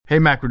Hey,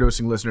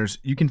 Macrodosing listeners,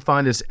 you can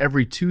find us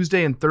every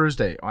Tuesday and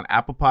Thursday on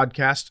Apple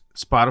Podcasts,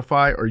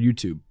 Spotify, or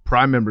YouTube.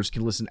 Prime members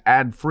can listen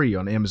ad-free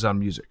on Amazon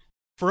Music.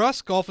 For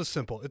us, golf is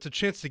simple. It's a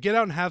chance to get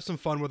out and have some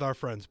fun with our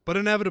friends. But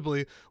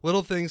inevitably,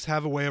 little things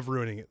have a way of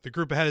ruining it. The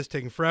group ahead is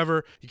taking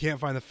forever, you can't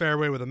find the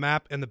fairway with a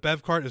map, and the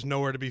bev cart is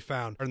nowhere to be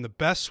found. And the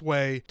best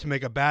way to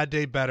make a bad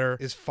day better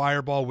is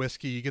Fireball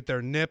Whiskey. You get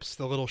their nips,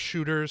 the little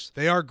shooters.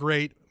 They are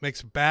great.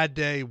 Makes a bad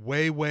day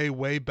way, way,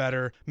 way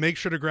better. Make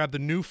sure to grab the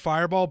new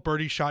Fireball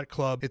Birdie Shot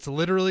Club. It's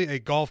literally a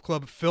golf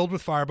club filled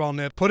with Fireball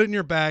nip. Put it in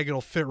your bag.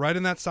 It'll fit right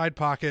in that side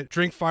pocket.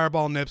 Drink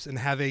Fireball nips and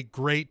have a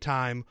great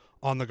time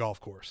on the golf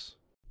course.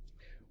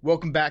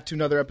 Welcome back to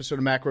another episode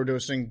of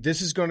Macrodosing.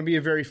 This is going to be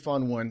a very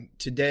fun one.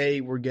 Today,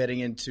 we're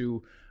getting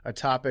into a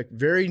topic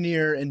very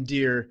near and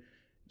dear.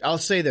 I'll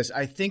say this.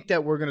 I think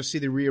that we're going to see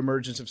the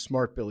reemergence of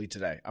Smart Billy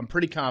today. I'm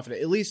pretty confident.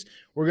 At least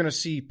we're going to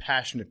see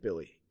Passionate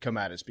Billy come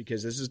at us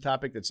because this is a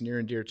topic that's near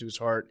and dear to his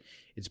heart.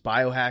 It's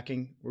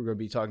biohacking. We're going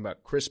to be talking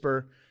about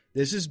CRISPR.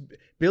 This is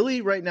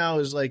Billy right now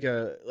is like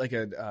a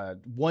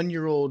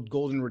 1-year-old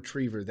golden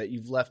retriever that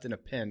you've left in a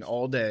pen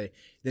all day.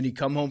 Then you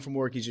come home from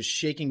work, he's just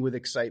shaking with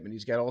excitement.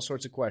 He's got all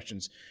sorts of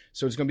questions.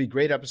 So it's going to be a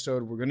great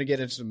episode. We're going to get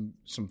into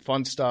some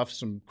fun stuff,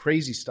 some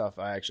crazy stuff,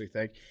 I actually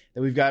think.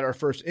 Then we've got our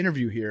first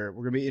interview here.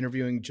 We're going to be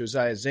interviewing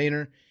Josiah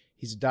Zahner.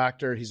 He's a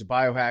doctor. He's a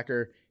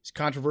biohacker. He's a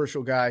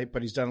controversial guy,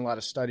 but he's done a lot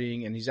of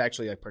studying, and he's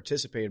actually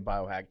participated in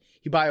biohack.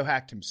 He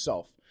biohacked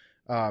himself.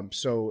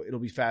 So it'll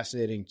be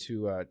fascinating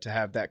to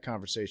have that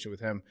conversation with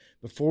him.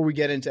 Before we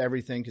get into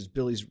everything, because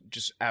Billy's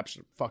just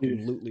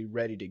absolutely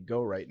ready to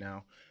go right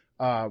now.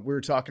 We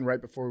were talking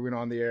right before we went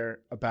on the air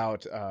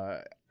about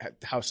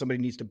how somebody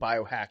needs to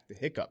biohack the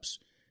hiccups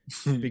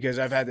because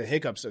I've had the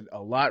hiccups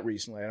a lot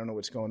recently. I don't know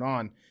what's going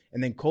on.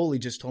 And then Coley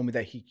just told me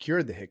that he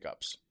cured the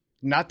hiccups.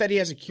 Not that he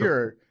has a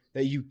cure,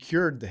 that you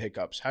cured the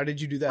hiccups. How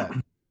did you do that?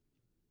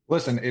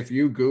 Listen, if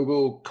you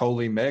Google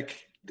Coley Mick,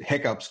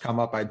 hiccups come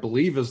up, I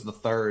believe, is the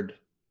third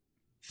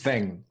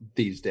thing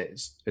these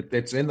days.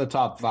 It's in the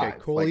top 5. Okay,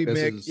 Coley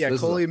Mick,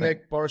 Coley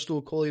Mick,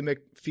 Barstool, Coley Mick,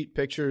 feet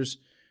pictures,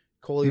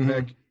 Coley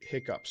Mick,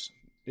 hiccups.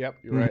 Yep,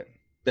 you're right.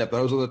 Yeah,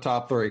 those are the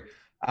top 3.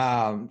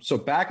 So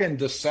back in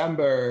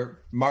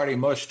December, Marty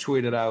Mush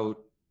tweeted out,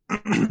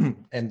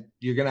 and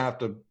you're going to have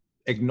to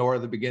ignore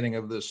the beginning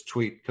of this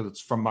tweet because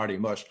it's from Marty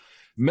Mush.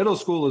 Middle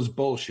school is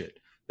bullshit.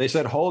 They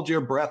said, hold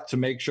your breath to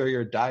make sure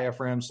your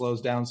diaphragm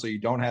slows down so you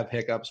don't have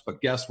hiccups.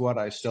 But guess what?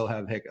 I still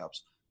have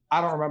hiccups.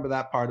 I don't remember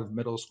that part of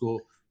middle school,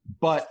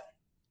 but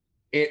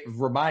it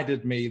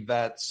reminded me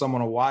that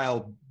someone a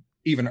while,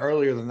 even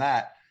earlier than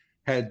that,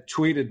 had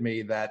tweeted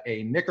me that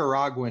a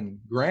Nicaraguan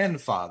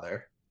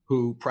grandfather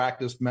who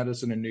practiced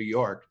medicine in New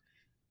York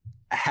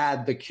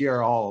had the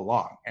cure all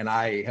along. And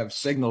I have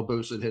signal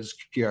boosted his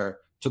cure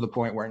to the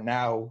point where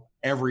now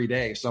every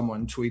day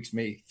someone tweets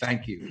me,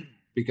 thank you,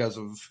 because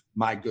of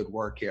my good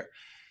work here.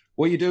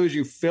 What you do is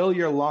you fill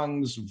your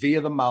lungs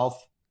via the mouth.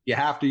 You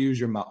have to use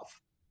your mouth.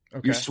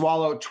 Okay. You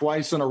swallow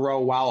twice in a row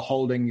while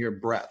holding your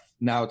breath.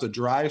 Now, it's a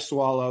dry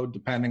swallow,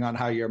 depending on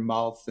how your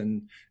mouth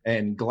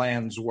and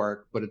glands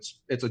work, but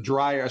it's a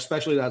drier,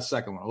 especially that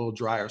second one, a little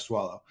drier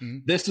swallow. Mm-hmm.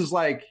 This is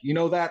like, you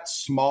know, that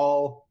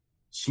small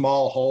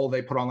hole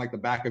they put on like the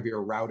back of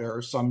your router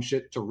or some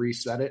shit to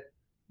reset it?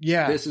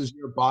 Yeah. This is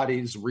your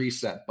body's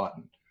reset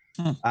button.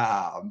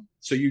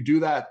 So you do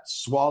that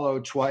swallow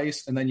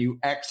twice, and then you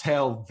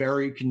exhale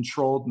very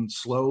controlled and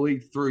slowly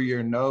through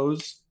your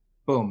nose.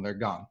 Boom, they're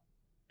gone.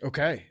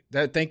 Okay.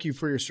 Thank you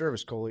for your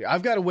service, Coley.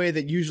 I've got a way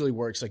that usually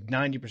works like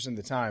 90% of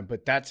the time,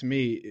 but that to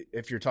me,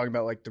 if you're talking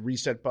about like the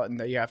reset button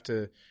that you have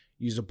to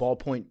use a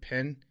ballpoint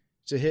pen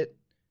to hit,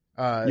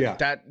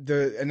 that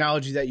the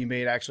analogy that you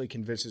made actually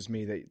convinces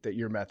me that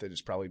your method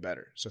is probably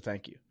better. So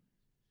thank you.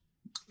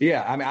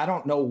 Yeah, I mean, I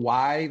don't know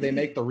why they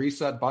make the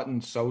reset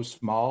button so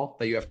small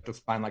that you have to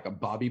find like a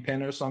bobby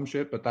pin or some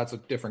shit, but that's a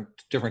different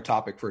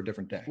topic for a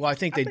different day. Well, I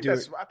think they do.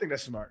 I think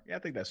that's smart. Yeah, I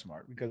think that's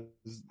smart because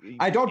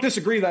I don't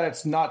disagree that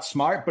it's not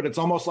smart, but it's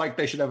almost like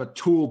they should have a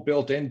tool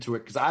built into it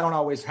because I don't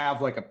always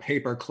have like a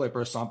paper clip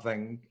or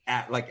something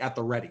at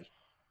the ready.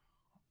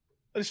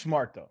 It's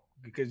smart though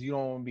because you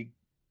don't want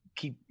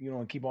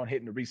to keep on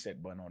hitting the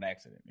reset button on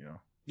accident, you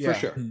know. Yeah. For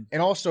sure.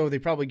 And also, they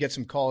probably get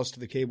some calls to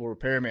the cable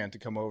repairman to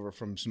come over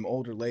from some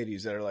older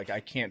ladies that are like, I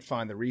can't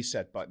find the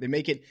reset button. They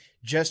make it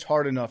just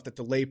hard enough that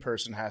the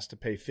layperson has to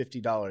pay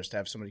 $50 to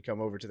have somebody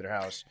come over to their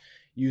house,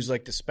 use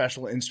like the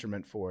special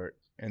instrument for it,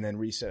 and then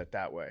reset it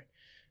that way.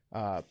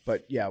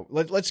 But yeah,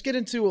 let's get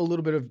into a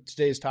little bit of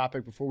today's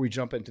topic before we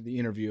jump into the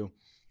interview.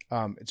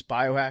 It's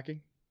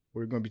biohacking.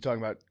 We're going to be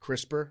talking about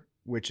CRISPR,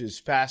 which is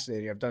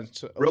fascinating. I've done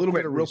real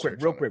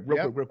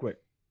quick.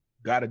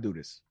 Got to do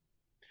this.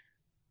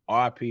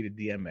 RIP to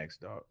DMX,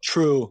 dog.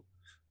 True.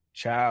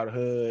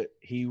 Childhood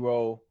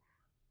hero.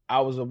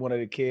 I was one of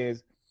the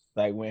kids,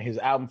 like when his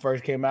album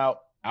first came out,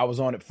 I was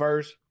on it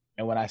first.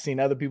 And when I seen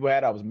other people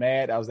had it, I was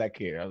mad. I was that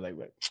kid. I was like,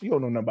 you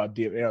don't know nothing about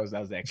DMX. I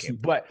was that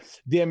kid. But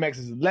DMX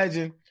is a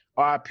legend.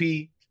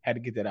 RIP. Had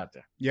to get that out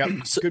there. Yeah,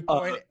 good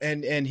point.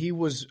 And he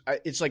was,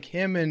 it's like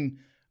him and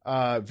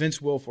Vince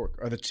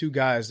Wilfork are the two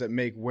guys that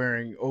make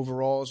wearing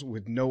overalls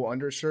with no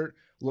undershirt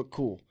look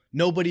cool.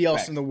 Nobody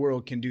else in the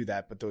world can do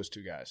that but those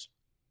two guys.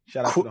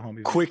 Shout out to the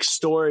homies. Quick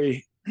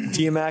story.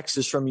 DMX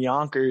is from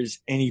Yonkers,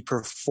 and he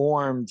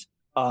performed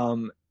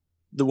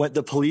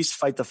the police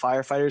fight the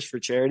firefighters for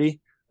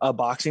charity, a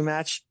boxing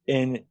match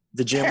in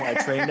the gym where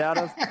I trained out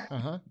of.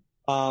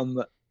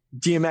 Uh-huh.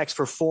 DMX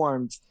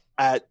performed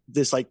at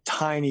this like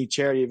tiny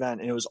charity event,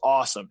 and it was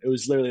awesome. It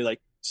was literally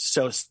like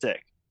so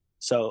sick.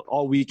 So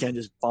all weekend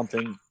just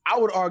bumping. I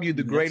would argue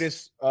the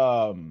greatest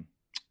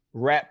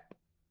rap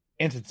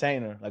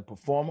entertainer, like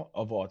performer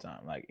of all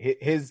time. Like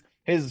his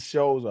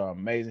shows are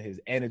amazing.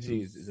 His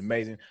energy is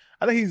amazing.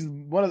 I think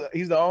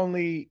he's the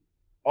only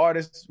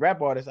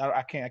rap artist.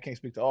 I can't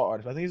speak to all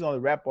artists, but I think he's the only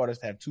rap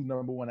artist to have 2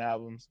 #1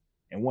 albums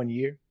in 1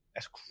 year.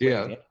 That's crazy.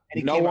 Yeah.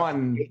 No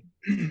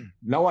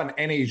one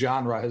any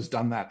genre has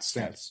done that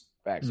since.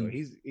 Fact. So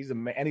he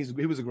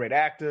was a great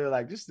actor,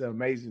 like just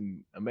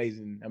amazing. I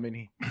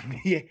mean,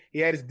 he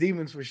had his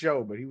demons for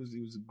show, but he was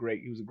a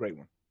great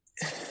one.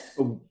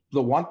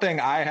 The one thing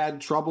I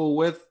had trouble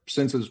with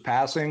since his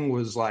passing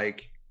was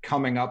like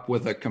coming up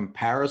with a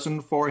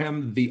comparison for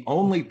him. The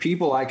only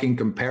people I can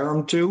compare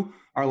him to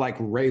are like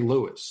Ray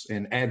Lewis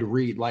and Ed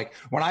Reed. Like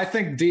when I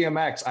think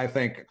DMX, I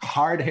think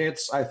hard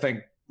hits. I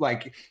think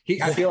like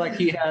I feel like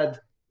he had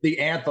the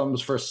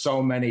anthems for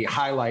so many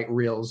highlight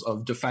reels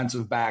of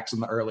defensive backs in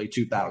the early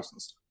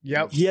 2000s.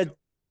 Yep. He had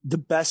the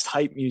best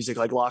hype music,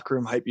 like locker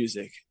room hype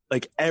music.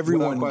 Like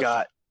everyone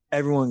got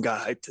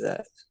hyped to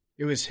that.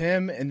 It was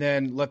him, and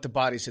then Let the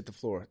Bodies Hit the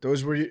Floor.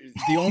 Those were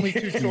the only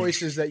two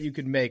choices that you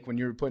could make when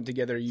you were putting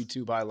together a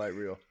YouTube highlight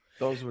reel.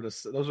 Those were the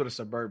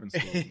suburban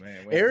schools,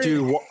 man.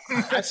 Dude,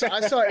 I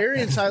saw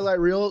Arian's highlight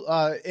reel.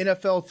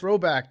 NFL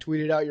Throwback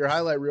tweeted out your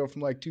highlight reel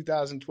from like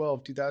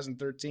 2012,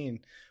 2013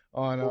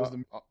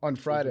 on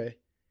Friday.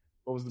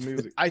 What was the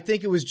music? I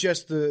think it was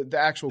just the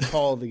actual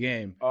call of the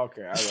game.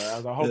 Okay,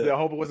 I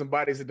hope it wasn't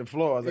Bodies Hit the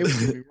Floor. I was like, what's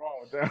gonna be wrong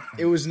with that?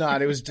 It was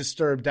not. It was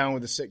Disturbed, Down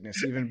with the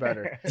Sickness. Even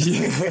better.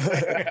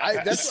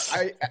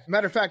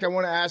 Matter of fact, I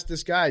want to ask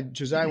this guy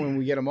Josiah when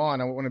we get him on.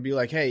 I want to be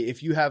like, hey,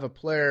 if you have a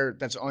player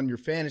that's on your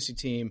fantasy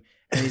team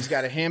and he's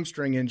got a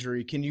hamstring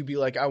injury, can you be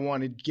like, I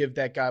want to give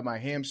that guy my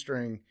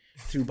hamstring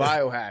through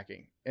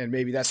biohacking, and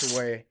maybe that's a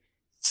way.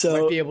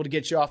 Might be able to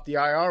get you off the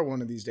IR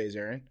one of these days,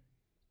 Aaron.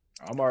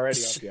 I'm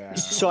already off the IR.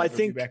 So I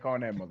think back on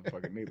that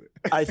motherfucker neither.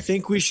 I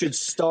think we should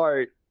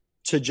start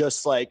to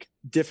just like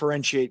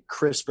differentiate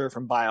CRISPR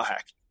from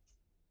biohacking.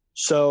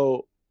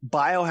 So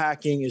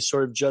biohacking is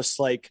sort of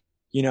just like,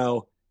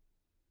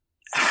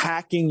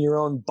 hacking your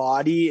own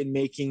body and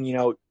making,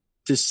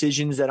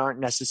 decisions that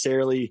aren't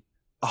necessarily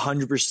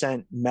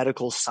 100%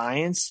 medical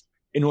science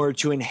in order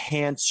to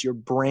enhance your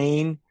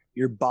brain,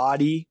 your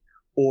body,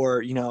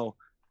 or,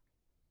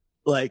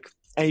 like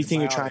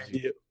anything you're trying to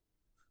do.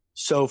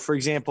 So, for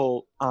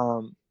example,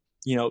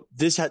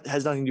 this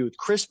has nothing to do with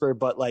CRISPR,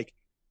 but like,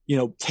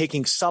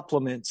 taking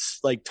supplements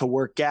like to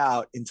work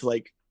out and to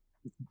like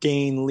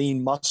gain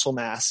lean muscle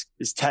mass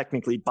is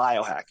technically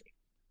biohacking.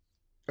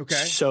 Okay.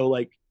 So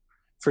like,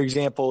 for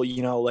example,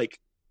 like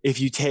if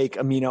you take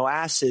amino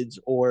acids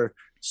or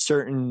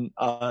certain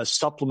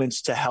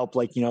supplements to help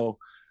like,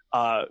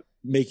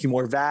 make you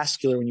more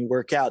vascular when you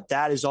work out,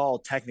 that is all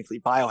technically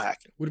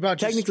biohacking. What about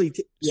technically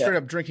straight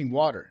up drinking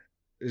water?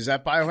 Is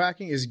that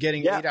biohacking? Is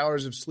getting 8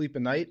 hours of sleep a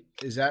night?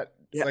 Is that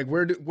like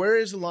where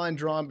is the line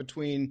drawn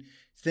between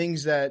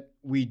things that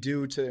we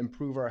do to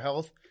improve our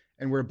health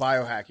and where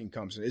biohacking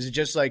comes in? Is it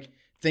just like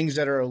things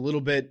that are a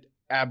little bit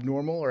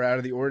abnormal or out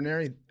of the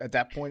ordinary? At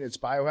that point, it's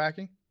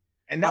biohacking.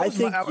 And that I was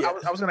going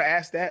to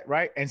ask that,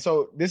 right? And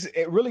so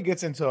it really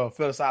gets into a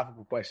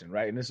philosophical question,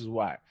 right? And this is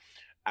why.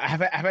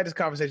 I've had this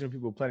conversation with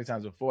people plenty of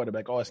times before. They're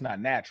like, "Oh, it's not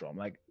natural." I'm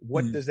like,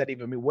 "What does that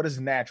even mean? What does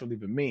natural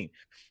even mean?"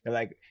 They're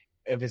like,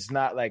 "If it's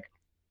not like."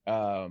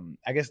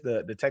 I guess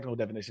the technical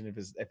definition, if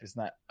it's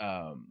not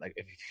like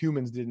if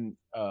humans didn't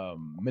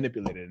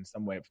manipulate it in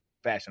some way,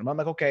 fashion. I'm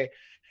like, okay,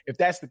 if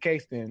that's the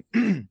case, then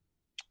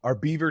are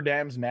beaver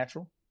dams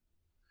natural?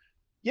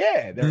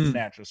 Yeah, they're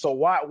natural. So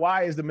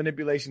why is the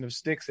manipulation of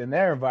sticks in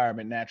their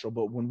environment natural,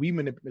 but when we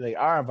manipulate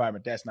our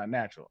environment, that's not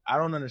natural? I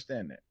don't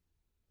understand that.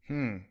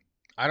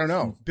 I don't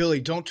know, Billy.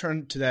 Don't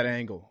turn to that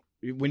angle.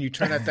 When you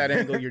turn at that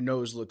angle, your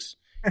nose looks.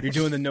 You're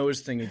doing the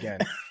nose thing again.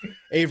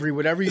 Avery,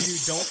 whatever you do,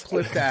 don't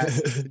clip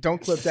that.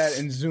 Don't clip that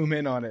and zoom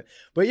in on it.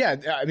 But yeah,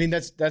 I mean,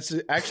 that's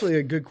actually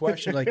a good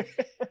question. Like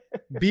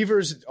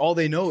beavers, all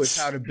they know is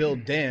how to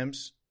build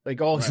dams.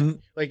 Like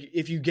like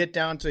if you get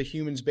down to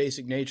humans'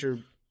 basic nature,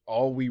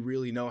 all we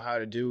really know how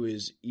to do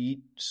is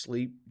eat,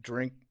 sleep,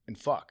 drink, and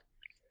fuck.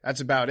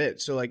 That's about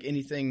it. So like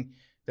anything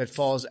that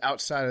falls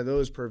outside of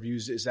those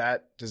purviews, does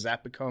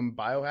that become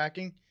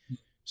biohacking?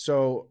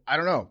 So I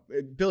don't know,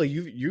 Billy,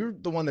 you're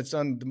the one that's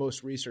done the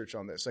most research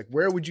on this. Like,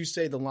 where would you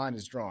say the line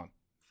is drawn?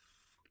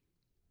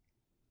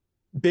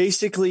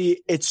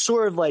 Basically, it's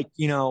sort of like,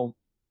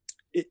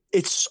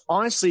 it's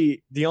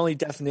honestly the only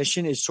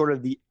definition is sort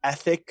of the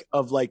ethic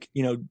of like,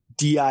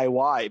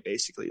 DIY,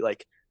 basically.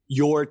 Like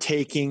you're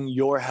taking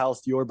your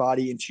health, your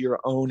body into your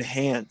own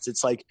hands.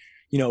 It's like,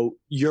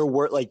 your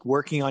work, like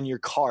working on your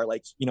car,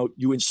 like,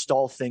 you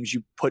install things,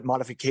 you put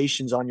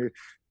modifications on your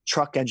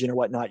truck engine or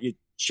whatnot, you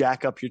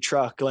jack up your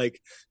truck,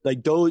 like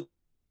those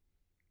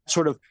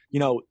sort of,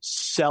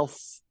 self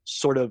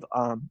sort of,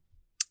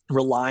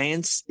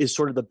 reliance is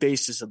sort of the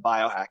basis of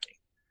biohacking.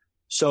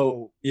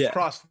 So yeah.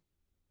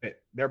 CrossFit,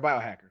 they're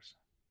biohackers.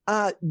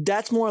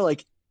 That's more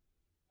like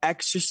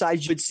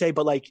exercise, you would say,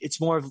 but like, it's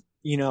more of,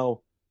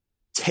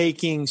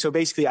 so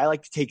basically I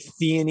like to take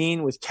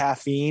theanine with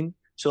caffeine.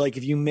 So like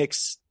if you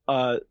mix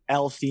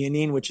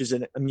L-theanine, which is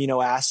an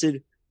amino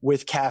acid,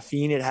 with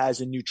caffeine, it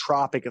has a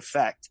nootropic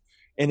effect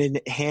and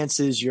it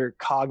enhances your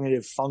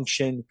cognitive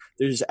function.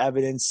 There's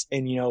evidence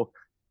and,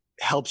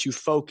 helps you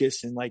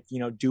focus and like,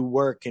 do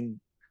work and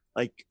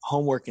like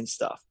homework and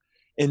stuff.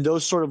 And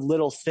those sort of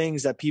little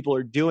things that people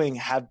are doing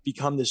have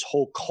become this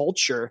whole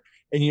culture.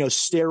 And,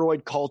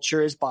 steroid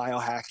culture is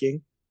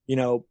biohacking.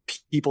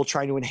 People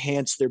trying to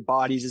enhance their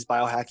bodies is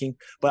biohacking.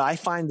 But I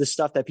find the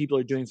stuff that people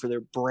are doing for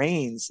their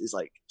brains is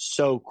like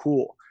so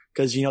cool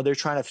because, they're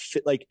trying to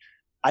fit. Like,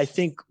 I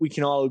think we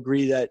can all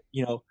agree that,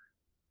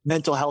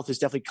 mental health has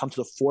definitely come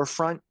to the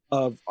forefront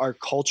of our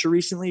culture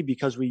recently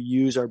because we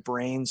use our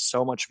brains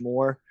so much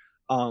more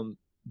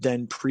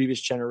than previous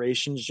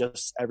generations.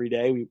 Just every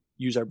day we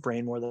use our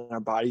brain more than our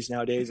bodies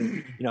nowadays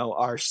and,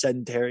 our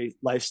sedentary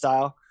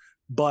lifestyle.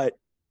 But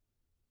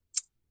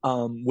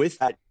with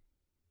that,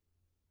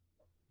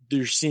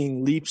 they're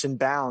seeing leaps and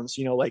bounds,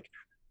 like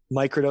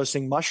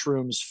microdosing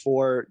mushrooms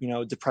for,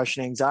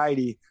 depression,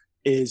 anxiety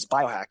is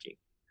biohacking.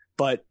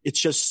 But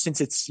it's just,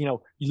 since it's,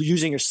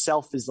 using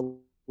yourself as the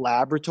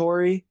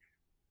laboratory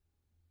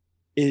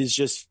is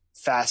just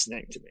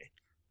fascinating to me.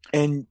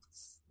 And,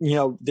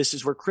 this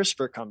is where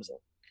CRISPR comes in.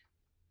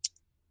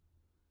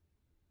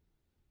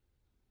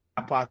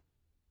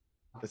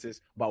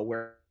 Hypothesis about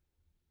where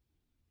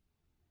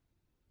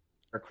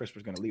CRISPR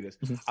is going to lead us.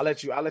 Mm-hmm. I'll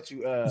let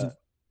you.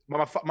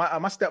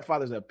 My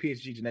stepfather's a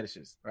PhD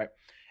geneticist, right?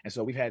 And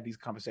so we've had these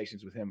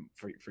conversations with him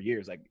for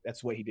years. Like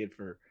that's what he did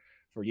for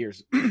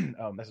years.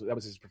 That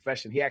was his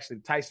profession. He actually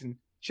Tyson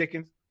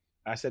Chickens.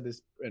 I said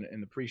this in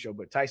the pre-show,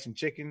 but Tyson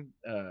Chicken,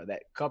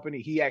 that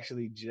company, he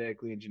actually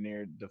genetically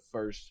engineered the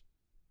first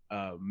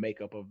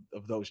makeup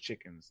of those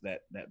chickens,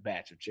 that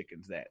batch of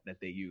chickens that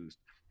they used.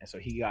 And so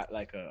he got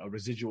like a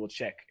residual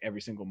check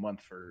every single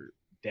month for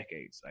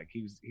decades. Like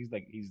he's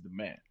the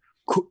man.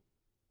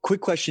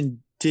 Quick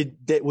question.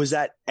 Was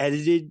that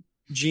edited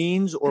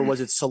genes or was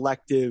it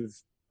selective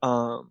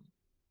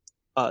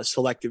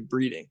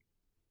breeding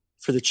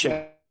for the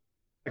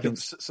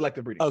chickens?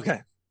 Selective breeding.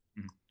 Okay.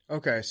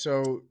 Okay,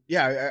 so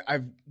yeah,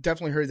 I've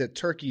definitely heard that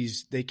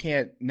turkeys, they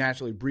can't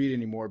naturally breed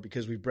anymore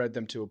because we bred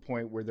them to a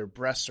point where their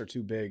breasts are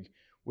too big,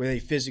 where they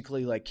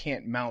physically like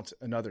can't mount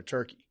another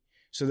turkey.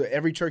 So that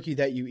every turkey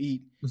that you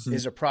eat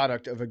is a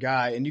product of a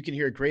guy, and you can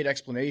hear a great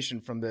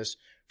explanation from this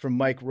from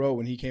Mike Rowe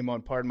when he came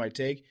on Pardon My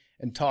Take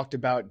and talked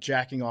about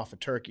jacking off a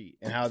turkey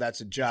and how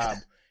that's a job,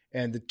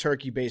 and the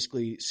turkey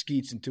basically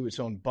skeets into its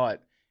own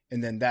butt,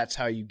 and then that's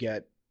how you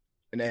get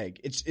an egg.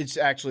 It's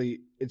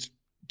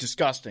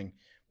disgusting.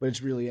 But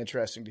it's really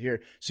interesting to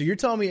hear. So you're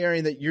telling me,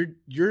 Arian, that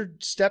your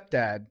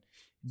stepdad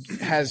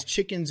has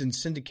chickens in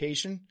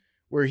syndication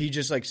where he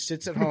just like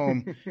sits at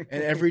home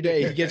and every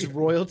day he gets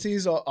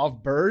royalties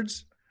off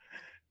birds?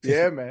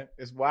 Yeah, man.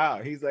 It's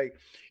wild. He's like,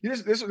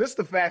 this is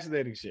the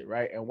fascinating shit,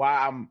 right? And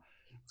why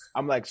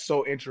I'm like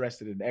so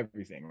interested in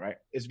everything, right?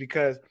 It's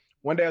because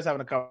one day I was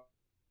having a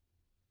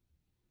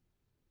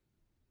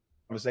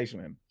conversation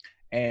with him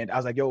and I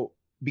was like, yo,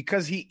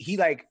 because he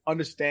like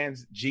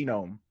understands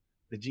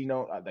the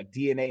genome, like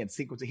DNA and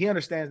sequencing. He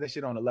understands that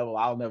shit on a level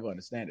I'll never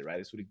understand it, right?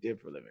 That's what he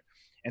did for a living.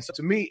 And so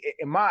to me,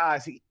 in my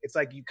eyes, it's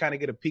like you kind of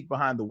get a peek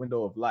behind the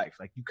window of life.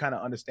 Like you kind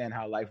of understand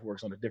how life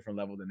works on a different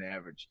level than the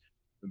average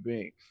human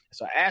being.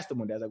 So I asked him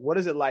one day, I was like, what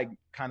is it like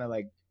kind of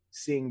like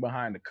seeing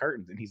behind the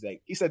curtains? And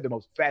he said the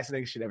most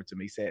fascinating shit ever to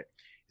me. He said,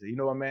 you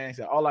know what, man? He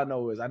said, all I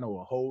know is I know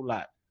a whole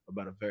lot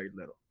about a very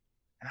little.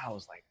 And I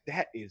was like,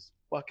 that is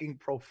fucking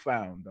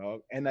profound,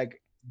 dog. And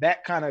like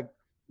that kind of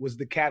was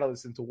the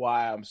catalyst into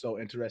why I'm so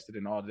interested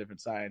in all the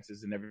different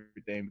sciences and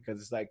everything, because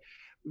it's like,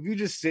 if you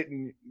just sit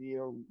and,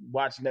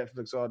 watch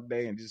Netflix all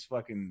day and just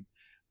fucking,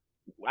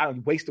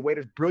 waste away.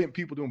 There's brilliant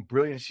people doing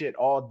brilliant shit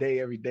all day,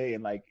 every day.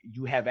 And like,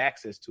 you have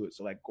access to it.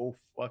 So like, go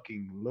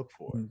fucking look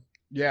for it.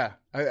 Yeah.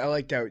 I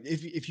like that.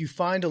 If you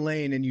find a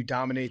lane and you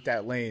dominate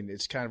that lane,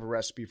 it's kind of a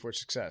recipe for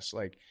success.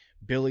 Like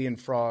Billy and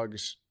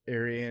Frogs,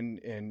 Arian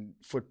and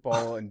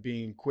football and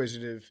being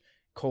inquisitive,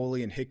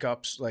 Coley and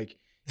hiccups, like,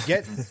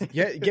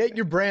 Get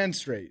your brand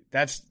straight.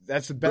 That's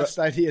the best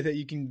idea that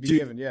you can be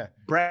given. Yeah.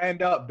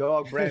 Brand up,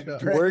 dog. Brand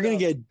up. We're going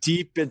to get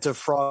deep into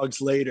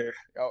frogs later.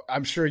 Oh,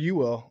 I'm sure you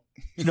will.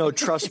 No,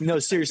 trust me. No,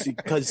 seriously,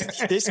 because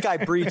this guy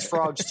breeds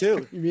frogs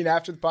too. You mean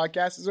after the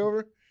podcast is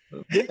over?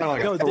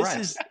 No, this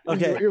is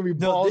okay.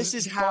 This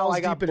is how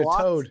I got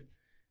blocked. Toad.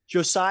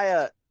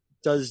 Josiah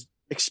does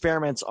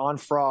experiments on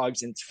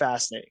frogs, and it's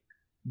fascinating.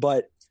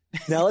 But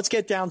now let's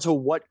get down to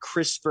what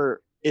CRISPR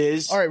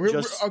is. All right.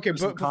 Okay.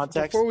 But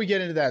before we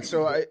get into that,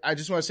 so I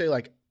just want to say,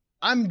 like,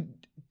 I'm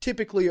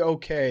typically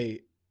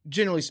okay,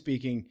 generally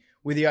speaking,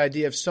 with the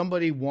idea if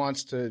somebody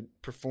wants to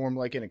perform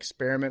like an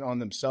experiment on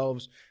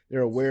themselves,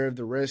 they're aware of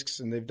the risks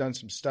and they've done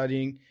some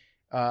studying.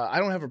 I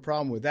don't have a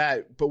problem with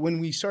that. But when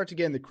we start to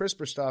get into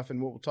CRISPR stuff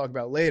and what we'll talk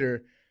about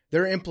later,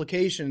 there are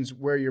implications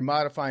where you're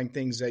modifying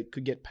things that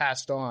could get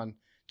passed on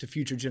to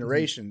future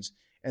generations.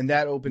 And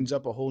that opens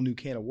up a whole new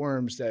can of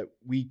worms that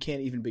we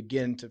can't even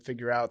begin to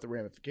figure out the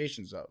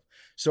ramifications of.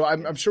 So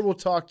I'm sure we'll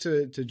talk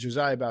to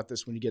Josiah about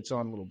this when he gets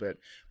on a little bit.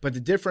 But the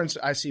difference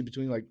I see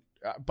between like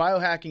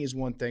biohacking is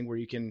one thing where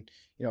you can,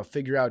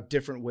 figure out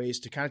different ways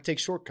to kind of take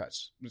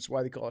shortcuts. That's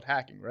why they call it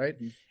hacking, right?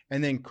 Mm-hmm.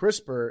 And then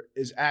CRISPR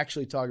is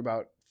actually talking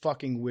about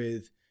fucking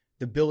with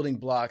the building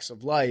blocks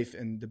of life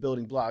and the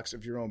building blocks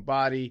of your own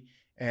body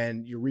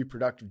and your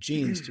reproductive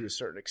genes to a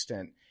certain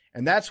extent.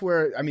 And that's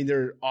where,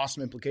 there are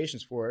awesome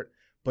implications for it.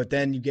 But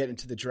then you get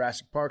into the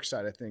Jurassic Park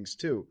side of things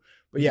too.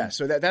 But yeah,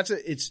 so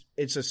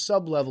it's a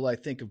sub level, I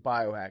think, of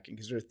biohacking,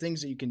 because there are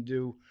things that you can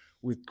do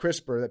with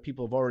CRISPR that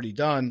people have already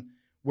done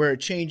where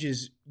it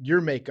changes your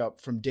makeup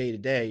from day to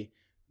day,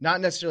 not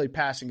necessarily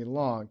passing it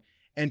along.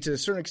 And to a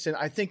certain extent,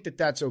 I think that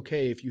that's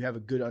okay if you have a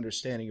good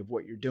understanding of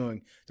what you're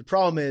doing. The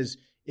problem is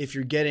if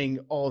you're getting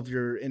all of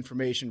your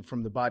information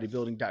from the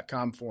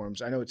bodybuilding.com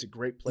forums. I know it's a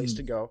great place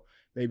to go,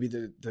 maybe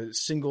the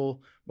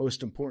single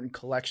most important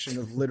collection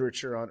of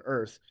literature on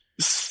earth.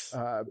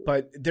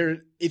 But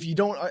if you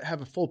don't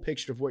have a full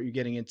picture of what you're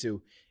getting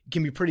into, it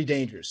can be pretty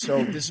dangerous.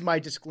 So this is my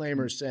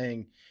disclaimer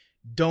saying,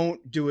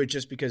 don't do it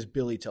just because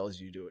Billy tells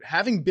you to do it.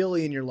 Having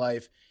Billy in your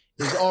life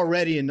is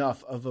already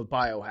enough of a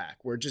biohack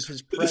where just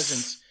his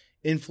presence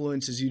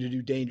influences you to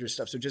do dangerous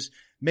stuff. So just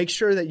make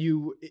sure that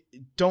you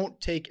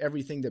don't take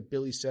everything that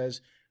Billy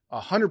says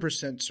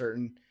 100%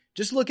 certain.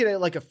 Just look at it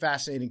like a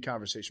fascinating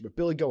conversation. But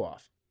Billy, go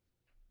off.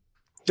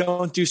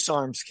 Don't do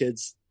SARMs,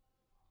 kids.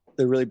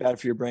 They're really bad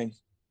for your brain.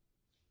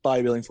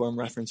 Bodybuilding forum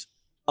reference.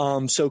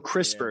 So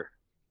CRISPR.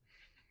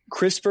 Yeah.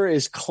 CRISPR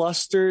is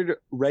clustered,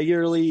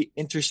 regularly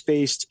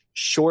interspaced,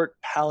 short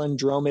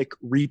palindromic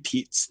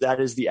repeats. That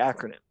is the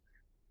acronym.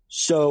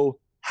 So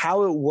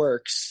how it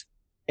works,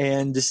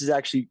 and this is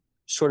actually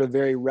sort of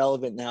very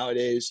relevant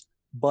nowadays,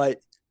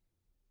 but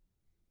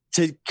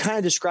to kind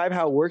of describe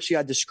how it works, you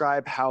got to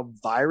describe how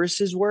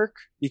viruses work,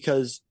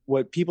 because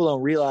what people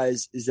don't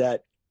realize is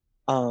that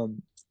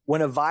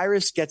when a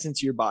virus gets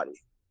into your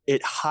body,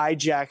 it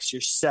hijacks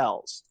your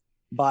cells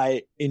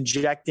by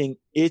injecting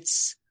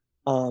its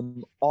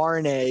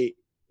RNA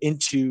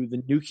into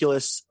the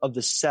nucleus of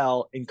the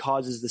cell and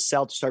causes the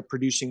cell to start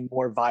producing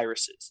more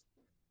viruses.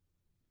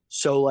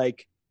 So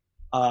like,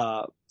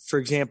 for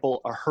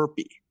example, a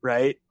herpes,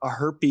 right? A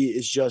herpes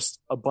is just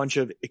a bunch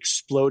of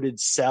exploded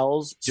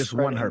cells. Just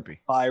one herpes.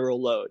 Viral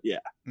load. Yeah.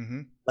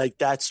 Mm-hmm. Like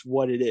that's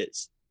what it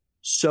is.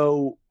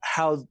 So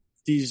how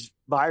these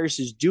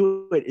viruses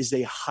do it is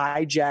they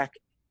hijack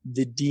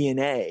the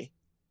DNA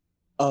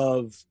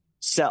of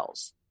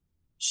cells.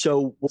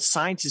 So what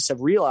scientists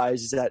have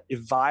realized is that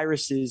if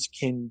viruses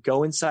can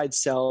go inside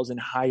cells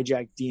and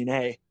hijack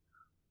DNA,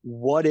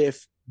 what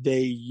if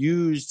they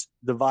used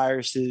the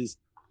viruses,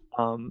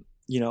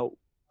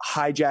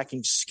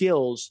 hijacking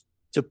skills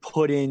to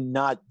put in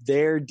not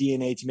their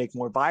DNA to make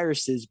more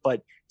viruses,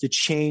 but to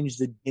change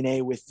the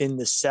DNA within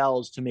the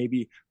cells to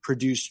maybe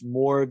produce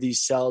more of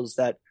these cells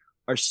that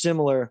are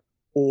similar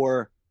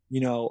or,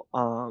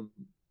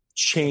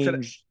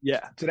 change.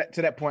 To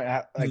that point,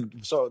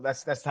 so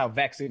that's how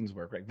vaccines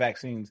work, right?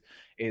 Vaccines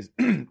is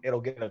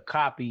it'll get a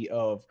copy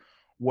of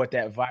what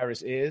that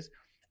virus is,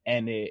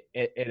 and it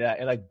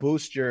like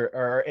boosts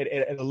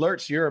it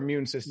alerts your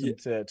immune system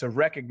to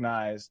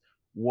recognize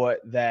what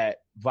that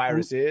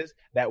virus is.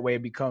 That way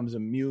it becomes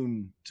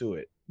immune to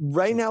it.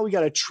 Right now we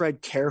got to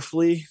tread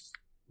carefully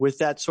with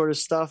that sort of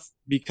stuff,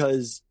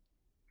 because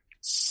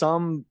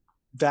some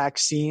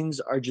vaccines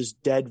are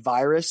just dead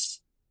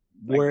virus,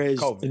 like whereas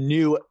COVID. the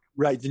new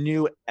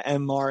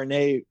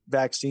mRNA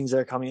vaccines that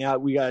are coming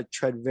out, we got to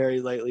tread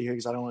very lightly here,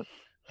 because I don't want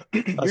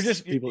you're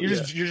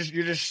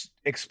just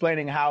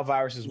explaining how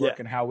viruses work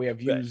and how we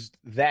have used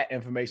that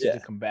information to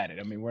combat it.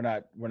 I mean, we're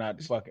not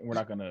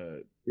gonna.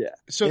 Yeah.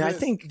 So I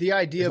think the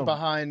idea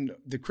behind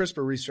the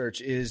CRISPR research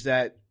is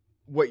that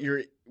what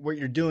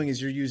you're doing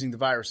is you're using the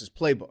virus's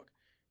playbook.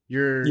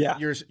 You're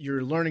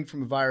learning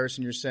from a virus,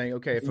 and you're saying,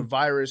 okay, if a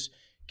virus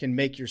can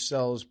make your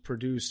cells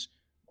produce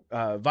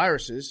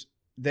viruses,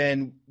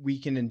 then we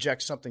can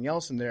inject something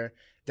else in there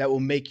that will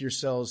make your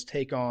cells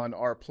take on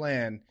our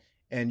plan,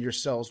 and your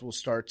cells will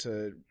start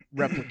to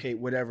replicate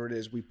whatever it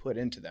is we put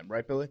into them.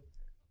 Right, Billy?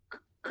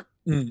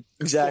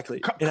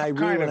 Exactly. And I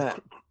really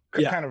want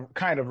to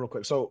kind of real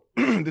quick. So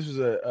this was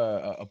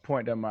a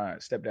point that my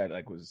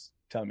stepdad was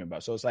telling me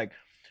about. So it's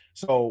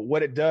so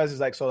what it does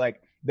is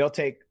they'll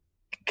take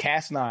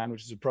Cas9,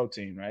 which is a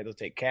protein, right? They'll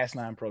take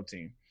Cas9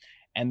 protein,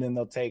 and then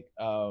they'll take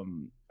a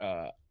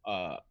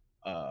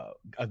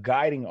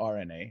guiding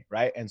RNA,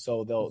 right? And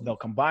so they'll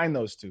combine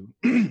those two,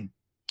 and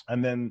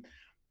then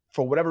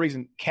for whatever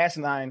reason,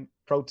 Cas9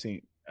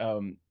 protein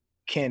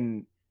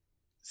can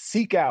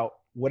seek out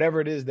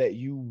whatever it is that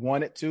you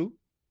want it to,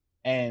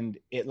 and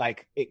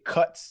it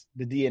cuts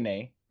the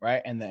DNA,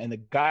 right? And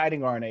the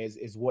guiding RNA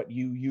is what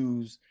you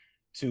use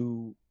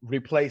to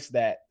replace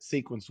that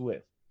sequence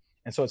with.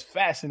 And so it's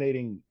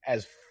fascinating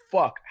as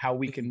fuck how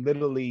we can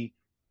literally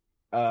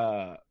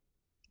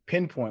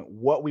pinpoint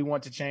what we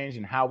want to change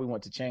and how we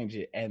want to change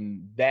it.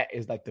 And that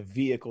is like the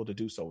vehicle to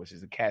do so, which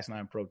is the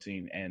Cas9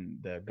 protein and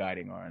the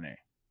guiding RNA.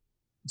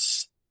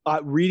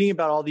 Reading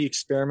about all the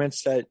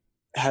experiments that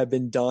have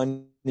been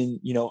done and,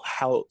 you know,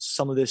 how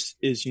some of this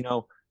is, you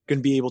know, going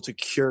to be able to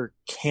cure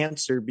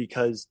cancer,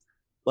 because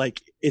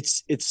like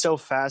it's so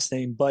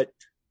fascinating. But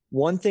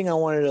one thing I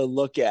wanted to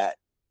look at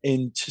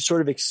and to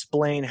sort of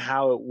explain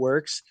how it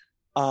works,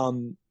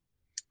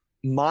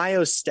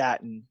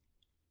 myostatin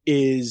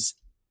is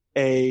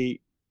a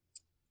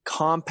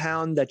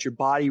compound that your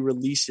body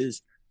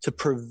releases to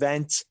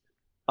prevent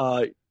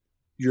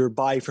your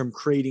body from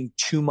creating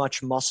too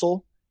much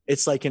muscle.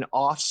 It's like an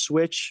off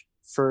switch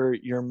for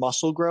your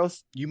muscle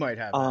growth. You might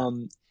have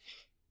that.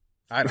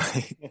 I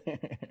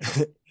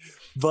don't.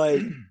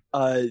 But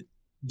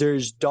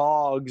there's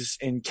dogs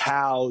and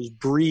cows,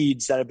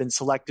 breeds that have been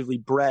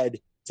selectively bred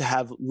to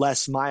have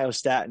less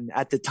myostatin.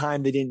 At the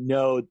time, they didn't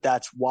know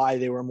that's why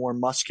they were more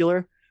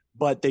muscular,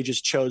 but they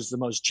just chose the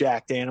most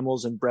jacked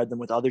animals and bred them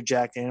with other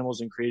jacked animals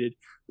and created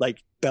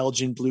like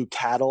Belgian blue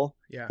cattle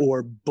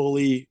or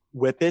bully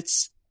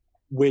whippets,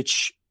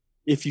 which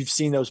if you've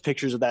seen those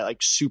pictures of that like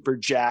super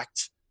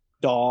jacked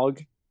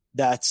dog,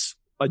 that's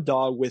a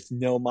dog with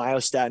no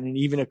myostatin, and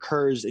even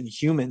occurs in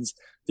humans.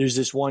 There's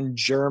this one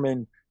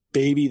German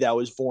baby that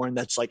was born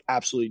that's like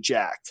absolutely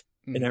jacked,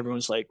 and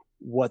everyone's like,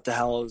 what the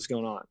hell is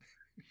going on?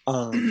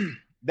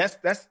 That's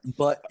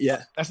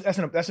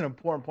an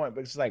important point,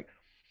 but it's like,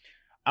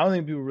 I don't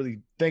think people really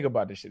think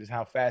about this shit, is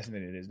how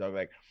fascinating it is, dog.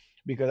 Like,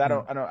 because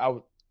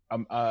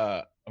I'm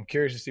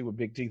curious to see what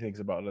Big T thinks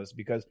about this,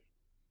 because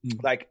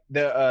like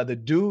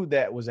the dude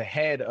that was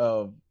ahead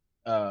of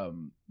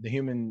the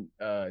Human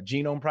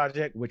Genome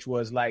Project, which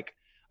was like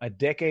a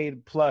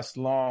decade plus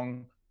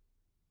long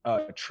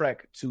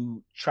trek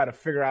to try to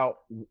figure out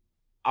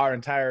our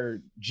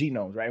entire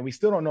genomes, right? And we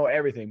still don't know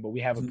everything, but we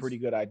have a pretty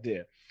good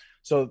idea.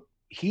 So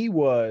he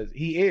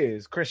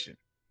is Christian,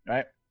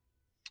 right?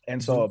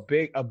 And so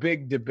a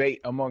big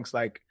debate amongst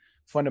like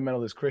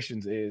fundamentalist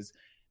Christians is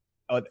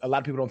a lot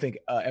of people don't think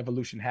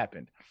evolution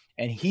happened.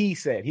 And he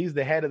said, he's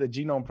the head of the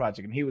Genome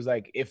Project, and he was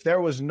like, if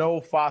there was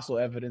no fossil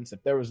evidence,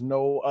 if there was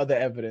no other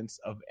evidence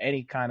of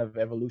any kind of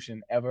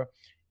evolution ever,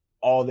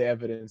 all the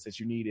evidence that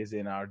you need is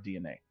in our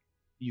DNA.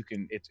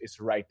 It's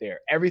right there.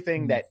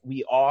 Everything that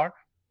we are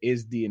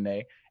is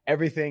DNA.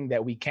 Everything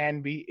that we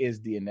can be is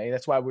DNA.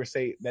 That's why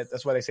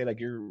that's why they say like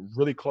you're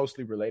really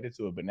closely related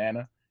to a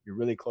banana. You're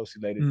really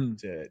closely related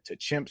to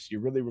chimps.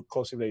 You're really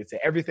closely related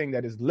to everything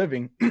that is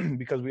living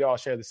because we all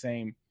share the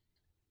same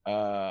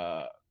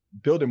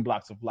building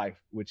blocks of life,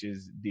 which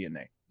is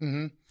DNA.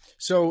 Mm-hmm.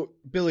 So,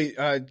 Billy,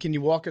 can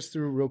you walk us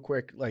through real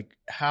quick, like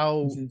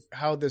how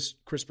this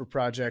CRISPR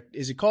project,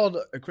 is it called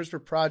a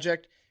CRISPR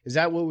project? Is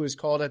that what it was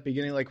called at the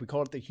beginning? Like we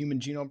called it the Human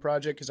Genome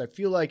Project? Because I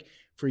feel like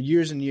for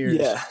years and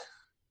years,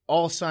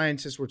 all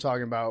scientists were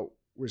talking about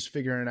was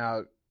figuring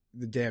out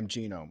the damn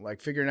genome, like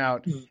figuring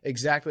out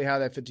exactly how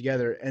that fit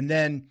together. And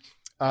then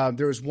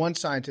there was one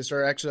scientist,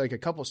 or actually like a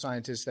couple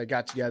scientists that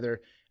got together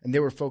and they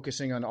were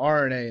focusing on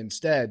RNA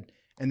instead.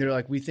 And they're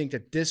like, we think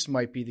that this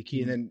might be the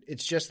key. And then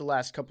it's just the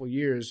last couple of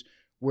years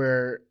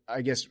where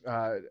I guess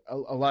a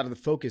lot of the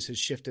focus has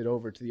shifted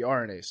over to the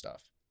RNA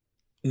stuff.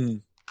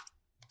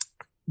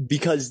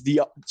 Because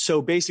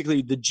so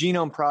basically the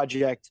Genome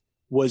Project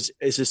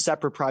is a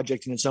separate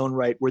project in its own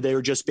right, where they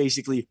were just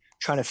basically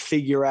trying to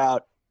figure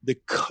out the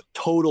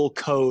total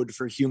code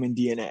for human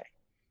DNA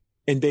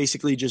and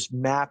basically just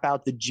map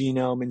out the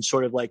genome and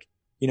sort of like,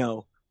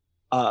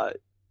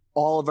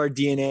 all of our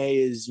DNA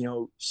is,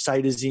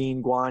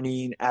 cytosine,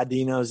 guanine,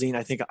 adenosine.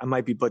 I think I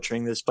might be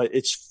butchering this, but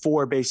it's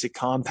 4 basic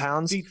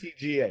compounds.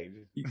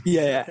 CTGA.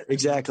 Yeah,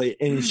 exactly.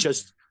 And it's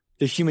just,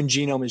 the human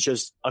genome is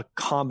just a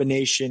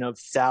combination of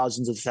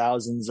thousands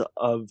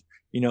of,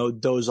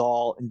 those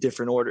all in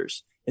different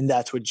orders. And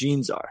that's what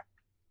genes are.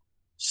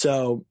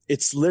 So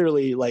it's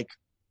literally like,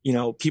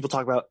 people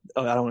talk about,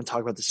 I don't want to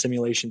talk about the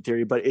simulation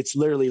theory, but it's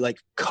literally like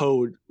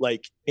code,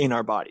 like in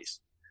our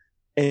bodies.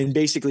 And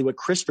basically what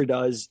CRISPR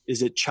does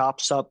is it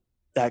chops up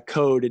that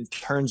code and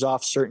turns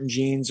off certain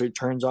genes or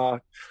turns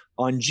off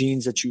on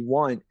genes that you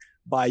want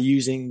by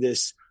using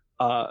this,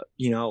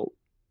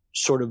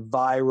 sort of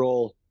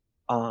viral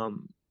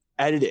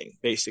editing,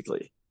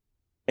 basically.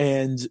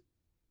 And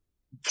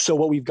so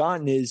what we've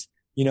gotten is,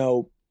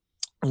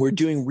 we're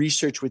doing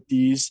research with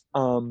these.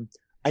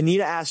 I need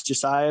to ask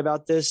Josiah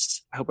about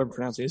this. I hope I'm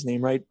pronouncing his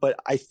name right. But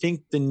I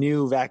think the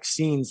new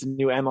vaccines, the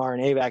new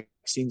mRNA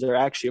vaccines, are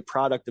actually a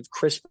product of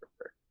CRISPR.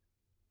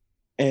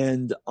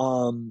 And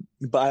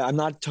but I'm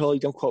not totally,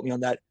 don't quote me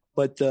on that.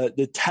 But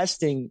the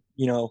testing,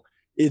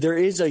 there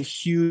is a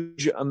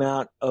huge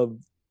amount of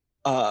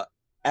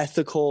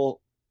ethical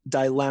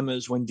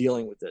dilemmas when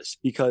dealing with this,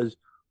 because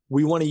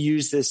we want to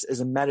use this as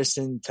a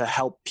medicine to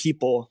help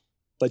people,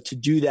 But to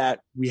do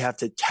that, we have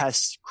to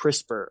test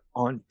CRISPR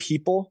on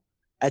people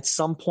at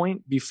some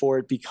point before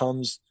it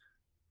becomes,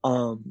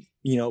 a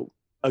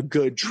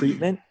good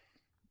treatment.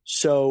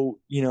 So,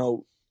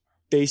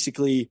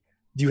 basically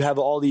you have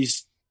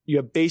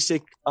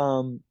basic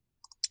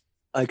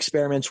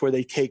experiments where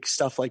they take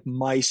stuff like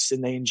mice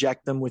and they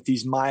inject them with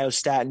these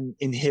myostatin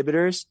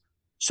inhibitors.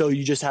 So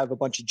you just have a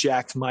bunch of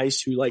jacked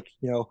mice who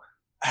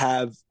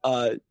have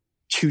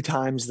 2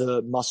 times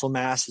the muscle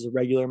mass as a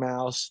regular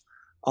mouse.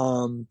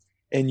 And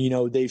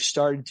they've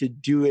started to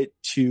do it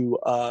to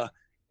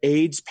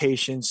AIDS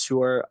patients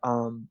who are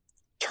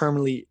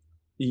terminally,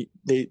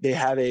 they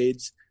have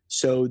AIDS.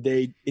 So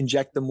they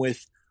inject them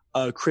with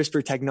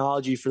CRISPR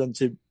technology for them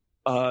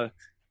to,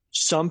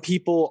 some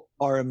people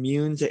are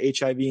immune to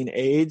HIV and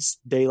AIDS.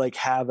 They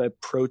have a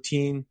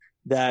protein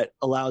that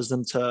allows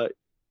them to,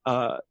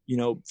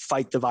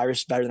 fight the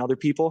virus better than other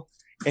people.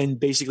 And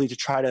basically to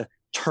try to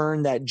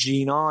turn that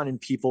gene on in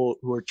people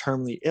who are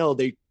terminally ill,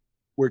 they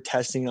were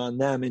testing on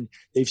them, and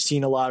they've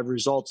seen a lot of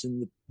results,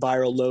 and the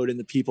viral load in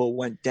the people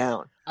went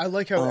down. I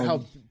like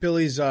how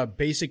Billy's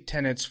basic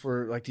tenets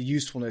for the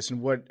usefulness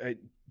and what a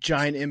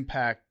giant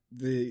impact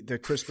the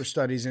CRISPR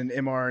studies and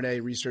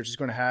mRNA research is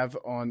going to have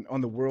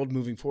on the world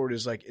moving forward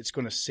is it's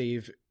going to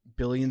save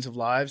billions of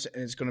lives,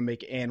 and it's going to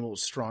make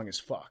animals strong as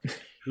fuck.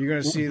 You're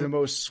going to see the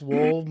most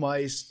swole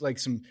mice,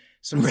 some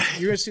you're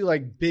going to see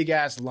big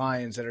ass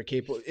lions that are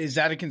capable. Is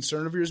that a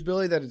concern of yours,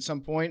 Billy, that at some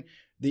point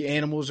the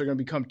animals are going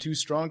to become too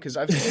strong? Because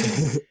I've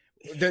seen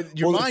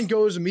your mind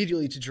goes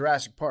immediately to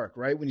Jurassic Park,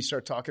 right? When you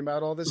start talking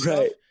about all this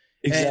stuff.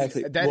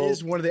 Exactly. And that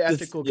is one of the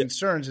ethical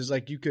concerns is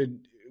you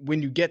could,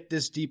 when you get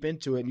this deep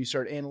into it and you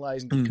start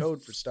analyzing the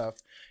code for stuff,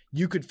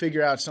 you could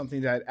figure out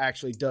something that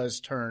actually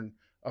does turn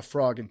a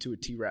frog into a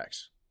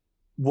T-Rex.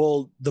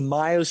 Well, the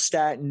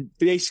myostatin,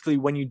 basically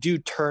when you do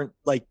turn,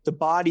 the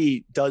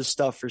body does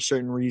stuff for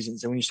certain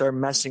reasons. And when you start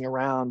messing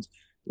around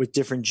with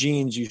different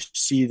genes, you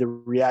see the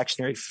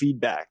reactionary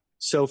feedback.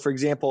 So for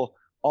example,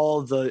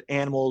 all the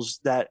animals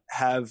that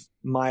have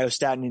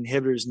myostatin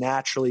inhibitors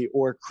naturally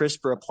or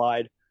CRISPR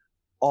applied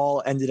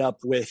all ended up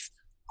with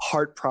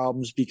heart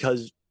problems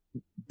because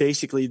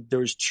basically there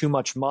was too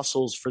much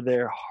muscles for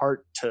their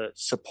heart to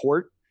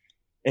support.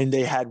 And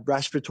they had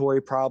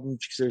respiratory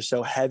problems because they're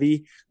so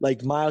heavy.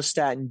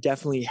 Myostatin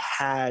definitely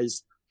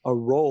has a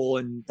role,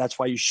 and that's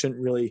why you shouldn't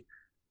really,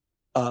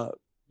 for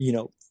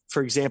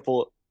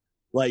example,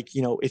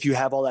 if you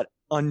have all that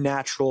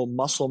unnatural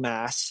muscle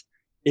mass,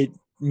 it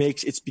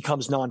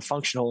becomes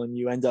non-functional, and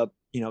you end up,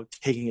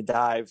 taking a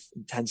dive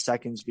in 10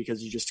 seconds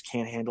because you just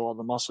can't handle all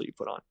the muscle you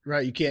put on.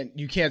 Right.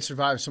 You can't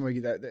survive somebody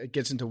that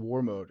gets into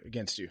war mode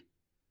against you.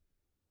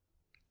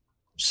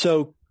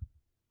 So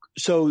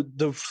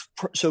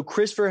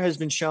CRISPR has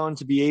been shown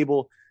to be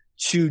able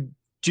to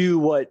do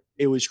what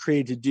it was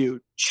created to do: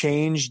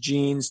 change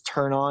genes,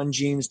 turn on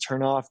genes,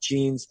 turn off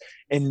genes,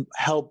 and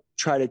help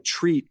try to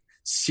treat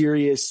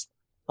serious,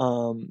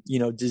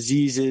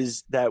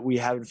 diseases that we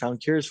haven't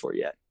found cures for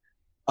yet.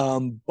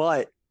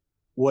 But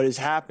what has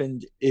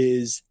happened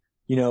is,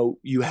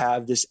 you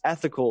have this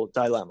ethical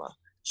dilemma.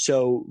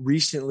 So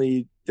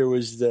recently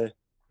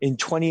in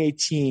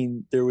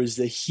 2018, there was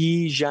the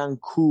He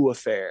Jiankui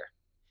affair,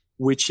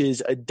 which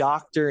is a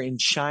doctor in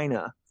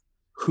China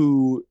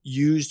who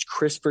used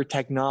CRISPR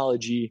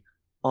technology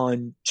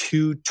on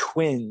 2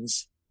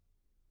 twins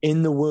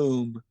in the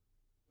womb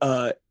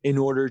in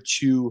order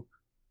to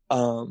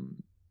so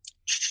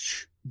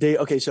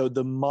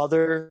the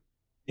mother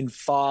and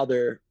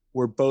father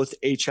were both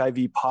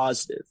HIV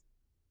positive,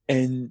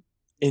 and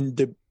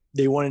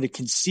they wanted to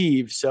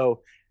conceive.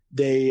 So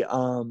the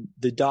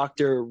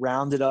doctor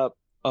rounded up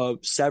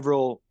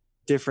several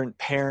different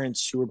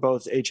parents who were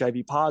both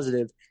HIV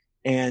positive,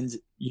 and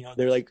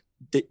they're like,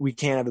 we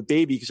can't have a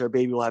baby because our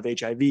baby will have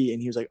HIV.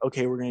 And he was like,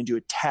 okay, we're going to do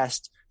a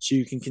test so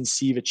you can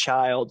conceive a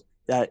child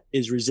that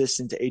is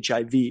resistant to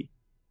HIV.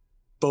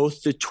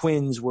 Both the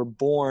twins were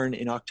born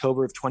in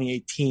October of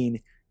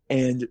 2018,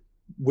 and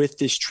with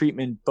this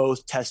treatment,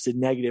 both tested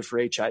negative for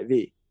HIV.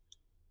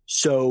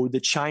 So the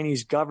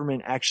Chinese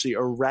government actually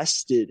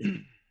arrested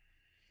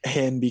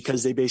him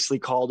because they basically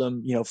called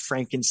him,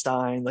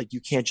 Frankenstein. You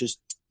can't just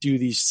do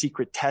these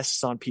secret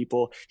tests on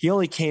people. He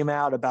only came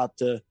out about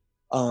the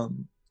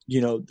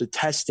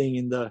testing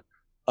and the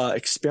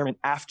experiment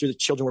after the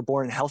children were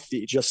born and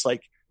healthy,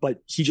 but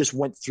he just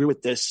went through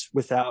with this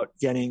without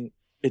getting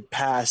it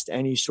past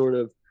any sort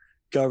of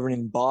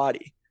governing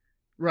body.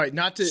 Right.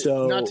 Not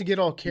to get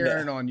all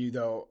Karen on you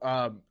though.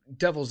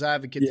 Devil's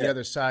advocate, the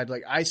other side.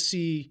 I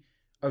see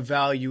a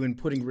value in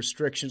putting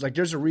restrictions.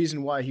 There's a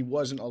reason why he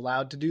wasn't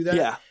allowed to do that.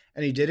 Yeah.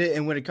 And he did it.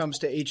 And when it comes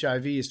to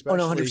HIV,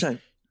 especially, 100%.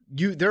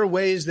 There are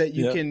ways that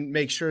you can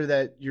make sure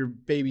that your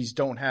babies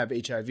don't have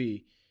HIV,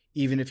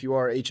 even if you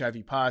are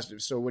HIV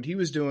positive. So what he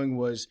was doing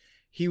was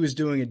he was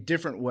doing a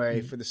different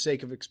way for the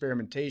sake of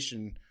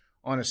experimentation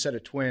on a set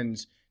of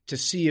twins to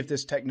see if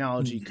this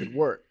technology could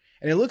work.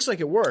 And it looks like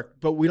it worked,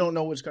 but we don't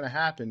know what's going to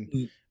happen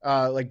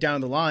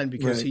down the line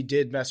because he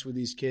did mess with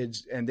these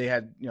kids, and they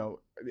had,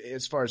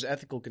 as far as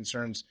ethical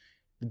concerns,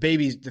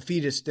 the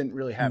fetus didn't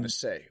really have a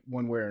say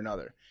one way or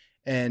another.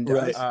 And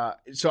Right.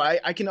 so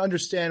I can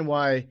understand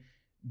why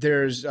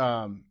there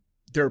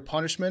are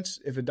punishments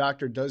if a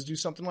doctor does do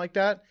something like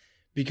that,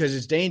 because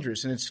it's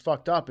dangerous and it's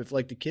fucked up if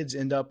like the kids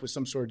end up with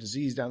some sort of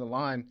disease down the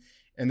line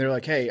and they're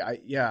like, hey,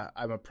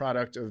 I'm a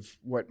product of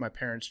what my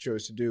parents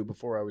chose to do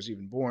before I was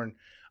even born.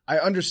 I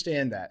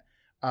understand that.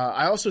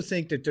 I also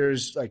think that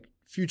there's like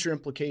future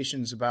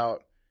implications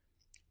about,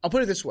 I'll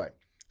put it this way.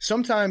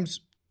 Sometimes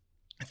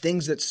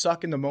things that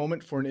suck in the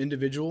moment for an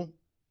individual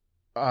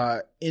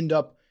end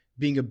up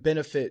being a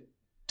benefit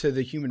to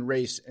the human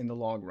race in the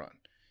long run.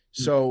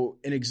 So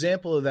an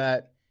example of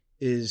that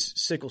is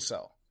sickle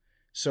cell.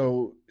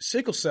 So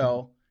sickle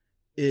cell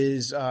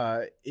is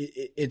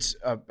it's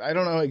I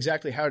don't know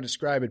exactly how to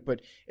describe it,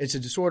 but it's a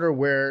disorder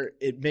where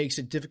it makes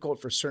it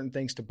difficult for certain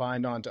things to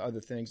bind on to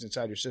other things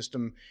inside your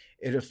system.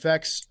 It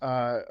affects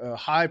a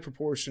high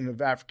proportion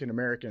of African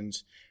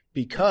Americans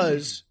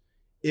because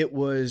it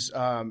was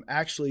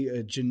actually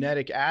a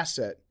genetic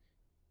asset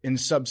in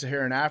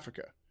sub-Saharan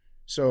Africa.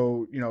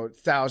 So,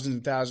 thousands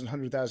and thousands,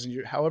 100,000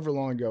 years, however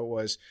long ago it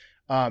was,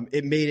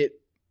 it made it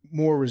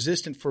more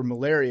resistant for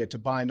malaria to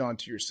bind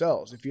onto your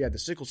cells if you had the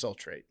sickle cell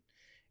trait.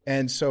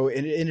 And so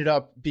it ended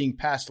up being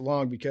passed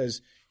along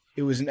because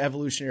it was an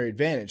evolutionary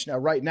advantage. Now,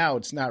 right now,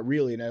 it's not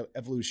really an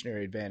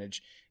evolutionary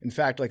advantage. In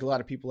fact, like a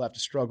lot of people have to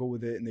struggle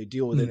with it and they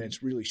deal with it, and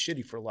it's really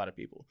shitty for a lot of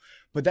people.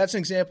 But that's an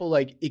example,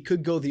 like it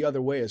could go the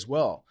other way as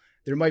well.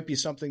 There might be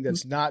something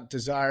that's not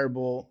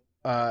desirable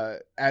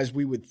as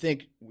we would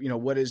think,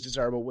 what is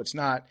desirable, what's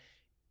not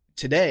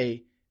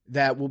today,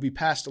 that will be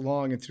passed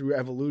along and through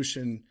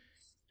evolution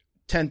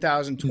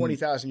 10,000,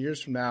 20,000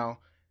 years from now,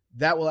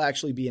 that will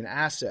actually be an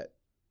asset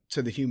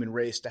to the human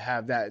race to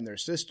have that in their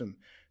system.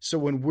 So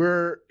when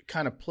we're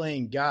kind of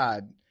playing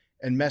God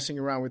and messing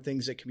around with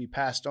things that can be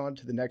passed on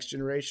to the next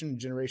generation,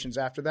 generations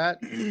after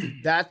that,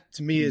 that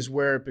to me is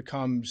where it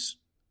becomes,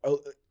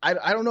 I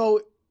don't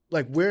know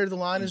like where the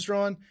line is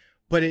drawn,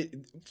 but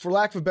for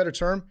lack of a better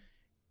term,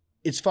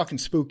 it's fucking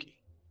spooky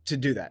to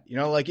do that.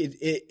 Like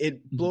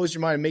it blows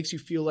your mind. It makes you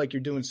feel like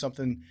you're doing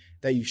something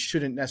that you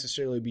shouldn't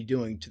necessarily be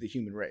doing to the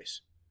human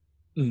race.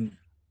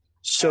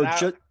 So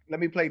let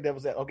me play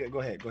devil's advocate.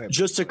 Okay, go ahead.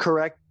 Just to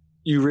correct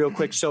you real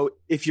quick. So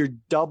if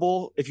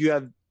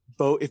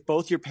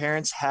both your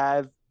parents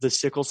have the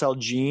sickle cell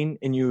gene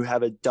and you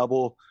have a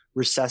double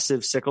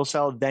recessive sickle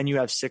cell, then you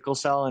have sickle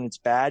cell and it's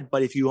bad.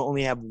 But if you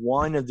only have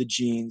one of the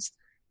genes,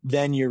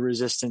 then you're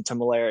resistant to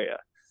malaria.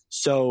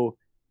 So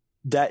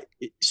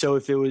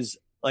if it was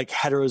like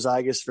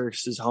heterozygous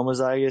versus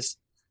homozygous,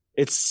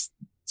 it's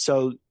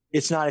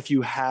not if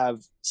you have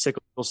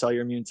sickle cell,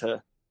 you're immune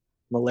to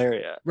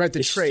malaria. Right.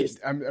 The trait.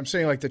 I'm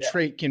saying like the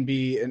trait can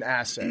be an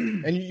asset.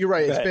 And you're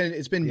right.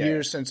 It's been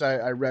years since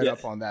I read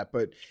up on that,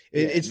 but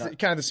it's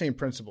kind of the same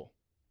principle.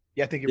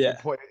 Yeah. I think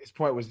his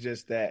point was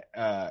just that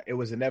it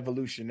was an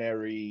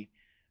evolutionary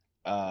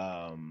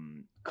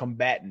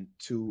combatant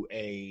to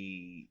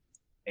a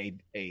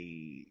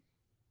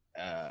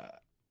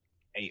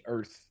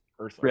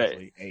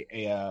earthly,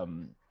 I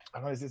don't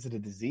know, is it a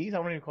disease? I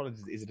don't even call it.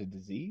 Is it a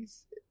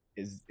disease?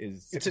 Is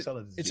sickle cell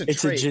a disease?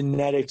 It's a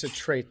genetic. It's a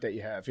trait that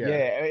you have. Yeah.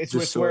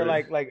 It's where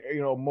like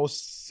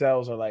most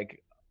cells are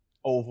like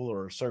oval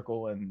or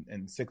circle,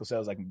 and sickle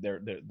cells like they're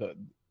the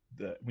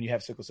when you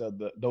have sickle cell,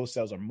 those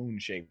cells are moon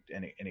shaped,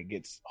 and it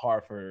gets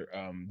hard for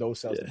those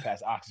cells to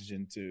pass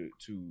oxygen to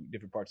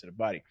different parts of the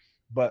body.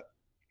 But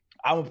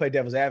I'm gonna play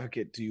devil's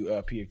advocate to you,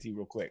 PFT,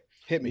 real quick.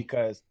 Hit me,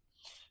 because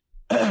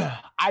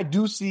I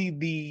do see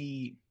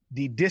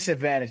the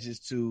disadvantages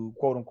to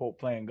quote unquote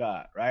playing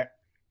God, right?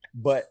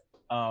 But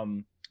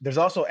there's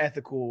also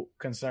ethical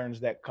concerns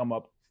that come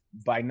up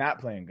by not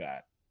playing God.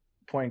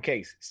 Point in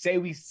case,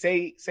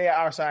 say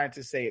our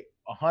scientists say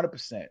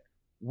 100%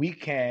 we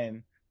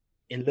can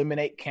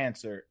eliminate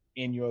cancer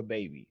in your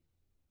baby,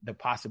 the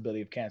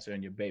possibility of cancer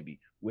in your baby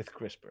with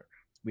CRISPR.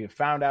 We have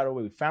found out a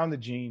way. We found the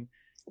gene.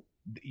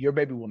 Your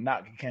baby will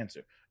not get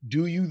cancer.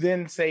 Do you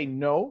then say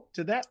no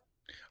to that?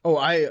 Oh,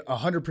 I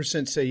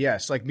 100% say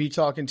yes. Like me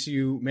talking to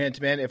you man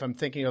to man, if I'm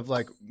thinking of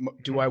like,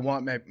 do I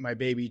want my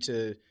baby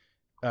to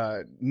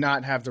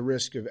not have the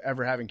risk of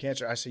ever having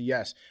cancer? I say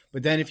yes.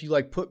 But then if you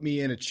like put me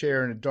in a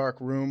chair in a dark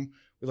room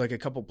with like a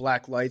couple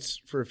black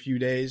lights for a few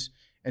days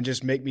and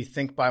just make me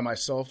think by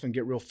myself and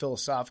get real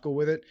philosophical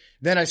with it,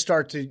 then I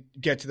start to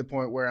get to the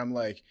point where I'm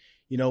like,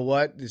 you know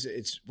what?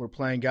 We're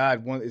playing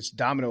God. It's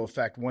domino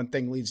effect. One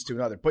thing leads to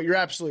another. But you're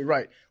absolutely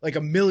right. Like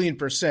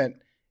 1,000,000%.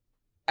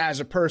 As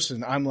a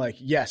person, I'm like,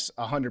 yes,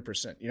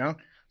 100%,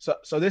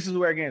 So this is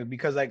where, again,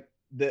 because like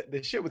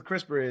the shit with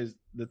CRISPR is,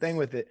 the thing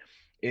with it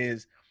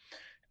is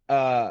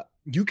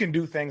you can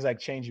do things like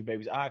change your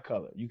baby's eye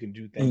color. You can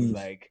do things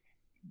like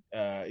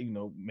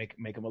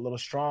make them a little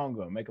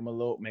stronger, make them a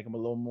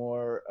little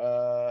more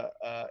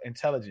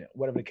intelligent,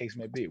 whatever the case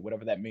may be,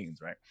 whatever that means,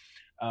 right?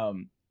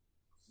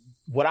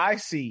 What I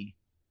see,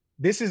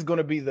 this is going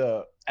to be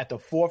at the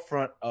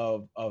forefront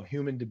of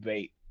human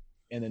debate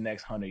in the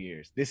next 100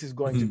 years. This is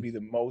going to be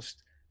the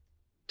most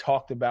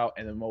talked about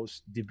and the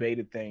most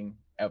debated thing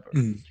ever,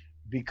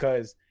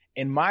 because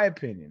in my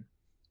opinion,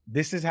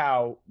 this is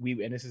how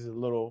and this is a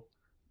little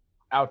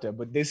out there,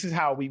 but this is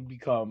how we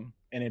become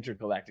an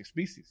intergalactic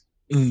species.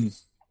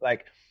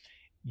 Like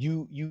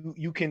you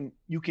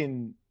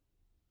can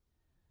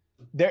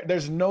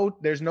there's no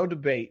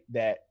debate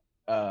that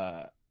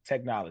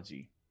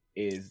technology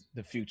is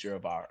the future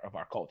of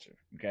our culture.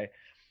 Okay.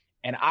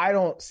 And I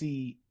don't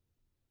see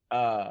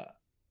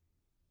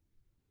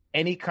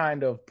any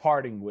kind of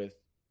parting with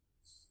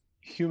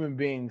human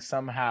beings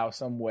somehow,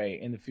 some way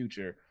in the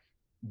future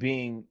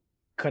being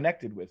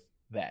connected with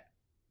that.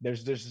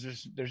 There's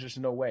just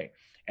no way.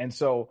 And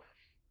so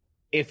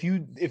if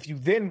you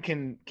then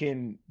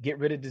can get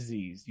rid of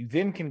disease, you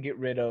then can get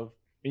rid of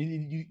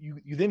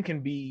you then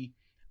can be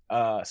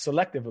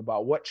selective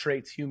about what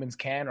traits humans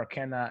can or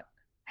cannot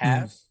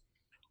have.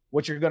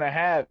 What you're going to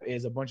have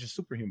is a bunch of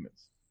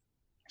superhumans,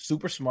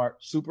 super smart,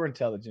 super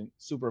intelligent,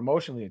 super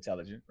emotionally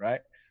intelligent, right?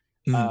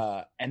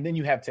 And then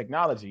you have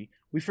technology.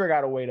 We figure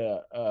out a way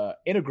to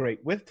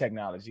integrate with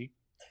technology.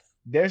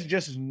 There's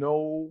just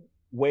no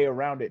way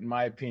around it, in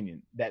my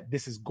opinion, that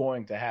this is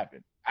going to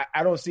happen.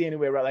 I don't see any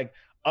way around. Like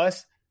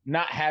us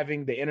not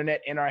having the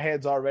internet in our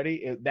heads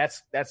already,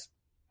 that's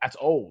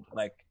old.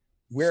 Like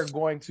we're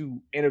going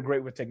to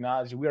integrate with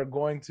technology. We are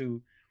going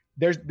to.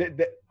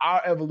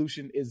 Our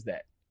evolution is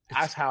that.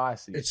 That's how I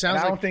see it. It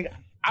sounds I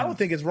don't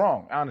think it's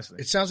wrong, honestly.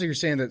 It sounds like you're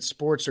saying that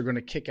sports are going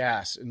to kick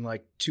ass in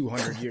like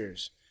 200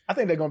 years. I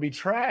think they're going to be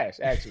trash,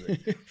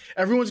 actually.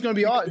 Everyone's going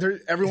to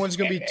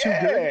be too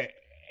good.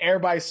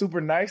 Everybody's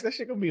super nice. That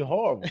shit going to be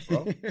horrible,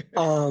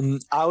 bro.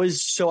 I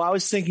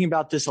was thinking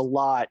about this a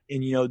lot,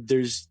 and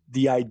there's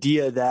the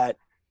idea that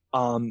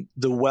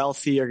the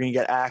wealthy are going to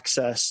get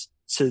access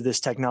to this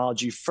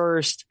technology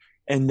first,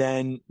 and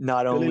then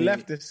not only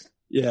leftists.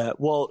 Yeah,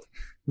 well,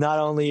 not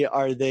only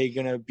are they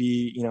going to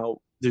be,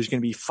 there's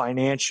going to be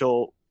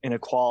financial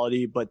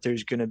inequality, but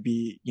there's going to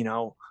be,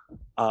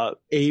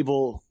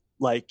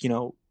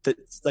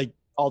 like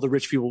all the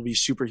rich people will be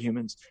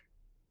superhumans.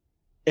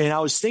 And I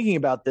was thinking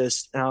about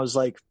this, and I was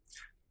like,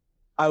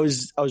 I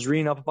was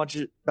reading up about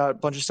a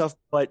bunch of stuff,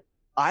 but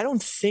I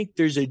don't think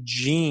there's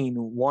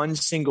one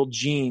single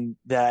gene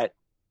that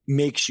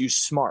makes you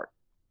smart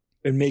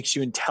and makes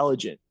you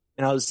intelligent.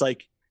 And I was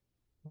like,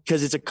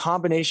 because it's a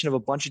combination of a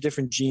bunch of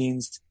different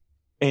genes.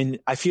 And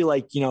I feel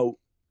like,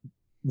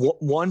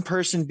 one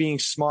person being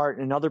smart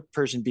and another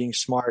person being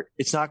smart,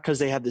 it's not because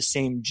they have the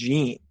same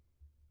gene.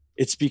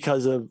 It's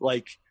because of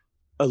like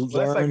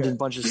learned a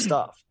bunch of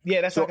stuff.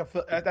 Yeah, that's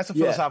a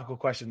philosophical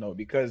question though,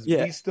 because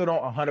we still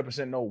don't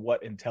 100% know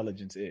what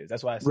intelligence is.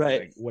 That's why I say,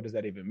 like, what does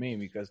that even mean?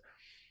 Because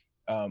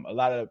a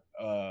lot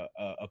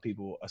of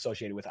people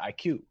associate it with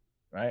IQ,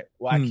 right?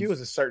 Well, IQ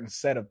is a certain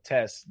set of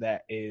tests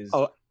that is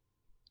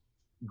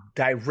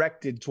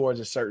directed towards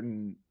a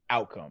certain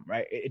outcome,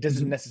 right? It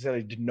doesn't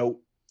necessarily denote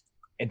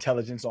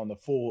intelligence on the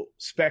full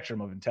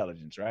spectrum of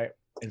intelligence, right?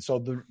 And so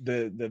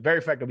the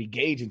very fact that we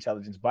gauge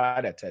intelligence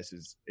by that test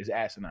is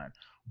asinine,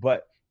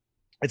 but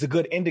it's a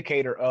good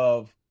indicator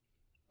of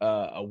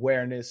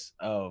awareness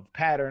of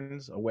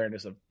patterns,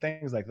 awareness of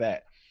things like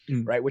that,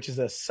 right? Which is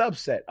a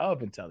subset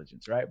of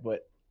intelligence, right?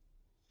 But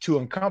to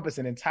encompass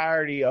an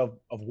entirety of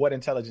what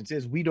intelligence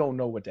is, we don't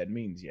know what that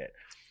means yet.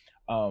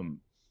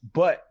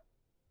 But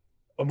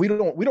we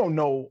don't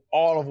know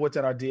all of what's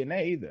in our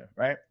DNA either,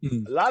 right?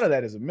 A lot of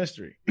that is a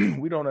mystery.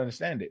 We don't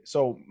understand it.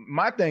 So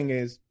my thing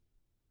is,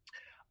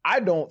 I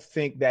don't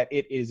think that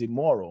it is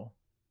immoral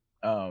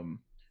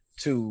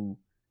to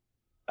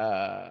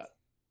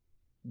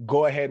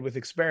go ahead with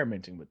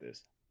experimenting with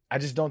this. I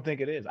just don't think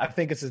it is. I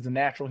think it's just the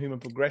natural human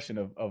progression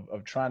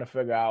of trying to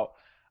figure out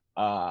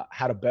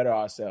how to better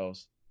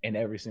ourselves in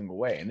every single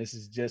way. And this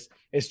is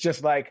it's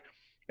just like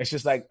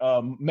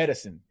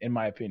medicine, in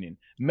my opinion.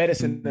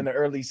 Medicine in the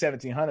early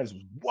 1700s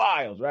was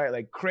wild, right?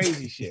 Like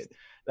crazy shit.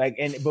 Like,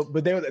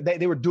 but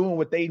they were doing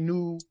what they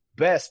knew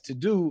best to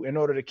do in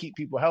order to keep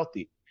people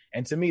healthy.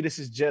 And to me, this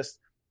is just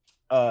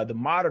the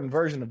modern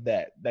version of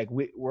that. Like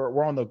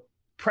we're on the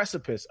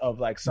precipice of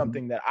like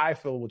something that I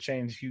feel will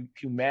change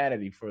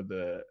humanity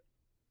forever.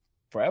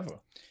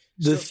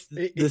 Going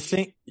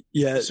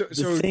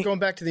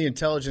back to the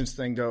intelligence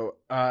thing, though,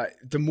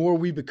 the more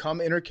we become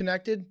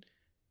interconnected,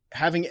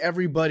 having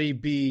everybody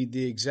be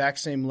the exact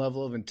same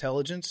level of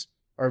intelligence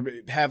or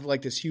have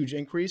like this huge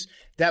increase,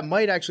 that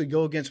might actually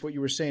go against what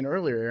you were saying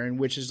earlier, Aaron,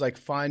 which is like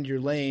find your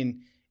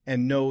lane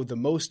and know the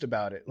most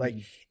about it. Like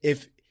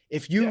if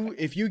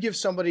you give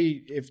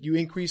somebody, if you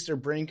increase their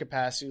brain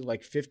capacity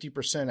like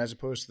 50% as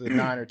opposed to the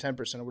 9 or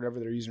 10% or whatever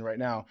they're using right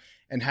now,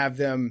 and have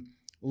them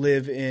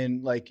live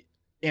in like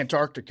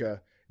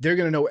Antarctica, they're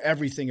going to know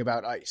everything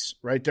about ice,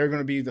 right? They're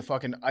going to be the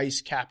fucking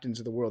ice captains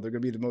of the world. They're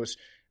going to be the most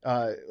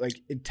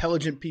like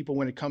intelligent people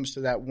when it comes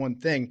to that one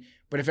thing.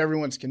 But if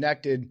everyone's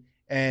connected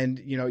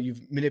and,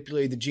 you've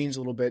manipulated the genes a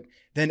little bit,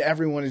 then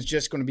everyone is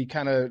just going to be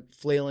kind of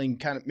flailing,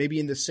 kind of maybe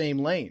in the same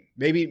lane.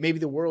 Maybe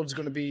the world's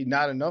going to be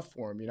not enough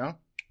for them,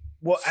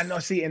 Well, I know.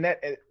 See, and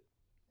that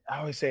I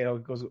always say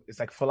it's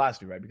like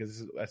philosophy, right?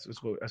 Because that's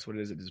what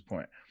it is at this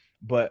point.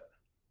 But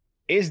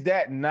is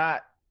that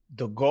not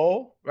the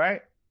goal,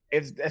 right?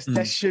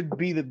 that should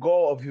be the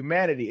goal of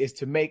humanity, is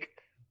to make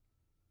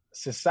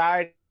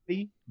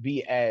society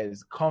be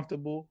as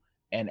comfortable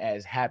and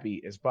as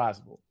happy as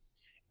possible.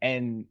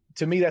 And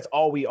to me, that's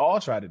all we all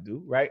try to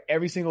do, right?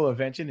 Every single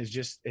invention is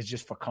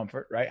just for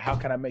comfort, right? How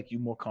can I make you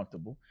more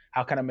comfortable?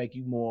 How can I make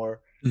you more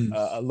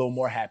a little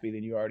more happy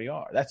than you already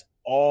are? That's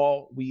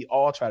all we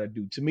all try to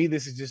do. To me,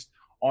 this is just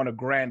on a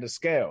grander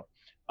scale.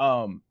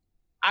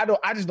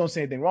 I just don't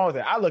see anything wrong with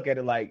it. I look at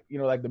it like,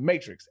 like the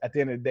Matrix. At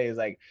the end of the day, it's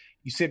like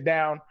you sit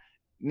down,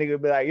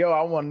 nigga be like, yo,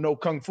 I want to know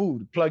Kung Fu.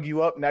 To plug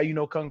you up, now you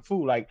know Kung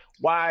Fu. Like,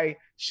 why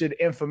should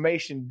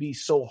information be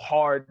so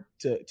hard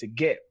to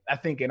get? I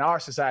think in our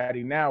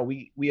society now,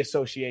 we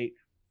associate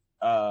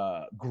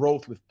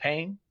growth with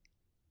pain,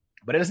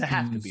 but it doesn't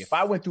have to be. If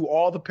I went through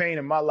all the pain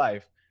in my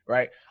life,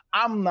 right,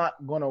 I'm not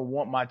going to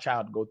want my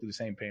child to go through the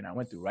same pain I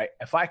went through, right?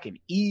 If I can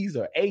ease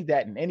or aid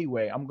that in any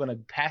way, I'm going to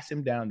pass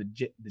him down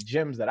the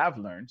gems that I've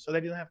learned so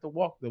that he doesn't have to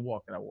walk the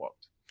walk that I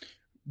walked.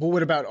 But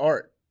what about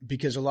art?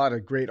 Because a lot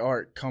of great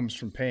art comes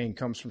from pain,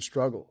 comes from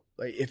struggle.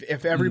 Like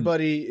if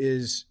everybody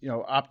is,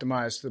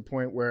 optimized to the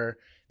point where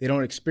they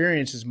don't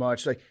experience as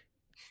much, like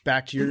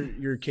back to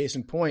your case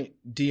in point,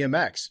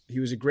 DMX, he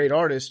was a great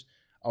artist.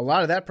 A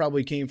lot of that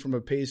probably came from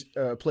a place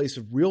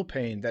of real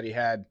pain that he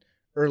had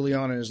early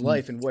on in his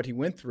life and what he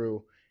went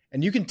through.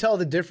 And you can tell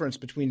the difference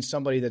between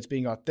somebody that's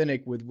being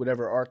authentic with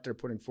whatever art they're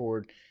putting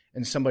forward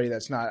and somebody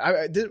that's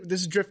not.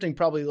 This is drifting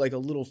probably like a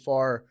little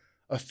far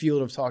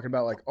afield of talking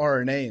about like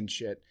RNA and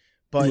shit.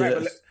 But, right,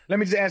 but let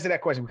me just answer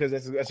that question, because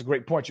that's a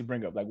great point you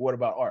bring up. Like, what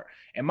about art?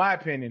 In my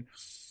opinion,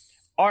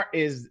 art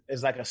is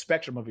like a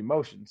spectrum of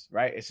emotions,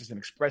 right? It's just an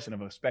expression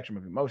of a spectrum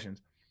of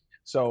emotions.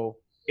 So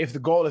if the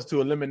goal is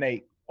to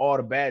eliminate all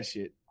the bad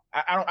shit,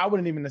 I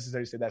wouldn't even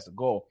necessarily say that's the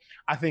goal.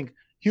 I think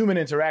human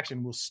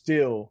interaction will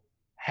still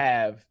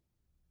have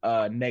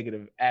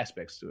negative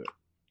aspects to it,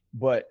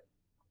 but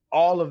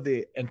all of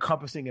the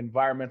encompassing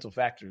environmental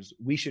factors,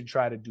 we should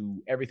try to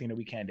do everything that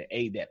we can to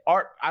aid that.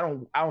 Art, I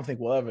don't think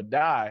will ever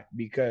die,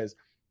 because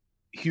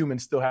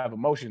humans still have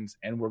emotions,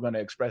 and we're going to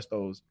express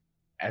those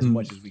as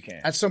much as we can.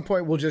 At some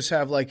point, we'll just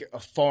have like a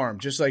farm,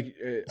 just like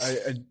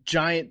a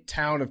giant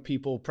town of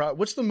people.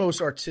 What's the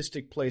most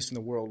artistic place in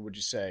the world, would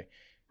you say?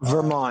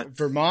 Vermont.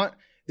 Vermont.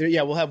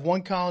 We'll have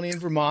one colony in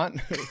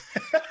Vermont.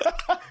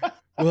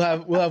 we'll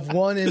have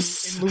one in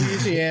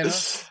Louisiana.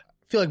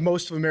 I feel like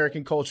most of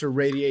American culture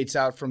radiates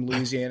out from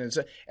Louisiana,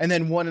 and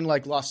then one in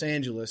like Los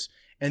Angeles,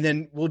 and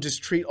then we'll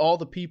just treat all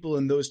the people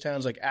in those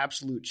towns like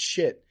absolute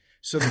shit.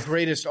 So the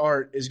greatest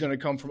art is going to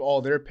come from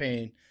all their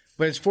pain,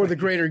 but it's for the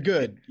greater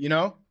good,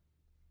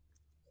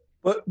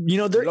 But we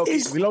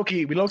low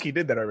key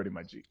did that already,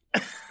 my G.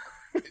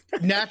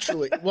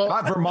 Naturally, well,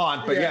 not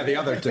Vermont, but yeah, the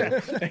other two.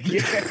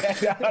 Yeah,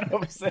 that's what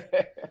I'm saying.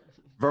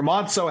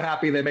 Vermont's so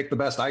happy they make the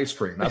best ice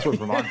cream. That's what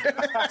Vermont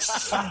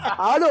does.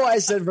 I don't know why I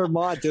said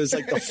Vermont. It was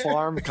like the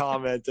farm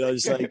comment. I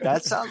was like,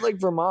 that sounds like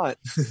Vermont.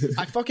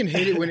 I fucking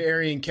hate it when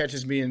Arian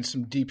catches me in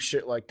some deep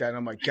shit like that. And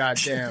I'm like, God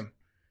damn.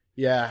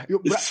 Yeah.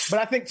 But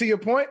I think, to your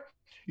point,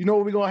 you know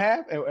what we're going to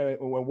have? And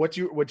what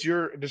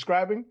you're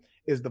describing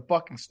is the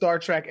fucking Star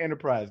Trek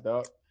Enterprise,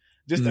 dog.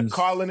 Just a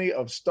colony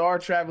of star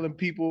traveling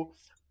people,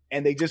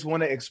 and they just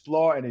want to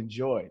explore and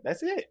enjoy.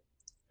 That's it.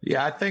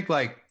 Yeah,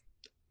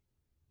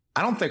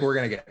 I don't think we're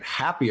going to get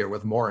happier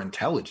with more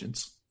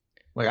intelligence.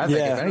 Like, I think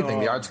if anything,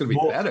 the art's going to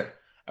be better.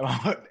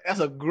 That's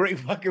a great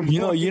fucking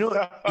point.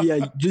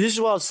 Yeah, this is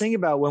what I was thinking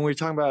about when we were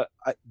talking about,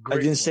 I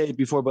didn't say it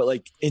before, but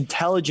like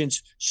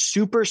intelligence,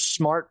 super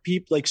smart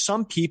people, like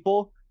some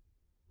people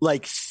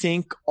like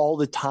think all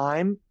the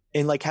time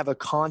and like have a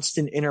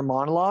constant inner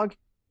monologue,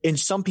 and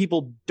some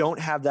people don't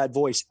have that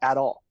voice at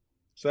all.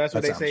 So that's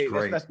what they say.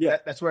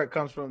 That's where it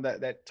comes from.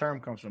 That term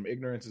comes from.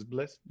 Ignorance is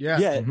bliss. Yeah.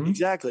 Yeah,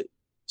 exactly.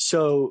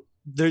 So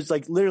there's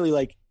like literally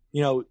like,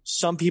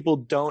 some people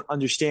don't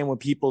understand when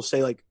people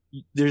say like,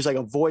 there's like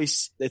a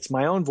voice, it's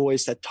my own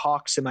voice that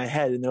talks in my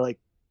head. And they're like,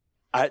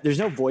 there's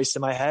no voice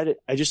in my head.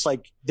 I just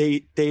like,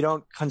 they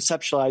don't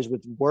conceptualize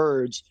with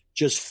words,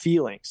 just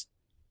feelings.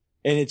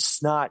 And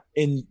it's not,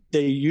 and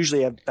they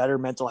usually have better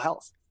mental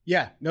health.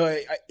 Yeah, no,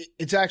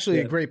 it's actually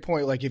a great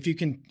point. Like if you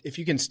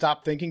can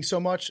stop thinking so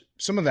much,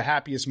 some of the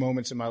happiest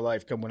moments in my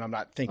life come when I'm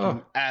not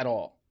thinking at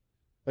all.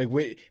 Like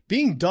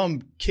being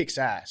dumb kicks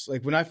ass.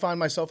 Like when I find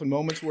myself in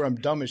moments where I'm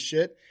dumb as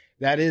shit,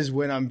 that is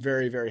when I'm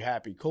very, very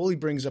happy. Coley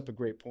brings up a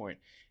great point.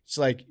 It's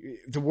like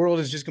the world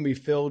is just going to be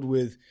filled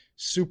with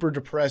super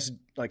depressed,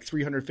 like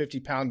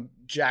 350-pound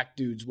jack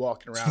dudes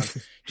walking around,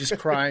 just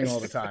crying all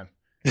the time.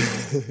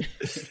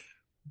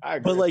 I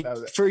agree. But like,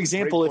 for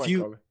example,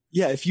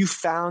 if you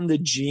found the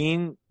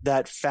gene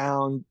that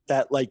found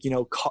that, like,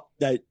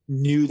 that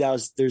knew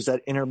there's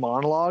that inner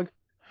monologue,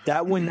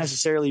 that wouldn't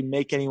necessarily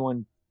make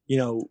anyone,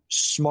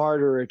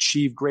 smarter or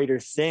achieve greater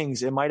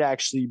things. It might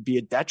actually be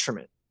a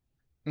detriment.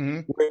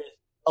 Mm-hmm. Whereas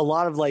a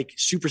lot of like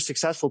super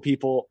successful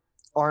people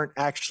aren't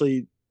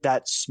actually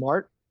that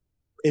smart,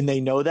 and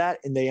they know that,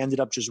 and they ended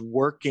up just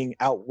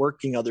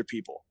outworking other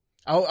people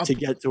to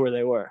get to where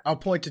they were. I'll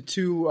point to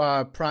two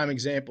prime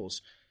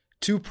examples.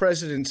 Two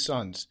presidents'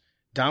 sons,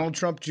 Donald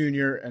Trump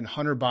Jr. and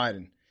Hunter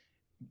Biden.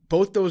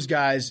 both those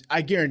guys,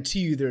 I guarantee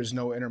you there's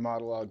no inner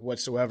monologue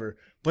whatsoever,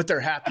 but they're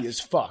happy as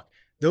fuck.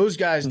 Those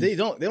guys, they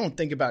don't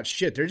think about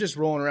shit. They're just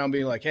rolling around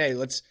being like, hey,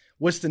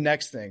 what's the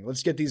next thing?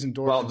 Let's get these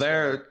endorphins.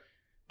 Well,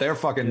 they're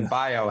fucking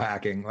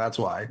biohacking. That's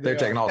why they're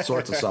taking all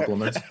sorts of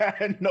supplements.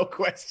 No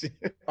question.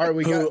 All right,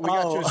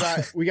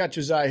 we got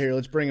Josiah here.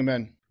 Let's bring him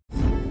in.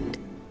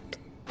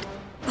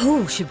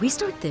 Oh, should we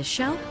start this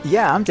show?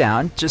 Yeah, I'm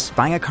down. Just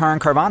buying a car on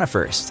Carvana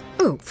first.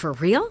 Ooh, for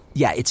real?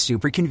 Yeah, it's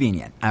super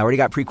convenient. I already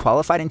got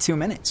pre-qualified in 2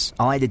 minutes.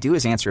 All I had to do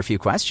is answer a few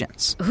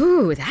questions.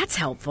 Ooh, that's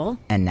helpful.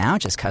 And now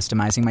just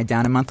customizing my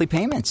down and monthly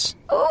payments.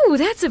 Ooh,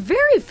 that's a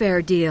very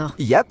fair deal.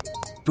 Yep.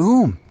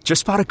 Boom.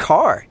 Just bought a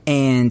car.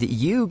 And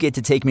you get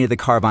to take me to the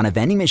Carvana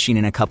vending machine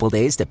in a couple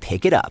days to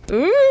pick it up.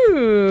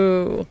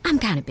 Ooh, I'm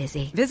kind of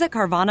busy. Visit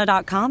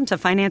Carvana.com to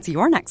finance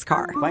your next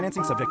car.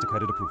 Financing subject to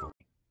credit approval.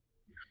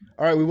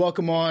 All right, we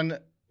welcome on a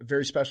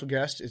very special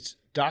guest. It's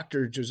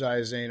Dr.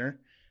 Josiah Zayner.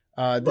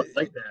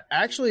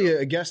 Actually,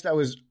 a guest that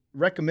was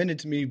recommended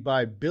to me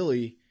by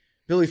Billy.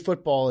 Billy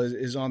Football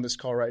is on this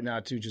call right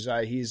now too,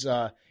 Josiah. He's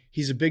a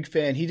big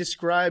fan. He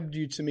described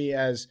you to me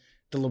as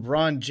the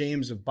LeBron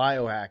James of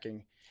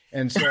biohacking.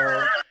 And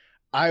so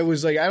I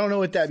was like, I don't know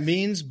what that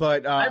means,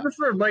 but I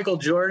prefer Michael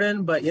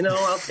Jordan, but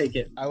I'll take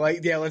it.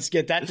 Let's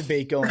get that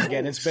debate going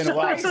again. It's been a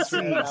while since we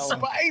had that one.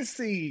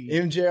 Spicy.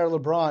 MJ or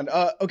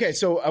LeBron. Okay,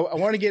 so I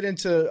want to get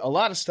into a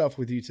lot of stuff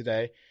with you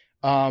today.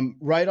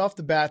 Right off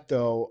the bat,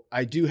 though,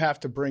 I do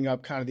have to bring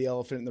up kind of the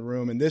elephant in the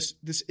room, and this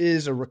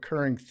is a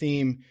recurring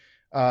theme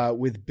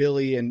with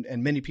Billy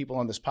and many people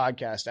on this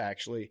podcast.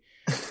 Actually,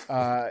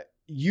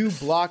 you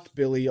blocked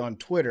Billy on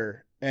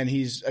Twitter. And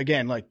he's,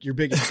 again, like your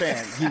biggest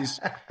fan.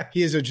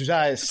 He is a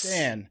Josiah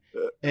stan.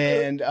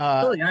 And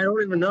really, I don't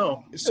even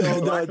know. So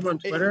him on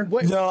Twitter.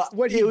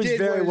 What he was did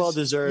very well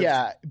deserved.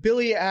 Yeah,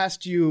 Billy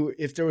asked you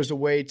if there was a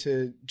way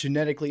to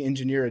genetically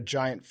engineer a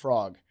giant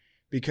frog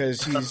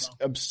because he's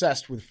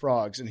obsessed with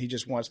frogs and he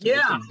just wants to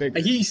make them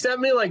bigger. He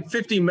sent me like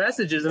 50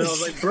 messages and I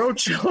was like, bro,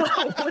 chill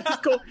out. What's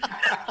going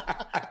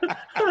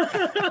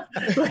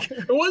Like,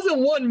 it wasn't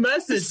one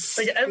message.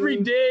 Like every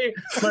day,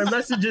 my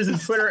messages in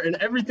Twitter and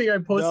everything I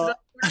posted,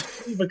 I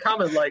leave a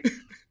comment like,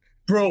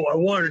 bro, I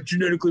want a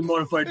genetically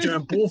modified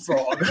giant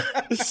bullfrog.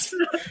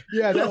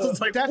 Yeah,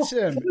 that's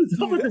him.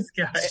 What's up with this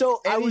guy?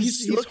 So I was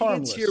he's looking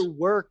harmless. into your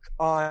work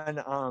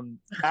on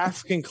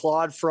African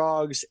clawed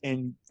frogs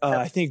and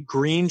I think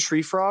green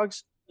tree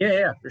frogs.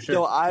 Yeah, for sure.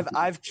 So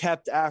I've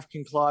kept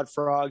African clawed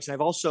frogs and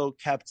I've also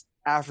kept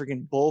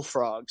African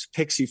bullfrogs,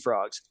 pixie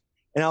frogs.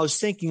 And I was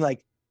thinking,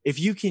 like, if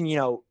you can,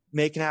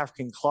 make an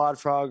African clawed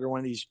frog or one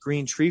of these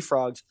green tree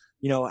frogs,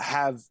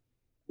 have,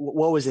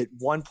 what was it,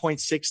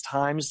 1.6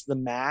 times the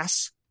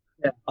mass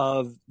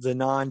of the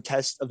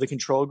non-test of the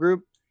control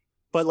group.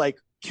 But like,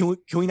 can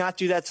we not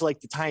do that to like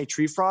the tiny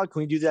tree frog?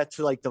 Can we do that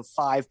to like the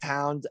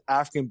 5-pound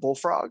African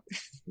bullfrog?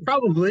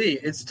 Probably.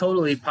 It's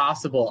totally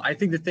possible. I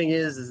think the thing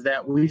is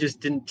that we just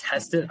didn't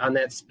test it on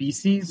that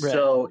species. Right.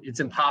 So it's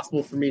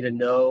impossible for me to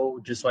know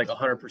just like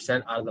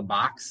 100% out of the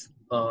box.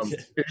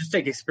 It just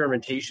take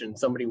experimentation,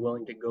 somebody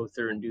willing to go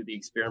through and do the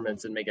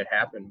experiments and make it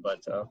happen.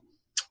 But all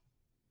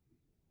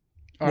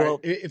right,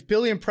 if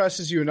Billy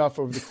impresses you enough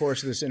over the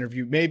course of this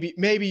interview,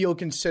 maybe you'll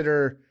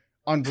consider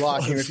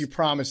unblocking him if he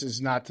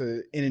promises not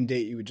to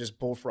inundate you with just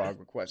bullfrog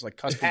requests, like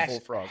custom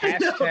bullfrog. We're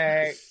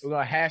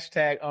gonna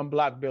hashtag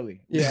unblock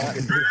Billy. Yeah.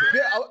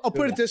 I'll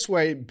put it this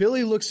way: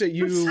 Billy looks at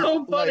you. It's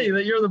so funny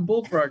that you're the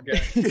bullfrog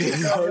guy.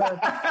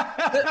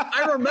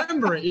 I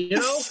remember it.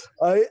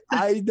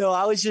 I know.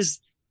 I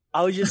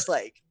was just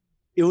like,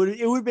 it would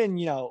have been,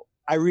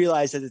 I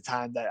realized at the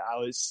time that I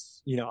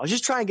was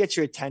just trying to get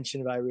your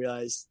attention, but I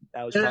realized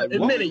that was probably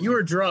admit it, you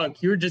were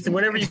drunk. You were just,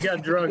 whenever you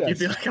got drunk, you'd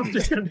be like, I'm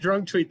just going to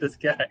drunk tweet this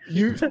guy.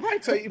 You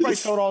probably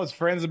told all his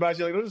friends about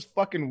you. Like, they're just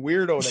fucking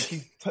weirdo that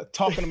keep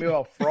talking to me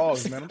about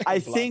frogs, man. I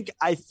think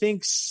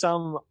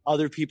some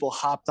other people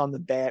hopped on the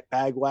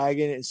bag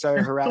wagon and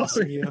started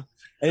harassing you.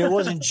 And it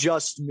wasn't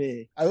just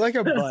me. I like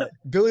how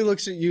Billy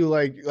looks at you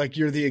like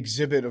you're the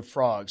exhibit of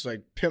frogs,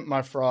 like pimp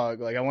my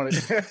frog. Like I want a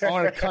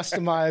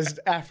customized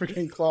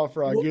African claw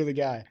frog. You're the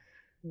guy.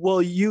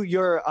 Well,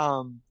 your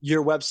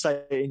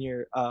website and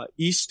your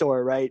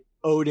e-store, right?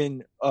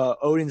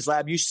 Odin's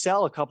Lab. You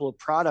sell a couple of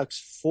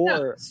products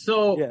for.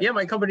 Yeah,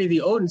 my company,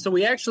 the Odin. So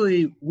we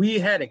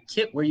had a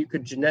kit where you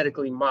could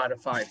genetically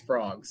modify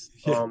frogs.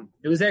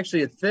 It was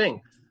actually a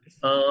thing.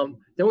 Then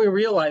we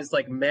realized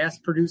like mass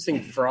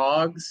producing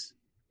frogs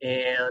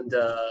and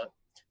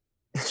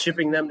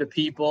shipping them to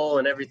people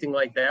and everything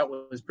like that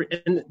was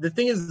and the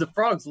thing is the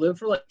frogs live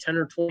for like 10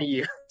 or 20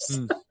 years.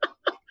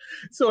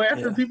 So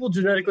after people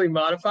genetically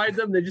modified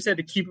them, they just had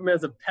to keep them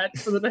as a pet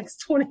for the next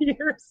 20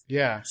 years.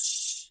 Yeah.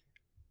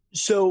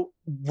 So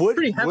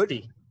pretty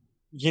hefty.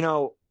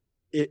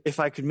 If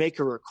I could make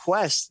a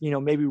request,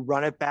 maybe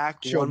run it back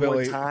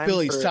more time.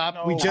 Billy,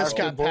 stop. We just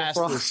got past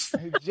this.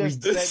 I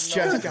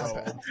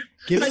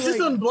just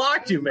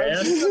unblocked you, man.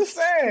 I'm just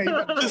saying.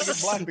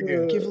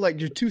 Give it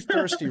like you're too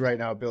thirsty right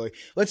now, Billy.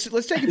 Let's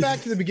take it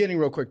back to the beginning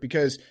real quick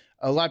because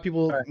A lot of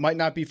people might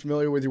not be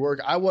familiar with your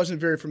work. I wasn't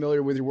very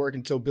familiar with your work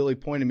until Billy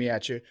pointed me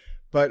at you.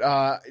 But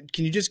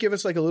can you just give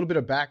us like a little bit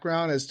of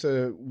background as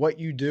to what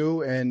you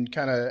do and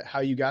kind of how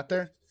you got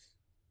there?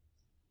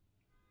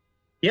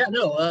 Yeah,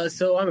 no.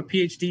 So I'm a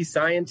PhD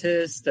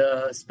scientist.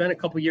 Spent a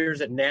couple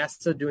years at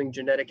NASA doing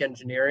genetic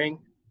engineering,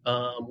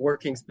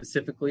 working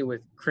specifically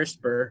with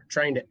CRISPR,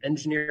 trying to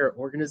engineer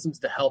organisms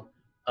to help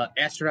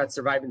astronauts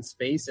survive in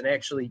space and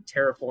actually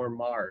terraform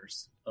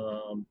Mars.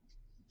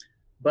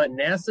 But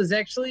NASA's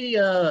actually,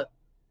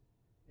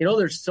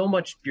 there's so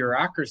much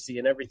bureaucracy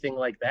and everything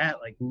like that.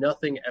 Like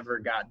nothing ever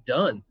got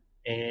done.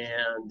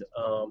 And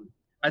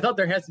I thought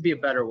there has to be a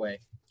better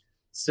way.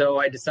 So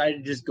I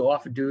decided to just go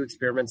off and do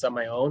experiments on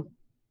my own,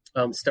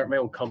 start my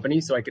own company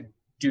so I could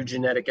do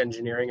genetic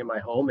engineering in my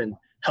home and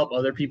help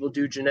other people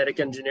do genetic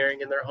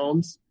engineering in their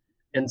homes.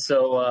 And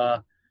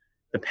so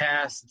the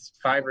past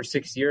 5 or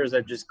 6 years,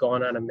 I've just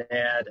gone on a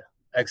mad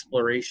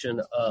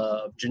exploration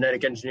of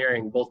genetic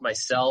engineering, both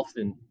myself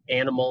and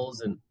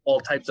animals and all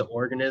types of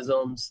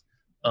organisms,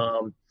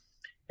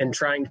 and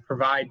trying to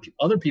provide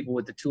other people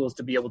with the tools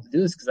to be able to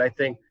do this. Because I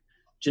think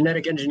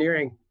genetic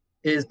engineering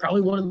is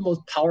probably one of the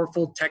most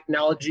powerful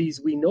technologies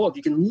we know of.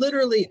 You can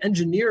literally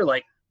engineer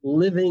like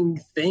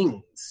living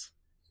things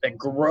that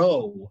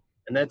grow.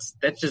 And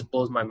that just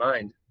blows my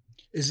mind.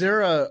 Is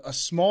there a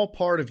small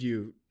part of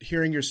you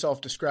hearing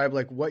yourself describe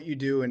like what you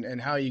do and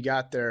how you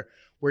got there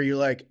where you're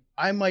like,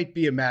 I might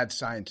be a mad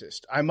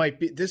scientist. I might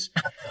be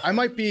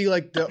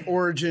like the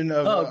origin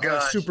of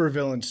a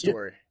supervillain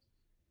story.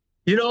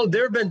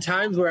 There have been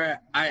times where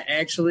I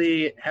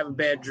actually have a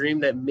bad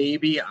dream that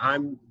maybe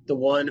I'm the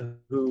one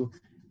who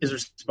is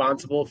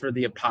responsible for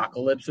the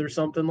apocalypse or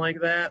something like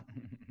that.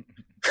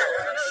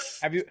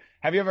 Have you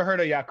ever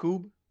heard of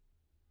Yakub?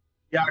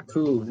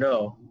 Yakub,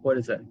 no. What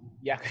is that?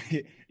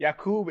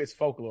 Yakub is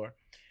folklore.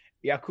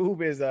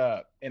 Yakub is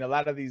in a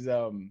lot of these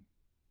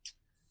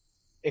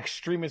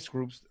extremist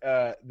groups,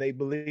 they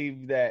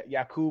believe that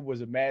Yakub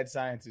was a mad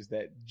scientist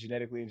that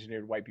genetically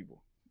engineered white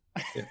people.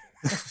 Yeah.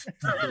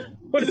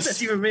 What does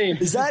that even mean?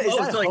 Is that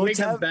to like make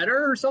them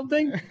better or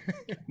something?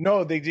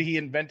 No, he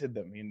invented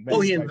them.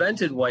 He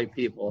invented white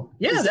people.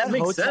 Yeah, that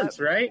makes sense,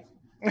 right?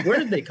 Where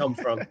did they come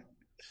from?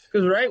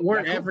 Because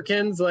weren't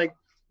Africans like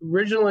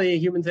originally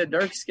humans had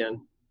dark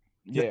skin?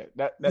 Yeah,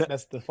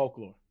 that's the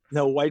folklore.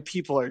 No, white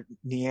people are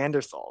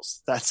Neanderthals.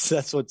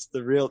 That's what's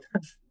the real.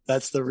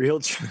 That's the real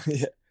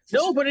truth.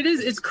 No, but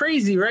it's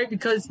crazy, right?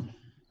 Because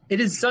it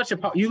is such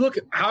you look,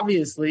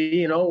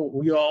 obviously,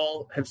 we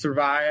all have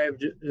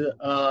survived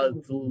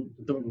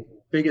the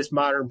biggest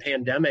modern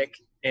pandemic.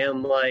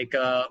 And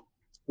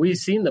we've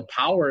seen the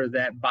power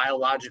that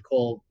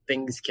biological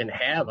things can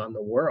have on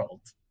the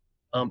world.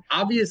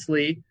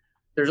 Obviously,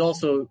 there's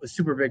also a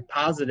super big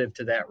positive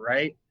to that,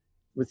 right?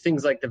 With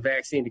things like the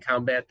vaccine to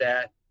combat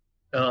that.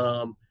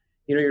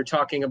 You're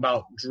talking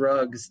about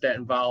drugs that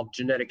involve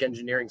genetic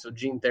engineering, so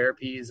gene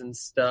therapies and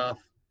stuff.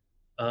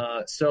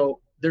 So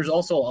there's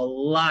also a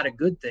lot of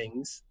good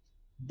things,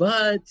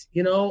 but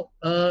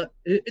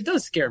it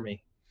does scare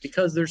me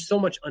because there's so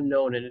much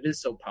unknown and it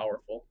is so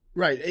powerful.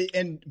 Right.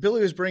 And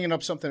Billy was bringing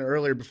up something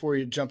earlier before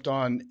you jumped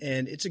on,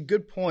 and it's a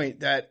good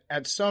point that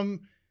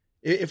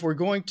if we're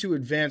going to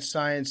advance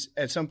science,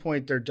 at some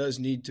point there does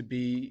need to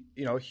be,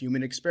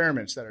 human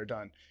experiments that are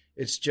done.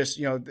 It's just,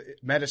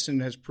 medicine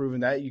has proven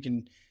that you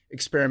can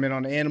experiment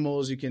on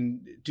animals, you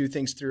can do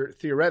things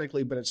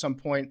theoretically, but at some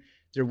point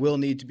there will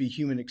need to be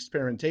human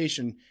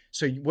experimentation.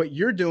 So what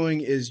you're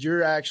doing is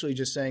you're actually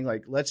just saying,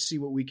 like, let's see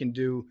what we can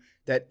do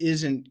that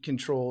isn't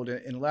controlled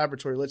in a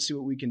laboratory. Let's see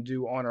what we can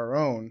do on our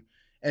own.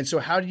 And so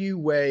how do you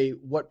weigh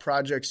what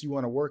projects you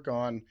want to work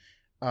on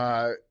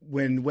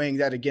when weighing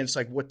that against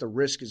like what the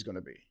risk is going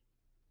to be?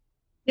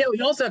 Yeah, we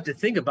also have to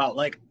think about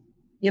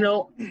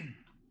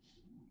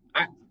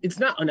it's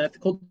not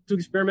unethical to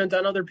experiment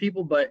on other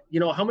people, but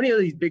how many of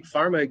these big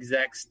pharma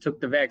execs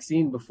took the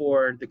vaccine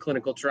before the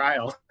clinical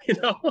trial,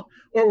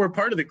 or were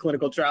part of the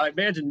clinical trial? I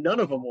imagine none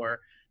of them were.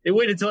 They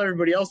waited until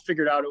everybody else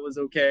figured out it was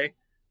okay,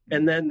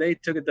 and then they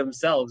took it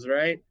themselves,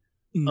 right?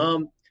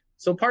 Mm-hmm.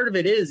 So part of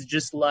it is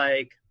just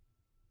like,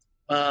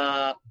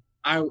 I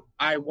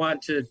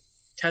want to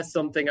test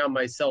something on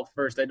myself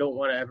first. I don't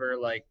want to ever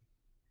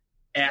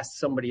ask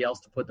somebody else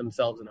to put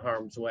themselves in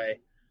harm's way.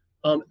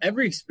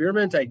 Every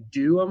experiment I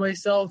do on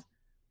myself,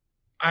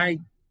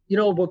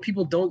 what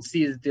people don't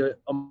see is the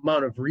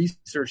amount of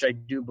research I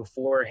do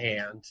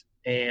beforehand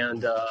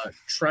and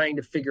trying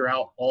to figure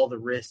out all the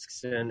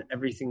risks and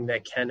everything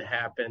that can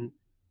happen.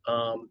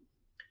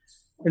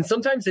 And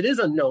sometimes it is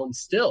unknown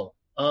still.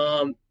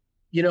 There's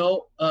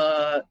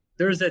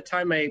that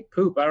time I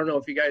poop. I don't know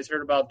if you guys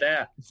heard about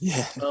that.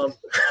 Yeah.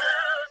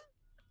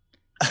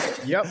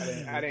 Yep.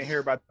 I didn't hear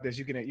about this.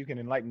 You can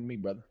enlighten me,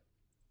 brother.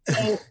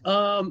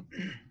 So,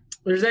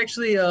 there's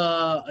actually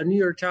a New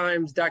York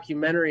Times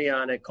documentary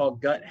on it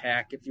called Gut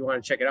Hack. If you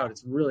want to check it out,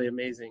 it's really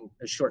amazing.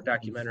 A short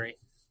documentary.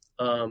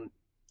 And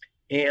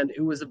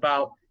it was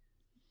about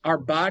our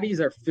bodies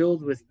are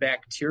filled with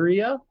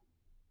bacteria.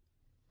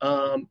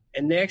 And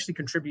they actually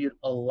contribute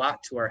a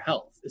lot to our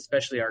health,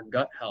 especially our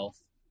gut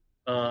health.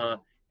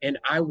 And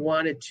I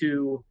wanted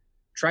to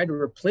try to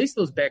replace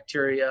those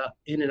bacteria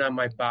in and on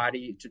my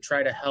body to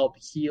try to help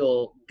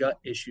heal gut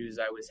issues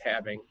I was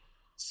having.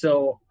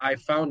 So I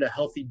found a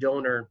healthy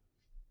donor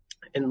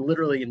and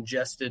literally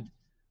ingested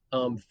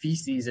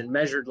feces and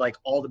measured like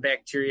all the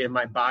bacteria in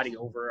my body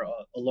over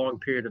a long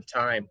period of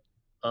time.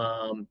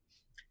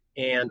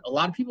 And a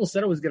lot of people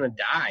said I was going to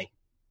die.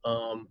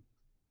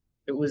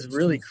 It was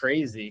really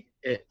crazy.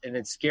 And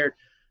it scared.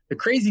 The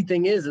crazy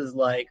thing is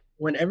like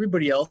when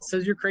everybody else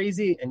says you're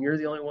crazy and you're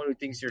the only one who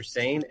thinks you're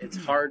sane, it's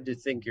hard to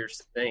think you're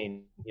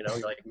sane. You know,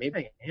 you're like,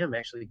 maybe I am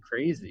actually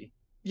crazy.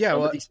 Yeah.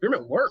 Well, but the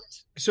experiment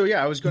worked. So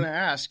yeah, I was going to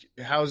ask,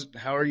 how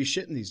are you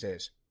shitting these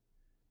days?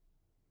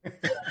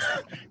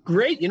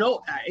 Great. You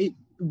know,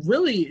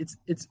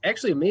 it's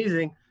actually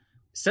amazing.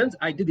 Since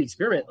I did the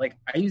experiment, like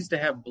I used to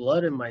have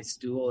blood in my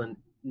stool and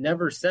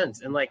never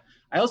since. And like,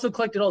 I also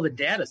collected all the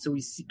data. So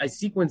I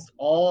sequenced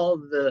all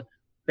the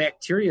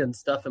bacteria and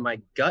stuff in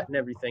my gut and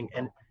everything.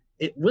 And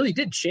it really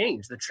did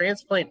change. The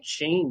transplant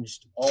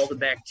changed all the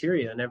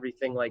bacteria and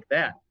everything like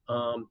that.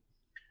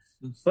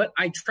 But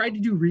I tried to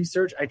do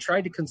research. I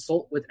tried to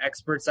consult with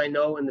experts I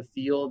know in the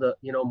field,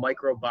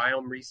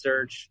 microbiome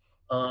research.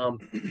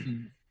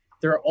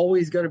 There are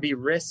always going to be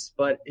risks,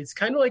 but it's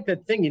kind of like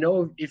that thing,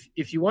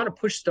 if you want to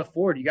push stuff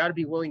forward, you got to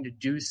be willing to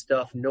do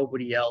stuff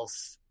nobody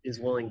else is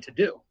willing to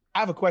do. I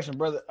have a question,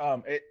 brother.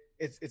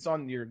 It's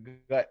on your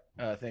gut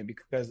thing,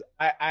 because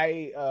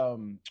I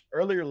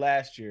earlier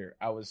last year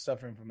I was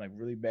suffering from like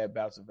really bad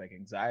bouts of like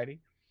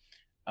anxiety.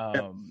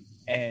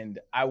 And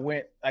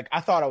I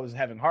thought I was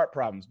having heart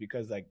problems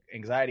because like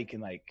anxiety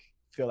can like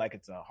feel like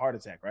it's a heart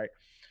attack, right?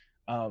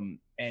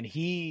 And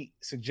he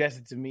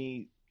suggested to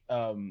me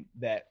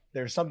that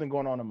there's something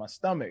going on in my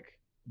stomach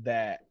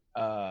that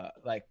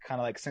like kind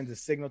of like sends a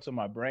signal to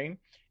my brain.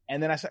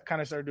 And then I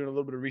kind of started doing a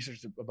little bit of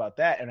research about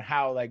that and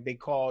how like they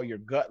call your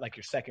gut like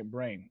your second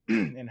brain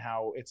and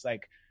how it's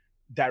like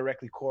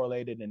directly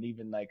correlated and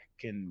even like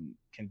can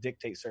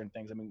dictate certain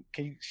things. I mean,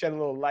 can you shed a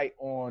little light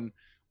on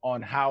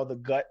how the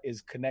gut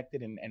is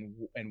connected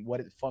and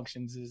what it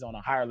functions is on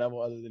a higher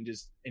level other than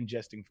just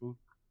ingesting food?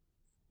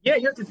 Yeah,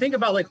 you have to think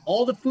about like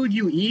all the food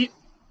you eat,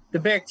 the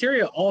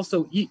bacteria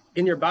also eat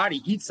in your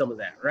body, eat some of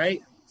that,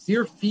 right? So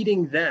you're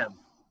feeding them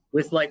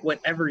with like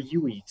whatever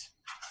you eat.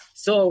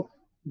 So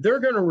they're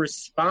going to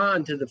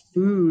respond to the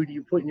food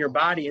you put in your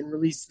body and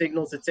release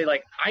signals that say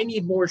like, I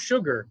need more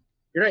sugar.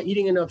 You're not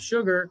eating enough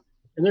sugar,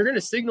 and they're going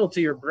to signal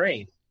to your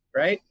brain,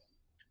 right?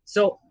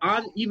 So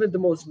on even the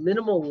most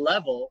minimal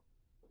level,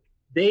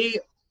 they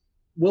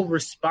will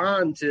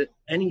respond to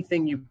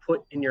anything you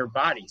put in your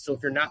body. So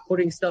if you're not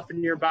putting stuff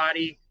in your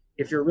body,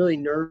 if you're really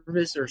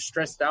nervous or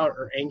stressed out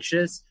or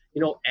anxious,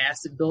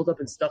 acid buildup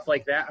and stuff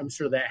like that, I'm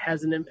sure that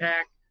has an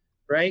impact,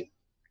 right?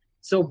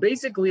 So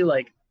basically,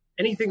 like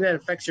anything that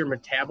affects your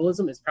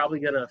metabolism is probably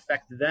going to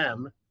affect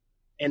them.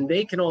 And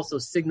they can also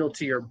signal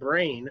to your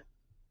brain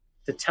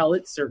to tell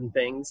it certain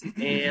things.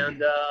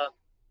 And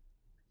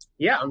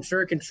I'm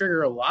sure it can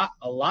trigger a lot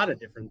of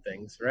different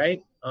things,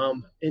 right?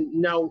 And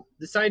now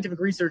the scientific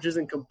research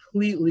isn't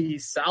completely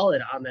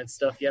solid on that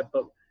stuff yet,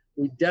 but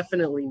we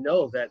definitely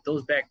know that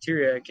those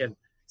bacteria can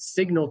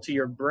signal to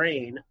your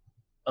brain.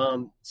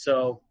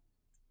 So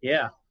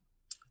you're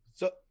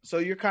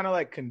kind of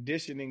like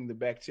conditioning the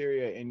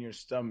bacteria in your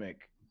stomach,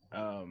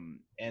 and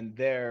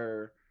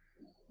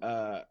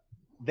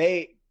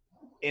they,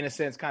 in a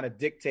sense, kind of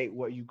dictate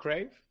what you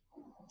crave.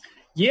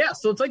 Yeah,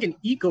 so it's like an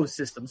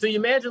ecosystem. So you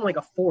imagine like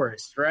a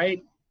forest,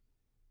 right?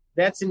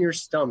 That's in your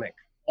stomach.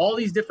 All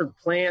these different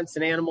plants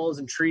and animals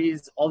and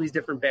trees, all these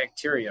different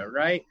bacteria,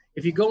 right?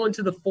 If you go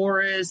into the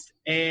forest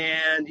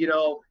and,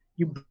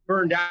 you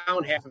burn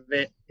down half of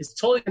it, it's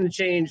totally going to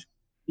change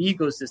the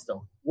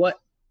ecosystem. What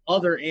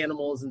other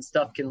animals and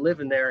stuff can live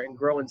in there and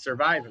grow and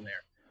survive in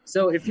there.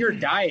 So if your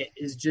diet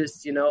is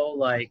just,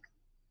 like,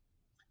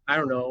 I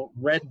don't know,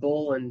 Red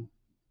Bull and,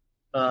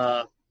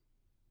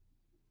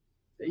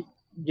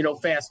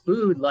 fast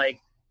food, like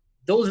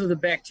those are the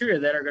bacteria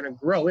that are going to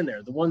grow in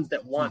there, the ones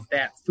that want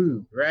that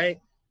food, right?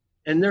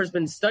 And there's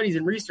been studies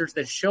and research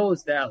that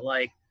shows that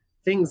like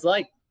things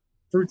like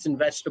fruits and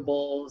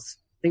vegetables,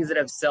 things that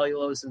have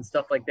cellulose and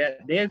stuff like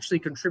that, they actually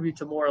contribute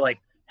to more like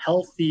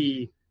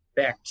healthy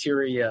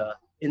bacteria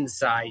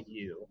inside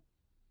you.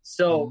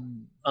 So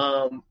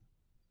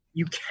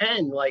you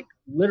can like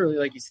literally,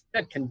 like you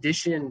said,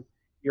 condition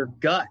your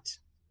gut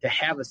to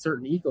have a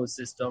certain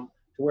ecosystem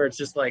to where it's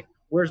just like,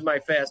 where's my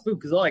fast food?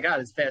 Because all I got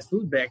is fast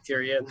food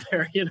bacteria in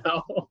there,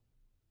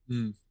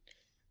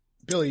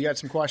 Billy, you got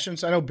some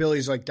questions? I know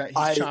Billy's like, he's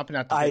chomping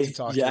at the bit to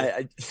talk to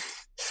you.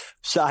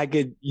 So I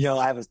could,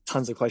 I have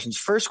tons of questions.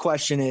 First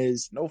question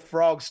is... No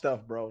frog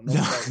stuff, bro. No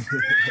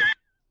frog.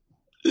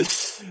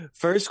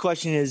 First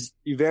question is,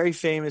 you very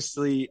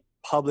famously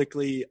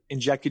publicly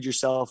injected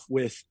yourself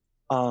with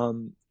a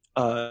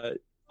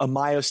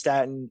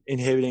myostatin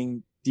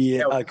inhibiting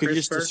the... could you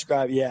just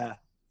describe... Yeah,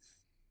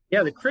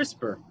 the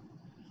CRISPR.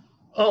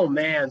 Oh,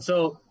 man.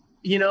 So,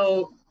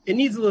 it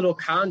needs a little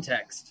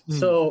context.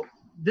 So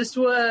this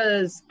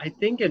was, I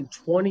think, in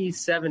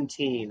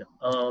 2017.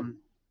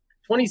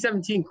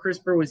 2017,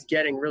 CRISPR was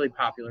getting really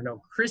popular.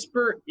 Now,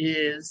 CRISPR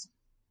is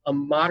a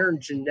modern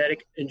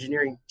genetic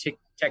engineering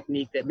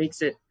technique that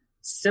makes it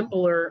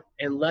simpler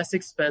and less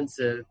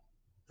expensive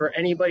for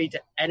anybody to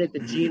edit the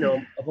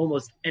genome of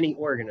almost any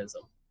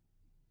organism,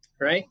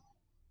 right?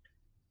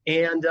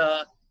 And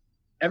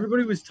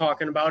everybody was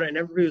talking about it, and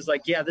everybody was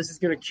like, yeah, this is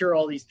going to cure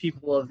all these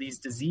people of these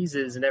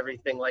diseases and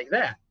everything like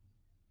that.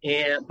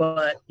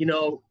 But,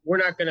 we're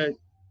not going to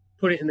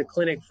put it in the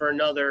clinic for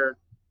another,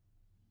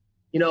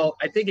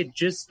 I think it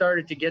just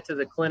started to get to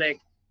the clinic.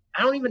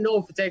 I don't even know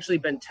if it's actually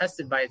been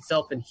tested by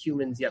itself in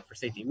humans yet for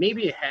safety.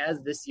 Maybe it has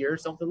this year or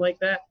something like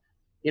that,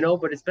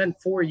 but it's been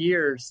 4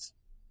 years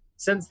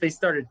since they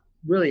started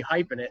really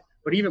hyping it,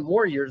 but even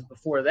more years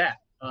before that.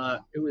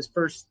 It was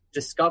first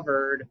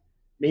discovered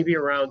maybe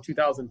around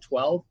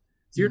 2012.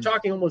 So you're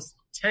talking almost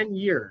 10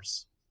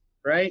 years,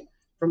 right?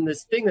 From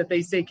this thing that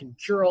they say can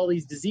cure all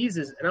these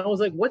diseases. And I was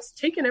like, what's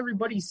taking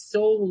everybody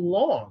so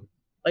long?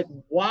 Like,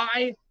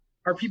 why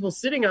are people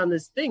sitting on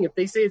this thing if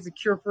they say it's a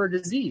cure for a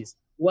disease?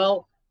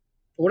 Well,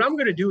 what I'm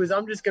going to do is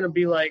I'm just going to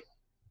be like,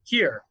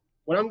 here,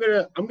 I'm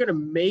going to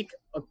make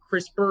a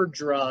CRISPR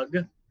drug,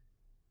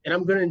 and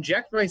I'm going to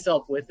inject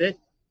myself with it,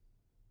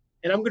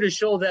 and I'm going to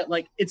show that,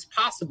 like, it's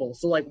possible.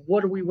 So, like,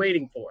 what are we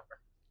waiting for?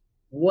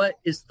 What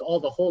is all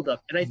the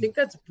holdup? And I think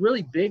that's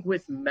really big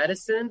with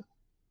medicine,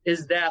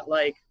 is that,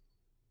 like,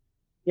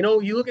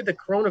 you look at the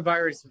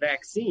coronavirus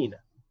vaccine,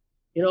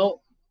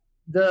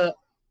 the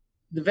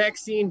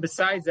vaccine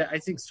besides that, I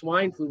think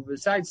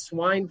besides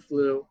swine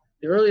flu,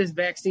 the earliest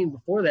vaccine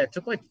before that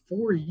took like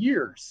 4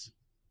 years.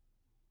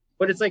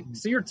 But it's like,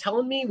 so you're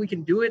telling me we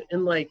can do it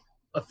in like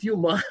a few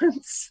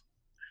months?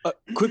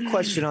 Quick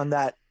question on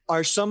that.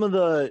 Are some of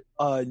the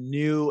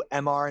new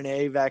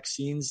mRNA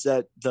vaccines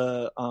that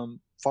the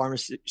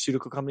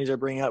pharmaceutical companies are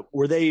bringing up,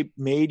 were they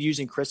made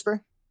using CRISPR?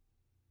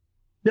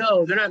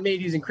 No, they're not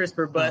made using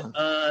CRISPR,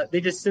 but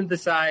they just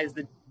synthesize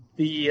the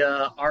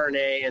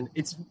RNA, and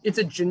it's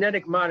a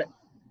genetic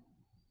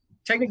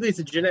technically it's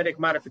a genetic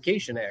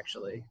modification,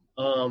 actually.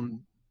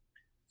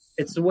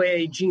 It's the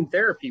way gene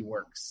therapy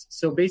works.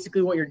 So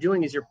basically what you're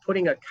doing is you're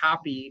putting a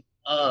copy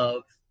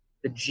of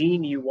the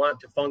gene you want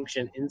to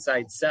function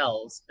inside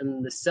cells,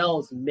 and the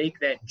cells make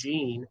that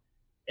gene,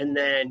 and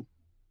then,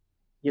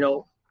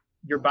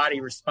 your body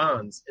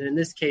responds. And in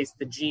this case,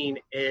 the gene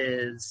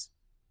is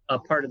a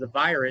part of the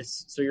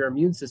virus, so your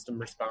immune system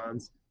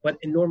responds. But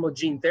in normal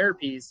gene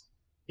therapies,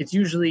 it's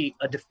usually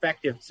a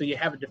defective. So you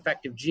have a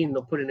defective gene,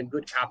 they'll put in a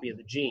good copy of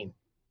the gene.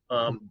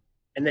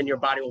 And then your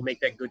body will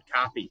make that good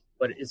copy.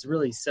 But it's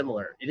really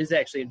similar. It is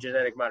actually a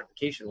genetic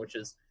modification, which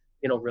is,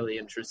 really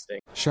interesting.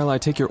 Shall I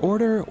take your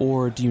order,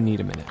 or do you need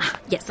a minute?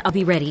 Yes, I'll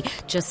be ready.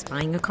 Just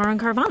buying a car on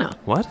Carvana.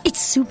 What? It's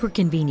super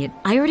convenient.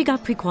 I already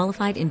got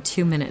pre-qualified in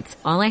 2 minutes.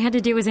 All I had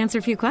to do was answer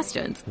a few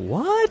questions.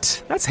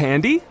 What? That's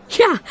handy.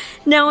 Yeah,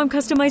 now I'm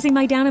customizing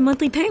my down and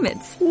monthly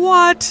payments.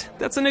 What?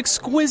 That's an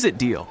exquisite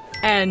deal.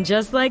 And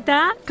just like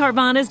that,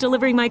 Carvana's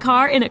delivering my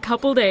car in a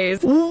couple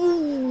days.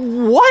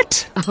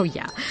 What? Oh,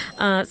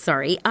 yeah.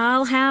 Sorry,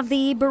 I'll have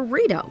the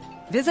burrito.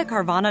 Visit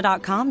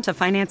Carvana.com to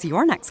finance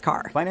your next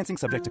car. Financing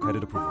subject to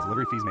credit approval.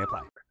 Delivery fees may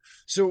apply.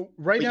 So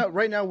right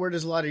now, where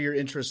does a lot of your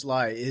interest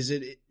lie? Is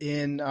it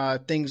in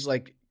things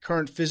like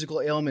current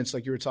physical ailments,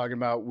 like you were talking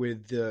about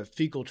with the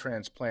fecal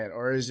transplant,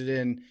 or is it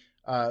in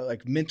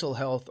like mental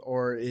health,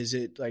 or is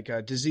it like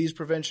disease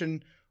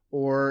prevention,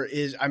 or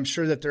I'm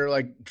sure that there are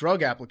like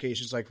drug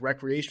applications, like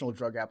recreational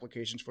drug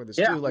applications for this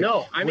too. Like,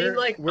 no, I mean,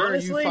 like, where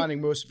honestly, are you finding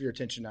most of your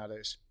attention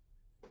nowadays?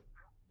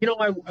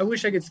 I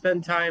wish I could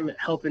spend time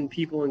helping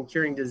people and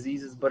curing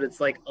diseases, but it's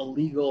like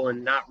illegal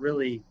and not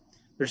really.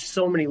 There's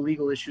so many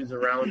legal issues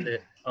around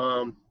it.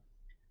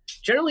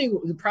 Generally,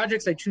 the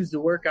projects I choose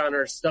to work on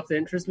are stuff that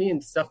interests me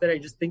and stuff that I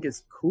just think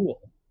is cool,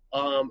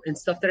 and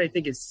stuff that I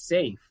think is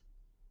safe.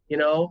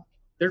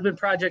 There's been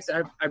projects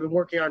I've been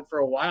working on for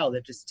a while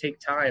that just take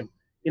time.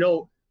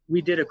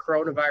 We did a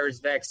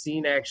coronavirus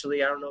vaccine,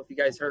 actually. I don't know if you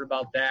guys heard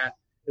about that.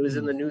 It was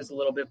in the news a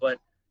little bit, but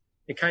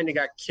it kind of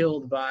got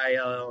killed by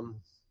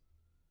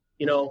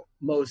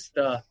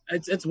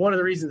it's one of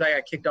the reasons I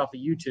got kicked off of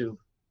YouTube.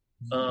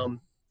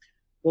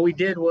 What we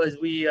did was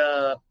we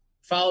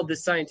followed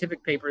this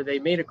scientific paper. They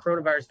made a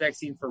coronavirus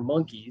vaccine for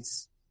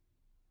monkeys,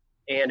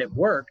 and it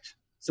worked.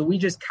 So we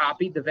just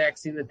copied the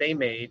vaccine that they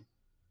made,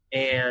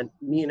 and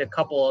me and a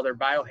couple other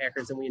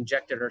biohackers, and we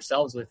injected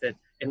ourselves with it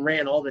and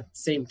ran all the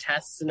same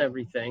tests and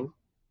everything.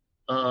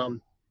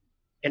 And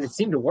it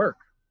seemed to work.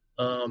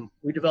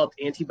 We developed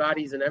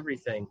antibodies and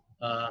everything.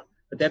 But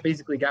that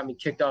basically got me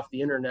kicked off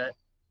the internet.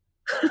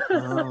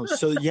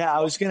 So yeah,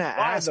 I was gonna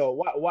ask though.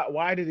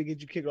 Why did it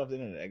get you kicked off the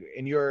internet?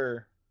 In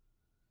your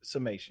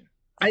summation,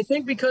 I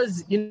think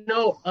because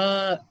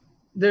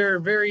they're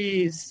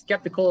very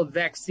skeptical of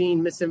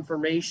vaccine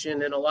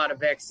misinformation and a lot of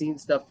vaccine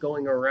stuff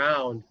going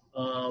around.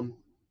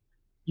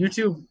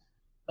 YouTube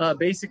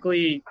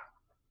basically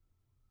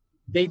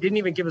they didn't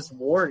even give us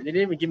warning. They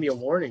didn't even give me a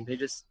warning. They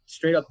just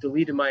straight up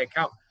deleted my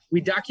account.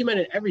 We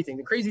documented everything.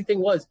 The crazy thing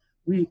was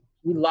we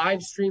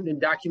live streamed and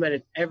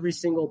documented every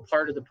single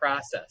part of the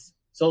process.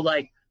 So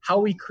like how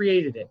we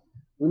created it,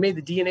 We made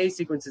the DNA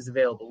sequences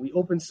available. We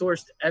open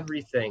sourced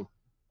everything.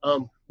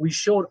 We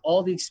showed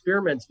all the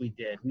experiments we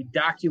did. We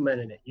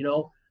documented it,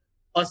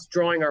 us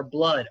drawing our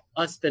blood,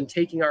 us then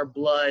taking our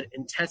blood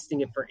and testing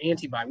it for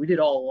antibody. We did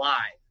all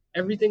live,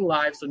 everything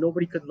live. So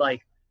nobody could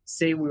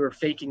say we were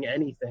faking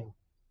anything.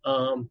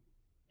 And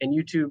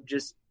YouTube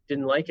just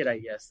didn't like it, I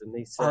guess. And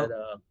they said,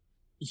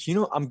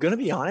 I'm going to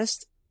be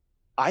honest.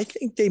 I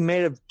think they may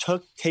have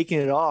taken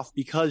it off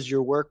because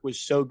your work was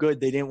so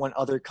good. They didn't want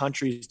other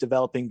countries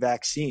developing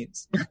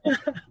vaccines.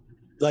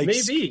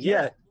 Maybe.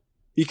 Yeah.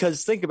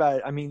 Because think about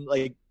it. I mean,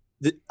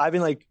 I've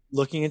been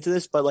looking into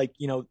this, but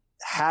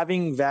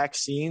having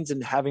vaccines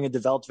and having a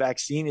developed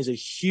vaccine is a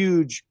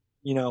huge,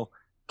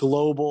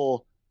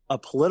 global,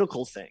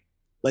 political thing.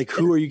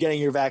 Who are you getting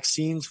your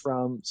vaccines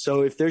from?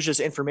 So if there's just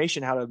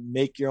information how to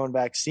make your own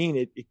vaccine,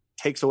 it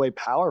takes away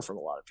power from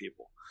a lot of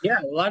people. Yeah,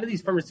 a lot of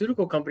these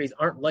pharmaceutical companies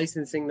aren't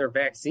licensing their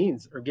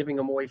vaccines or giving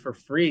them away for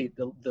free,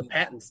 the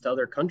patents to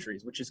other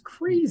countries, which is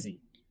crazy.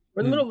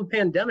 We're in the middle of a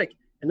pandemic,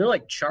 and they're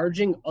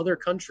charging other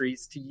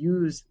countries to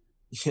use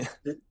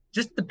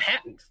just the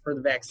patent for the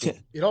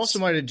vaccine. It also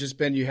might have just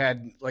been you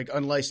had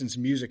unlicensed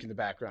music in the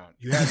background.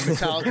 You had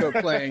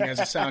Metallica playing as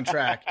a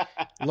soundtrack.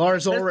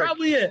 Lars Ulrich. That's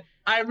probably it.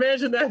 I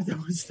imagine that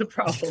was the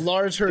problem.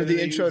 Lars heard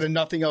the intro to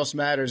Nothing Else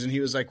Matters, and he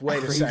was like,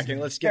 wait a second,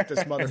 let's get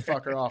this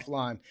motherfucker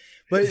offline.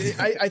 But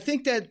I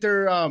think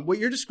that what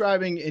you're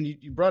describing, and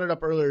you brought it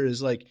up earlier,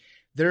 is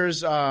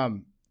there's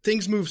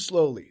things move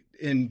slowly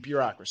in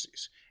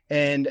bureaucracies.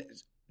 And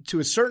to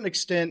a certain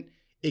extent,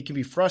 it can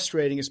be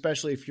frustrating,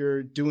 especially if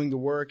you're doing the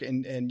work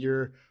and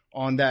you're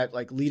on that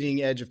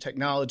leading edge of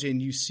technology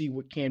and you see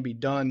what can be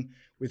done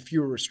with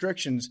fewer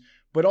restrictions.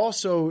 But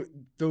also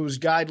those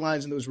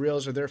guidelines and those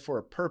rails are there for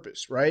a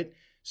purpose, right?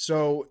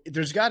 So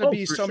there's got to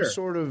be some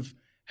sort of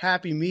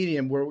happy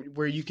medium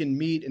where you can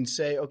meet and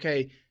say,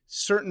 okay,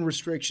 certain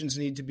restrictions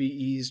need to be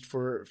eased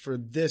for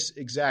this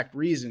exact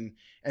reason.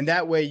 And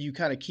that way you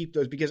kind of keep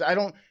those, because I'm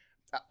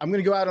going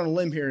to go out on a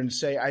limb here and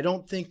say, I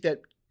don't think that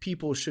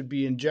people should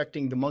be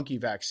injecting the monkey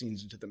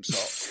vaccines into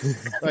themselves,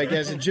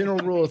 as a general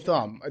rule of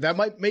thumb. That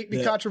might make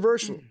me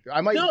controversial.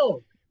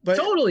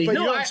 Totally. But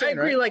I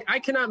agree. Right? I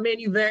cannot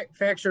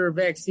manufacture a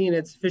vaccine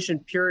at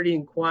sufficient purity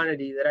and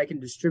quantity that I can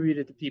distribute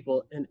it to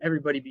people and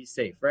everybody be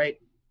safe, right?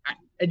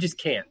 I just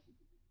can't.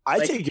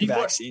 I take a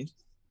vaccine.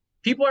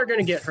 People are going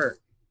to get hurt.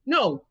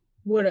 No,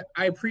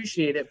 I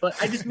appreciate it, but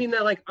I just mean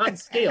that on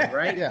scale,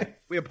 right? Yeah.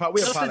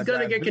 Stuff is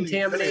going to get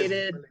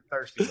contaminated.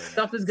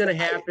 Stuff is going to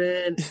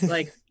happen.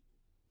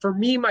 For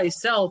me,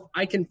 myself,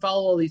 I can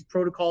follow all these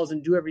protocols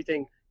and do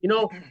everything.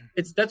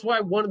 That's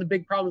why one of the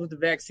big problems with the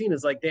vaccine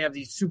is they have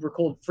these super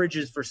cold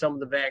fridges for some of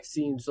the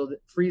vaccines,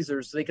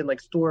 freezers, so they can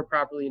store it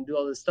properly and do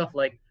all this stuff.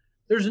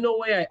 There's no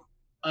way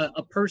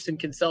a person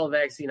can sell a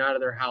vaccine out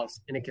of their house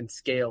and it can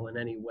scale in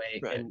any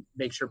way and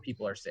make sure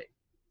people are safe.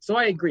 So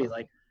I agree.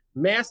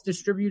 Mass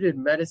distributed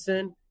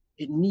medicine,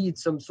 it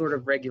needs some sort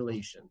of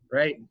regulation,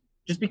 right?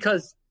 Just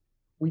because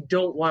we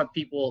don't want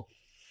people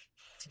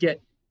to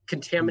get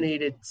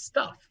contaminated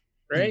stuff,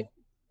 right?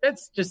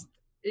 That's just,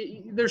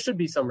 there should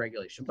be some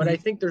regulation. But I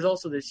think there's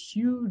also this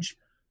huge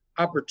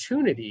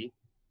opportunity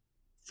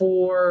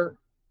for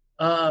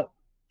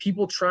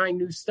people trying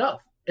new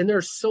stuff. And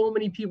there's so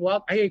many people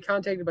out. I get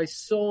contacted by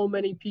so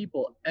many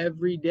people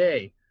every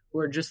day who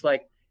are just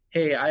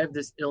hey, I have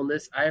this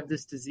illness. I have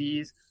this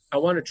disease. I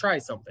want to try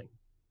something.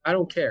 I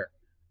don't care.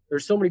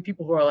 There's so many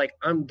people who are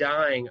I'm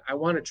dying. I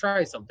want to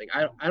try something.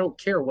 I don't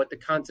care what the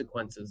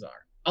consequences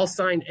are. I'll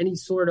sign any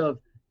sort of,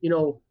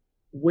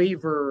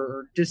 waiver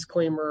or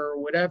disclaimer or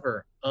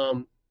whatever.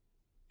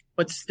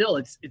 But still,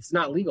 it's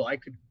not legal.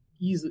 I've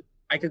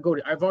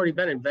already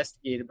been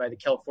investigated by the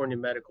California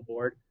Medical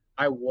Board.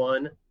 I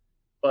won,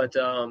 but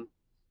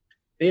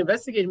they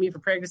investigated me for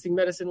practicing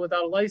medicine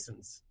without a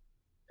license.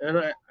 And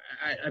I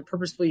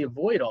purposefully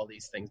avoid all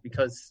these things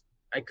because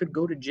I could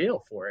go to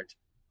jail for it.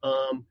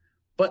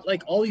 But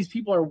all these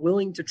people are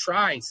willing to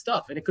try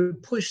stuff, and it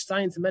could push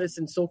science and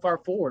medicine so far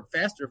forward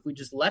faster if we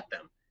just let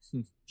them.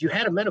 If you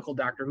had a medical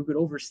doctor who could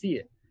oversee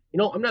it,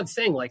 I'm not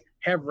saying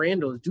have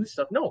randos do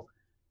stuff. No,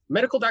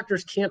 medical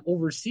doctors can't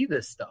oversee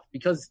this stuff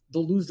because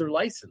they'll lose their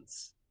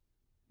license.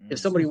 If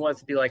somebody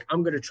wants to be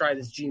I'm going to try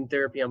this gene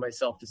therapy on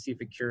myself to see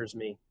if it cures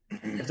me.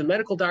 If the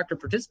medical doctor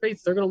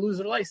participates, they're going to lose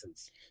their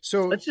license.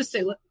 So let's just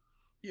say,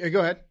 go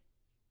ahead.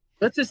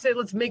 Let's just say,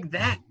 let's make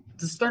that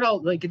to start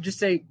out, just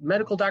say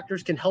medical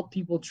doctors can help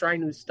people try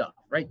new stuff,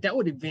 right? That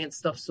would advance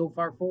stuff so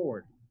far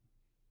forward.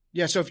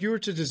 Yeah, so if you were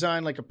to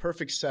design a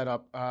perfect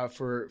setup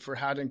for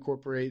how to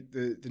incorporate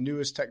the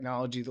newest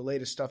technology, the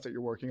latest stuff that you're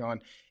working on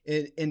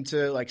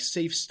into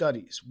safe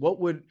studies,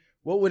 what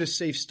would a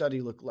safe study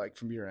look like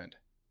from your end?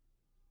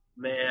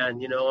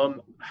 Man,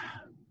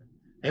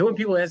 I hate when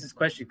people ask this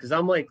question because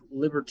I'm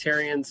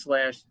libertarian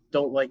 /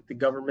 don't like the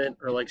government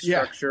or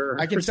structure.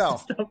 I can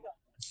tell.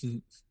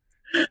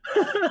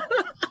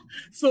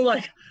 So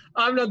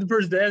I'm not the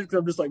person to ask because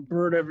I'm just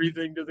burn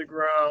everything to the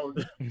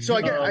ground. So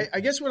I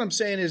guess what I'm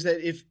saying is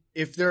that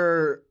if there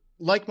are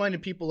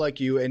like-minded people like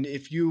you, and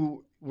if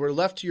you were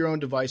left to your own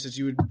devices,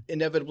 you would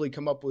inevitably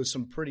come up with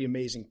some pretty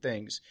amazing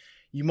things.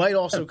 You might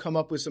also come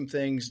up with some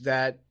things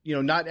that,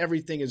 not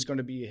everything is going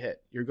to be a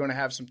hit. You're going to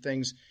have some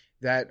things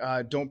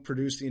that don't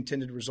produce the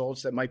intended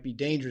results that might be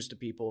dangerous to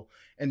people.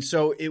 And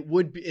so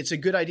it's a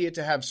good idea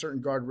to have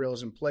certain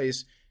guardrails in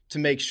place to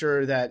make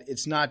sure that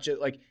it's not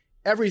just like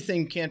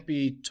everything can't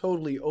be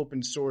totally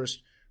open sourced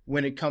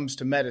when it comes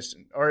to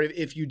medicine. Or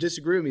if you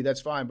disagree with me,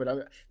 that's fine.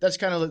 But that's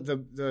kind of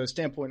the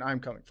standpoint I'm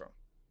coming from.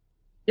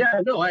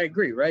 Yeah, no, I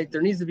agree, right?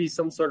 There needs to be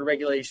some sort of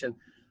regulation.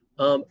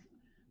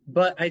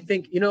 But I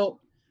think,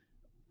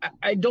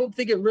 I don't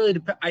think it really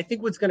depends. I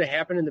think what's going to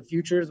happen in the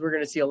future is we're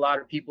going to see a lot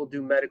of people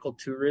do medical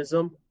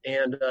tourism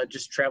and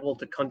just travel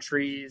to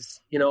countries.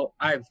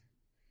 I've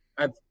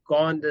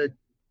gone to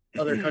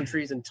other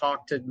countries and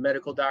talked to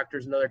medical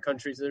doctors in other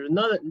countries. There's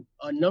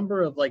a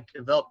number of like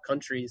developed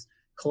countries,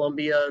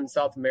 Colombia and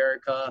South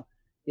America,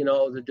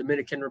 the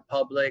Dominican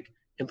Republic,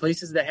 and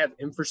places that have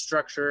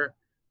infrastructure,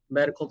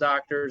 medical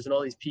doctors, and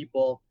all these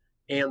people.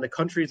 And the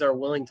countries are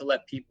willing to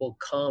let people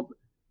come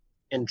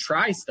and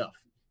try stuff.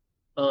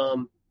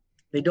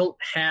 They don't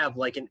have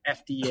like an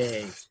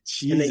FDA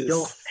and they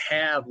don't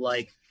have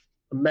like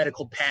a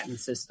medical patent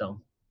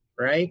system,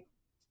 right?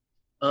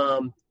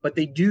 But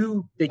they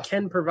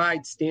can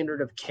provide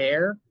standard of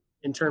care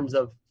in terms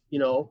of,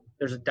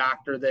 there's a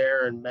doctor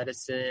there and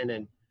medicine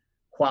and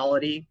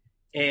quality.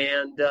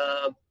 And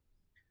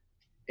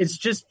it's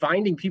just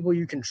finding people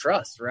you can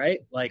trust, right?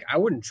 Like I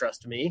wouldn't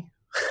trust me.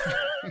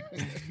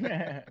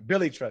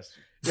 Billy trusts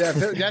you. Yeah,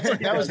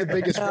 that was the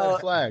biggest red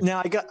flag.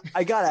 Now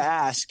I gotta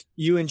ask,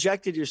 you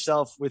injected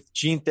yourself with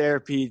gene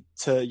therapy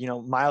to,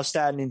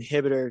 myostatin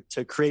inhibitor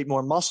to create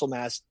more muscle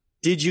mass.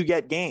 Did you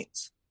get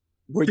gains?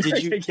 Or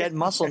did you get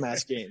muscle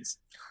mass gains?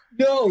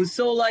 No.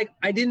 So like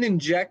I didn't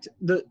inject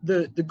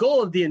the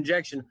goal of the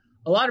injection.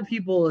 A lot of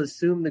people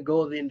assume the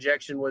goal of the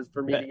injection was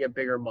for me to get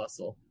bigger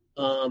muscle.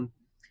 And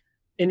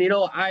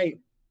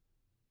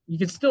you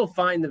can still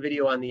find the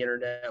video on the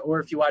internet, or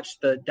if you watch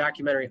the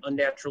documentary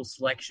Unnatural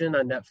Selection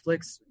on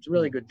Netflix, it's a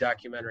really good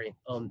documentary.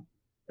 And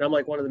I'm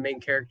like one of the main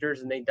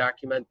characters, and they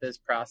document this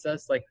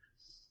process. Like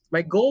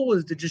my goal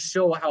was to just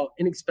show how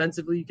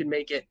inexpensively you can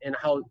make it and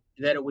how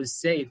that it was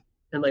safe,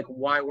 and like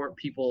why weren't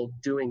people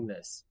doing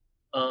this?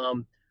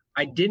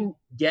 I didn't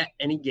get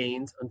any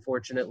gains,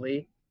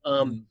 unfortunately,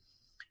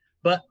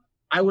 but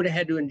I would have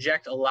had to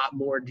inject a lot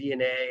more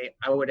DNA.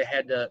 I would have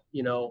had to,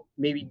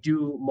 maybe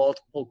do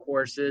multiple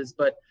courses,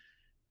 but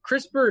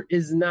CRISPR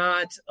is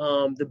not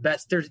the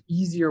best. There's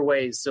easier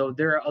ways. So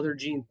there are other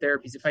gene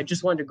therapies. If I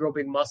just wanted to grow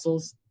big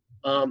muscles,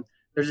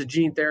 there's a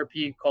gene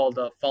therapy called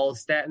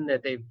follistatin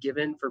that they've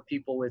given for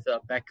people with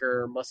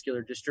Becker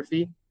muscular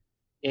dystrophy.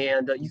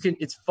 And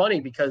it's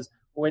funny because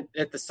when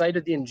at the site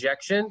of the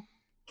injection,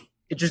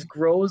 it just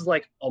grows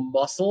like a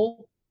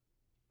muscle,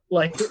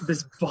 like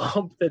this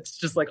bump that's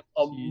just like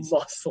a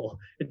muscle.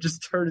 It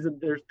just turns into,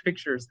 there's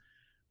pictures.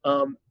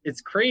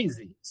 It's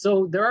crazy.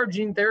 So there are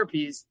gene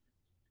therapies.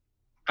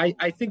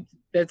 I think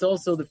that's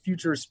also the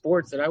future of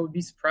sports. And I would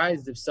be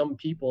surprised if some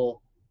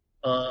people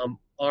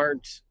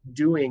aren't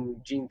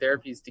doing gene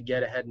therapies to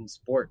get ahead in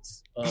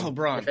sports.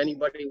 Brian. If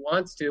anybody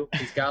wants to,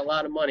 he's got a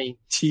lot of money.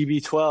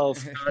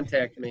 TB12.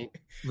 Contact me.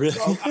 Really?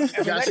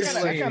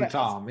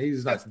 Tom,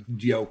 he's not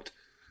yoked.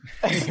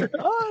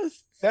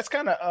 That's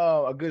kind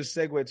of a good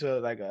segue to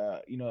like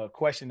a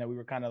question that we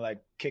were kind of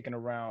like kicking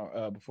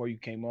around before you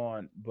came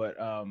on, but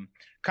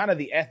kind of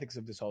the ethics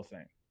of this whole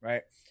thing,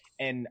 right?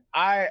 And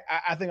I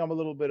think I'm a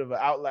little bit of an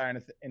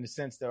outlier in the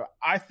sense that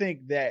I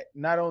think that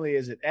not only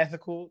is it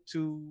ethical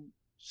to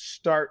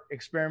start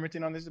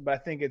experimenting on this, but I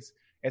think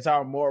it's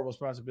our moral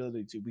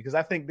responsibility too, because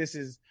I think this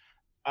is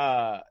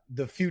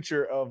the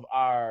future of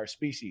our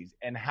species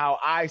and how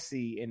I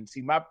see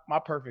my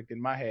perfect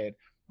in my head.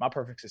 My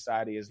perfect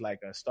society is like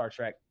a Star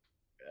Trek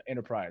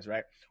Enterprise,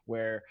 right?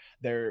 Where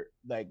they're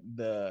like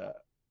the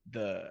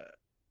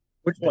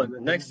which one, the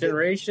Next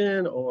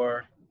Generation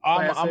or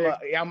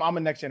I'm a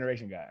Next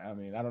Generation guy. I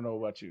mean, I don't know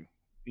about you.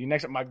 You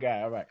next my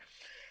guy, all right.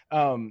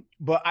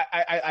 But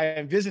I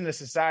envision a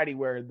society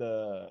where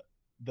the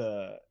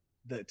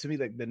to me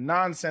like the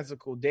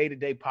nonsensical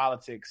day-to-day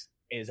politics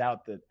is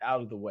out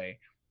of the way,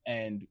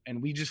 and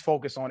we just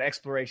focus on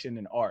exploration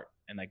and art.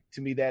 And like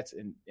to me, that's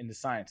in the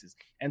sciences.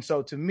 And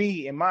so to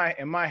me, in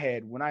my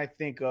head, when I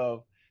think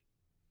of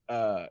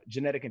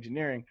genetic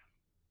engineering,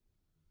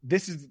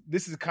 this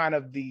is kind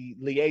of the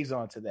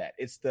liaison to that.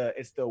 It's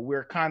the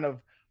we're kind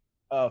of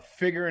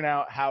figuring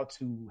out how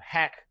to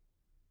hack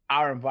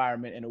our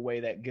environment in a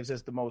way that gives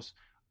us the most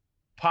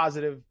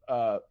positive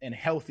and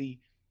healthy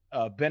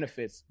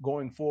benefits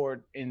going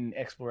forward in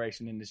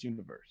exploration in this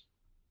universe.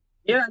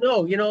 Yeah,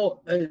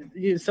 no,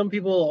 some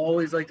people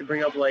always like to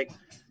bring up like,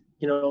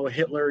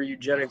 Hitler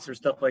eugenics or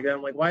stuff like that.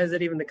 I'm like, why is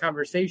that even the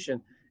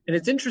conversation? And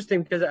it's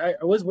interesting because I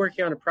was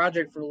working on a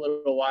project for a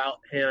little while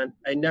and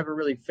I never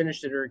really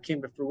finished it or it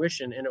came to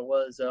fruition. And it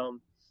was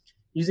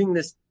using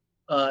this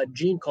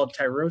gene called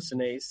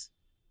tyrosinase.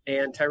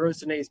 And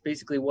tyrosinase,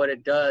 basically what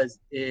it does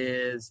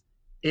is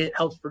it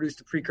helps produce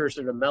the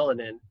precursor to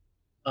melanin.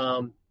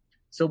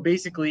 So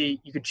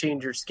basically you could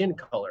change your skin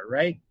color,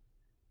 right?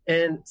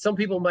 And some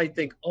people might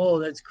think, oh,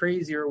 that's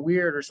crazy or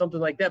weird or something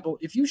like that. But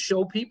if you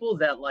show people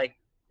that like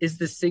it's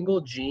the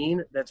single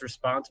gene that's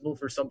responsible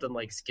for something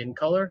like skin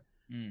color,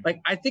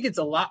 like I think it's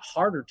a lot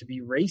harder to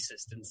be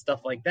racist and stuff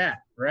like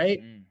that,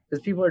 right?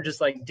 Because people are just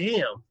like,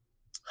 damn,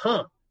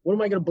 what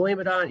am I going to blame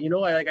it on? You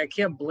know, I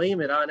can't blame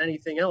it on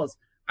anything else.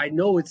 I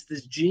know it's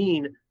this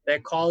gene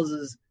that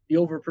causes the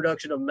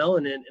overproduction of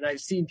melanin, and I've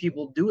seen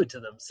people do it to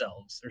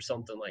themselves or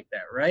something like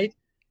that, right?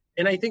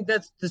 And I think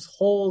that's this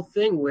whole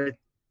thing with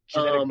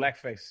genetic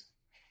blackface.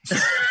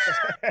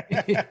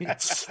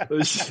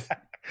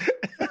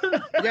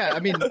 Yeah, I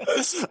mean,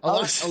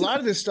 a lot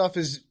of this stuff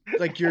is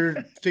like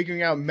you're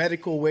figuring out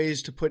medical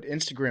ways to put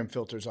Instagram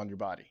filters on your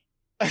body.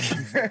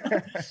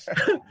 But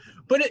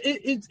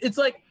it's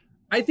like,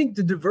 I think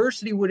the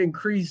diversity would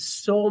increase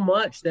so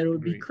much that it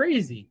would be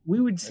crazy.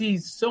 We would see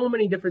so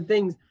many different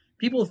things.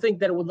 People think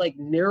that it would like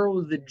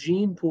narrow the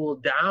gene pool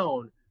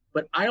down,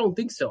 but I don't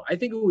think so. I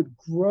think it would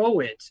grow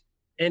it,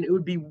 and it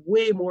would be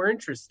way more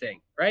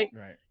interesting, right?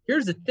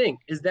 Here's the thing,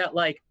 is that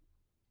like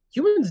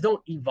humans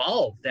don't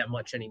evolve that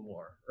much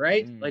anymore,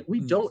 right? Like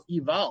we don't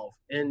evolve,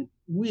 and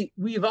we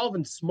evolve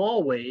in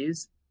small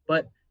ways,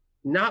 but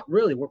not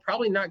really. We're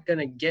probably not going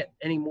to get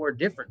any more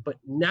different. But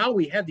now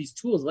we have these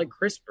tools like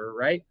CRISPR,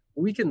 right?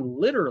 We can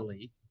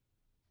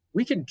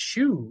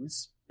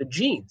choose the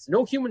genes.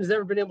 No human has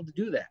ever been able to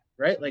do that,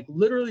 right? Like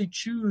literally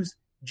choose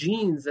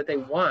genes that they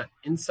want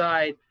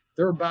inside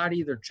their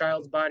body, their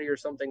child's body, or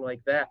something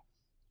like that.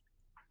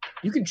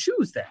 You can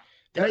choose that.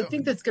 And I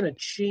think that's going to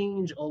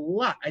change a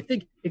lot. I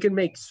think it can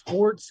make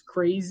sports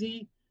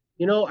crazy.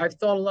 You know, I've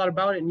thought a lot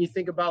about it, and you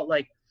think about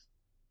like,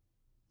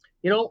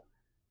 you know,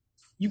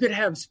 you could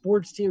have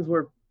sports teams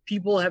where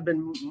people have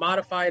been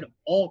modified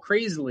all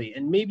crazily,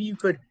 and maybe you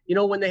could, you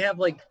know, when they have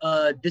like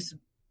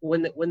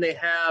when they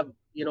have,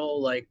 you know,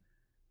 like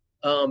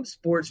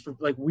sports for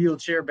like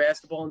wheelchair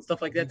basketball and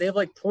stuff like that, they have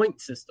like point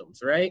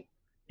systems, right?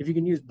 If you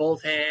can use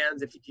both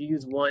hands, if you can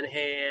use one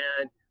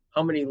hand,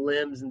 how many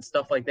limbs and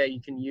stuff like that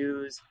you can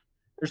use.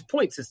 There's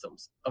point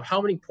systems of how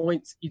many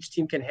points each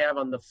team can have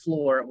on the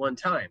floor at one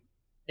time.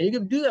 And you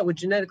can do that with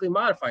genetically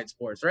modified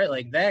sports, right?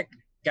 Like that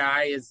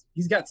guy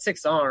he's got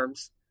 6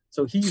 arms,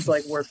 so he's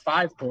like worth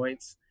 5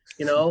 points,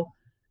 you know,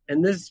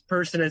 and this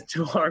person has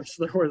 2 arms,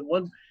 so they're worth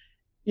 1.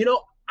 You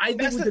know, I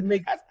think we could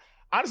make.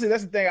 Honestly,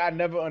 that's the thing I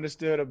never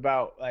understood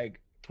about like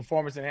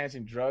performance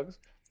enhancing drugs.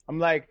 I'm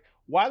like,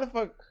 why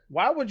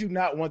would you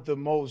not want the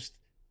most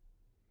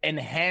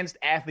enhanced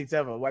athletes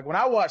ever? Like when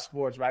I watch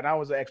sports, right? And I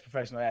was an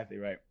ex-professional athlete,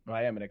 right? Well,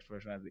 I am an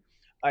ex-professional athlete.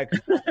 Like,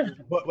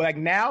 but like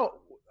now,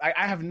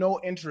 I have no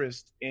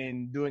interest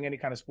in doing any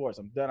kind of sports.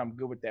 I'm done. I'm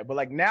good with that. But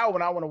like now,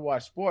 when I want to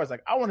watch sports,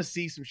 like I want to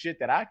see some shit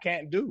that I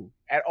can't do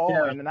at all,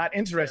 and I'm not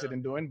interested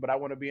in doing, but I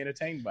want to be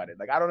entertained by it.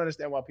 Like I don't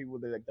understand why people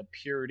like the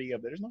purity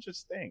of there's no such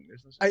thing.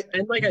 There's no such thing.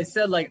 And like I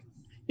said, like,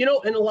 you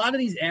know, and a lot of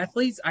these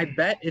athletes, I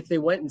bet if they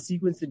went and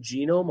sequenced the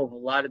genome of a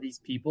lot of these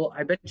people,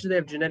 I bet you they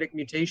have genetic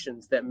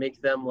mutations that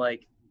make them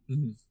like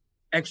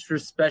extra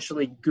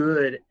specially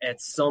good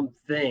at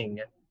something,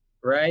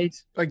 right?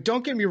 Like,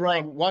 don't get me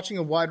wrong, watching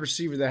a wide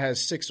receiver that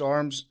has 6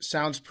 arms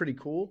sounds pretty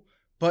cool.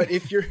 But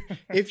if you're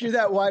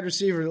that wide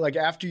receiver, like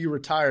after you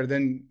retire,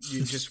 then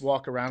you just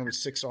walk around with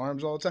 6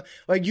 arms all the time.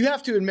 Like you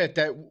have to admit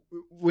that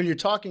when you're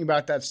talking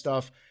about that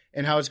stuff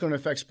and how it's going to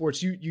affect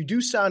sports, you do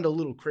sound a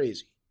little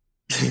crazy.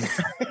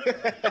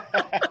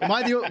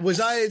 Was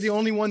I the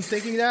only one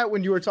thinking that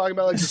when you were talking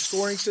about like the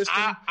scoring system?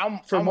 I'm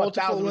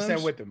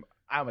 1,000% with them.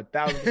 I'm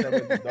 1,000%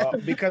 with them,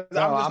 dog. Because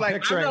I'm just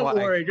like, I'm not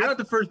worried. You're not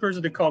the first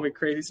person to call me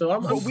crazy, so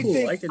I'm cool.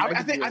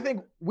 I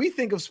think we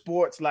think of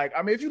sports like,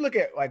 I mean, if you look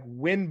at like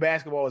when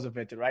basketball was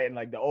invented, right, and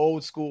like the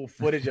old school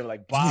footage of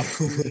like Bob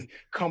Cousy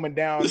coming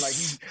down, like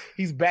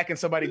he's backing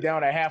somebody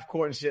down at half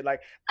court and shit,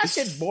 like that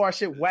shit boring,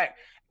 shit whack.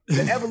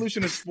 The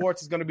evolution of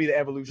sports is going to be the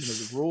evolution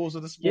of the rules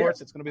of the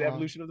sports. It's going to be the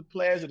evolution of the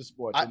players of the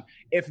sports. And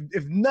if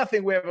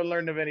nothing we ever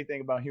learned of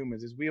anything about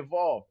humans is we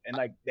evolve, and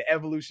like the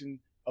evolution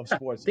of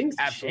sports things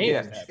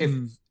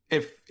absolutely.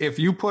 If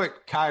you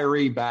put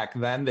Kyrie back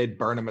then, they'd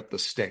burn him at the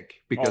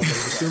stake because they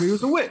assume he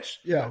was a witch.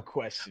 Yeah, no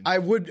question. I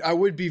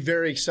would be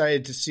very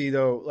excited to see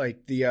though,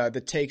 like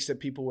the takes that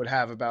people would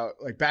have about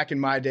like back in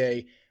my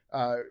day,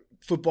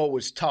 football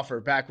was tougher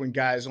back when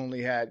guys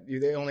only had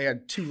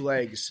 2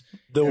 legs.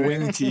 The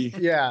wing tee.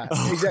 Yeah,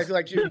 exactly.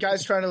 Like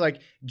guys trying to like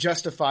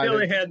justify. They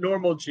only had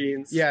normal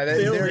genes. Yeah,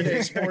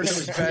 their sports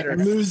was better.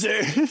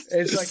 Loser.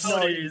 It's like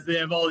nowadays they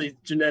have all these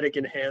genetic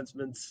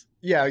enhancements.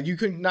 Yeah, you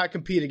could not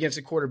compete against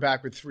a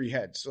quarterback with 3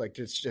 heads. Like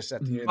it's just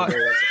at the end of the day,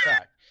 that's a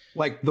fact.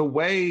 Like the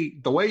way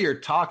you're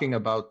talking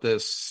about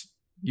this,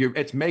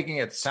 it's making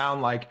it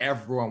sound like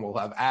everyone will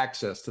have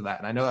access to that.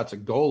 And I know that's a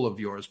goal of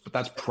yours, but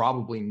that's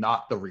probably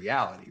not the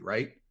reality,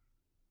 right?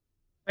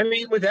 I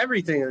mean, with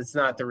everything, it's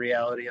not the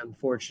reality,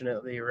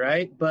 unfortunately,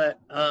 right? But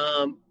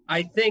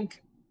I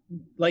think,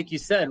 like you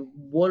said,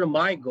 one of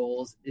my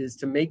goals is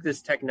to make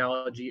this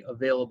technology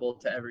available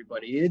to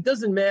everybody. It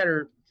doesn't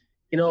matter,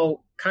 you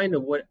know, kind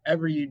of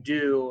whatever you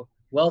do,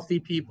 wealthy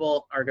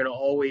people are going to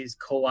always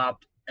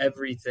co-opt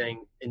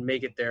everything and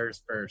make it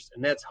theirs first.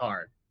 And that's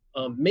hard.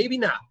 Maybe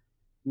not.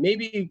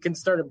 Maybe you can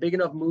start a big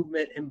enough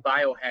movement in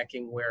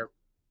biohacking where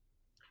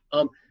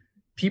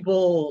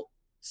people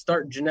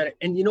start genetic.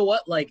 And you know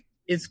what? Like,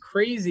 it's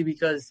crazy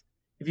because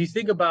if you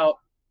think about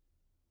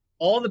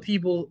all the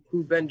people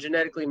who've been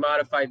genetically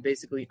modified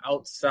basically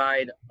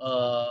outside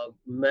of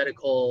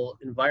medical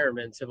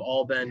environments have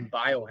all been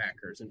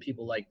biohackers and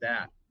people like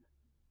that.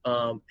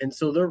 And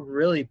so they're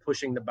really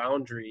pushing the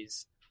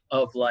boundaries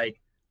of like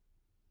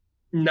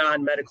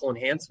non-medical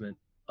enhancement.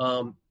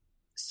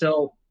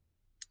 So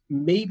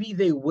maybe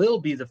they will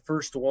be the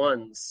first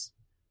ones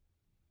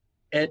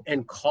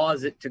and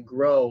cause it to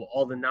grow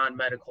all the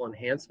non-medical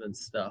enhancement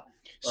stuff.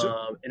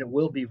 And it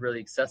will be really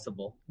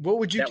accessible. What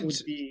would you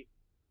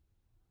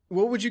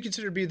What would you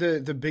consider to be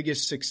the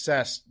biggest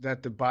success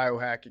that the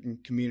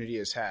biohacking community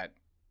has had?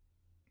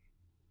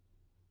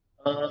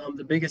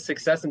 The biggest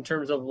success in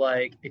terms of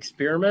like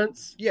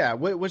experiments? Yeah.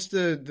 What's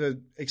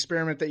the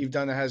experiment that you've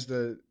done that has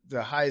the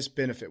highest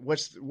benefit?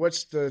 What's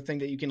the thing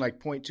that you can like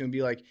point to and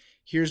be like,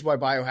 here's why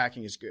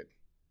biohacking is good?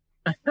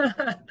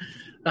 The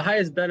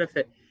highest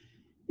benefit.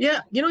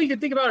 Yeah. You know, you can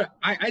think about it.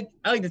 I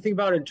like to think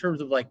about it in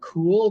terms of like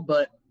cool,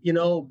 but you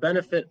know,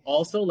 benefit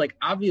also. Like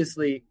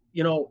obviously,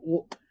 you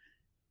know,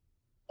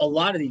 a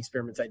lot of the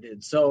experiments I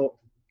did. So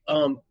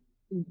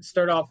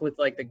start off with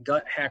like the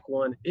gut hack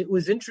one. It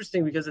was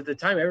interesting because at the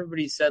time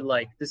everybody said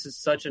like, this is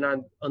such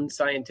an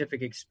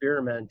unscientific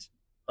experiment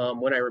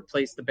when I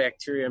replaced the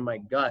bacteria in my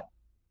gut.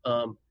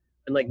 And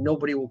like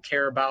nobody will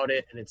care about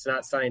it and it's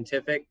not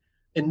scientific.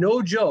 And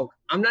no joke,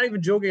 I'm not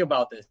even joking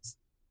about this.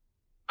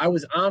 I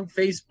was on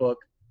Facebook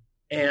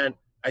and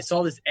I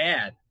saw this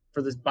ad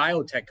for this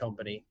biotech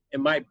company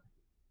and my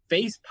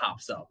face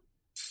pops up.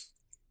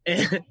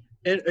 And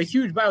a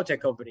huge biotech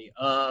company,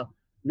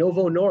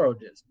 Novo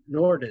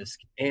Nordisk.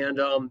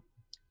 And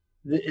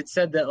it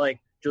said that like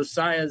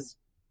Josiah's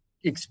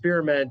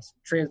experiment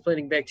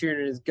transplanting bacteria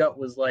in his gut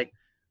was like,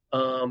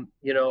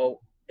 you know,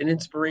 an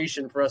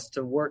inspiration for us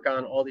to work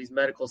on all these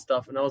medical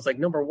stuff. And I was like,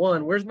 number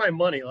one, where's my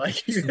money?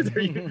 Like,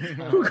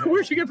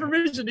 where'd you get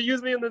permission to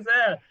use me in this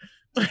ad?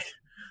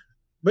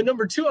 But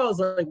number two, I was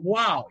like,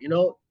 wow, you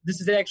know, this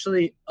is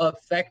actually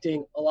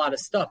affecting a lot of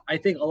stuff. I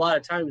think a lot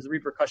of times the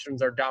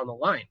repercussions are down the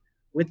line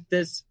with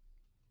this,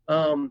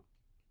 you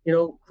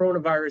know,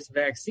 coronavirus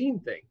vaccine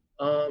thing.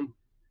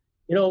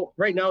 You know,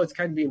 right now it's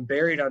kind of being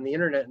buried on the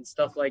internet and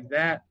stuff like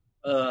that.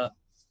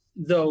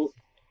 Though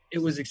it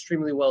was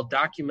extremely well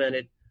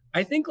documented.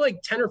 I think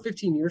like 10 or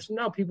 15 years from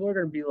now, people are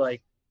going to be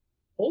like,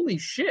 holy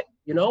shit,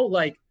 you know,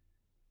 like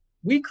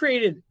we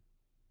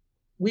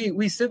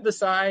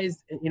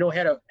synthesized and, you know,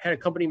 had a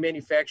company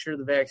manufacture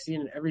the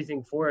vaccine and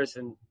everything for us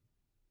and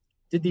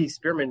did the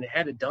experiment and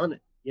had it done.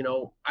 You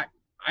know,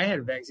 I had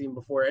a vaccine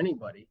before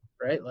anybody,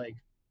 right? Like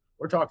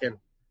we're talking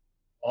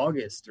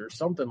August or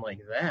something like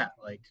that.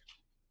 Like,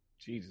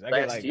 Jesus,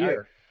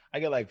 I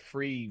get like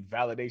free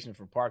validation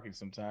for parking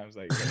sometimes.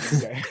 Like,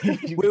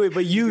 wait,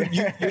 but you're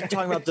talking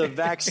about the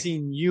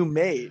vaccine you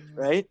made,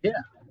 right?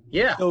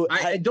 Yeah. So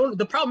I don't.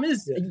 The problem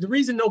is the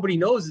reason nobody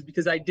knows is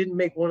because I didn't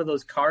make one of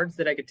those cards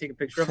that I could take a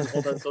picture of and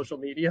hold on social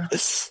media.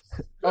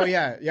 Oh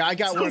yeah, I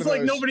got one of those.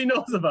 Like nobody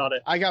knows about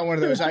it. I got one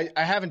of those. I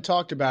haven't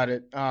talked about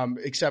it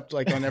except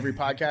like on every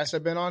podcast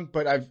I've been on,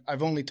 but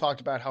I've only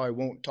talked about how I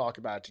won't talk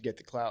about it to get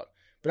the clout.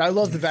 But I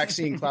love the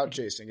vaccine clout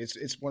chasing.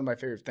 It's one of my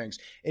favorite things.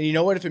 And you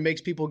know what? If it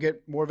makes people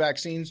get more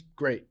vaccines,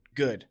 great,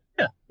 good.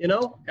 Yeah, you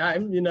know,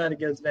 I'm not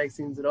against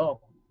vaccines at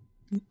all.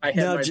 I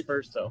had mine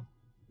first though.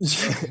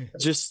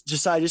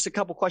 just a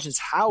couple questions.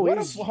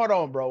 Hold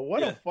on, bro.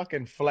 What a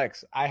fucking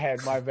flex! I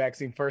had my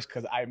vaccine first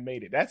because I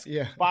made it. That's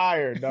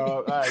fire,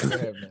 dog. All right, go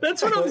ahead, man.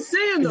 That's what I'm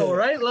saying, though,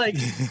 right? Like,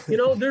 you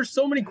know, there's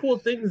so many cool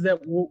things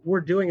that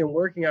we're doing and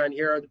working on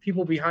here. The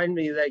people behind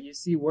me that you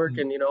see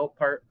working, you know,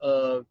 part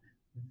of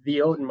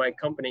the Odin, my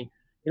company.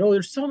 You know,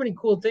 there's so many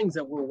cool things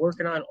that we're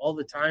working on all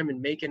the time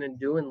and making and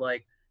doing.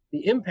 Like,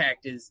 the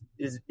impact is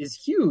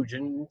huge,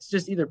 and it's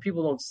just either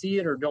people don't see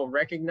it or don't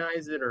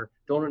recognize it or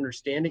don't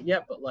understand it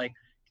yet. But like,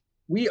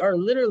 we are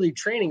literally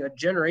training a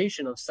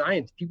generation of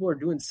science. People are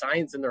doing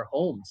science in their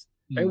homes.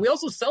 And we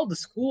also sell to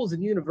schools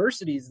and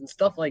universities and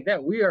stuff like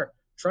that. We are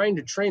trying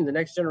to train the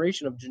next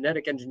generation of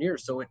genetic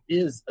engineers. So it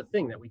is a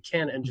thing that we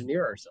can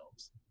engineer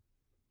ourselves.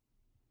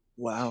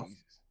 Wow.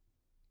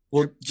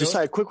 Well, just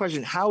a quick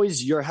question. How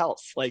is your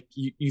health? Like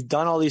you've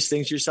done all these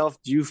things yourself.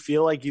 Do you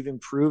feel like you've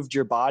improved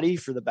your body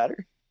for the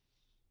better?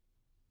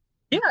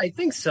 Yeah, I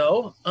think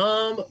so.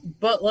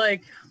 But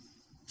like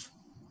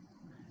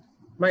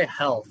my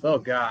health, oh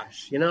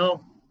gosh, you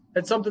know,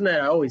 that's something that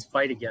I always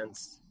fight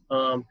against.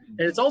 And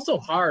it's also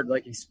hard,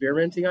 like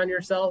experimenting on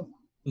yourself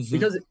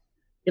because,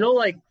 you know,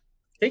 like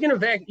taking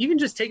even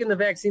just taking the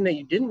vaccine that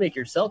you didn't make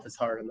yourself is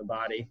hard on the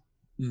body.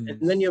 And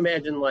then you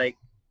imagine like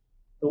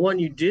the one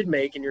you did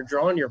make and you're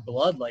drawing your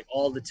blood like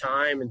all the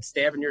time and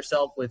stabbing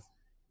yourself with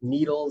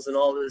needles and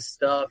all this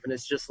stuff. And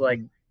it's just like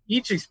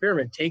each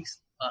experiment takes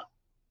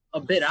a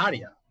bit out of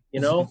you,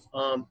 you know.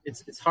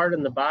 It's hard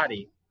on the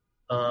body.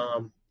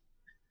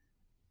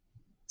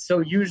 So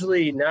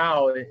usually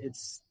now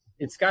it's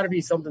it's got to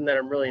be something that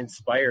I'm really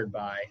inspired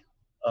by.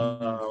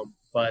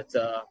 But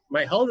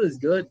my health is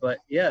good. But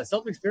yeah,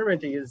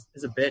 self-experimenting is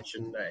a bitch,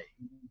 and I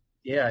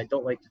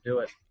don't like to do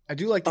it. I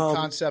do like the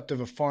concept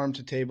of a farm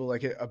to table,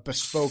 like a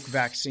bespoke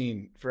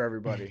vaccine for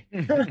everybody.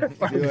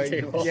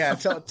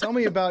 Tell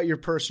me about your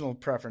personal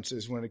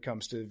preferences when it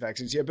comes to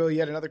vaccines. Yeah, Bill, you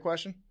had another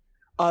question?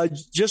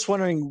 Just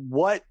wondering,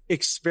 what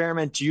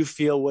experiment do you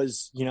feel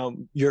was,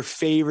 your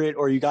favorite,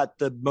 or you got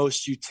the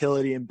most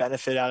utility and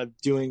benefit out of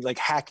doing, like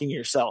hacking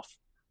yourself?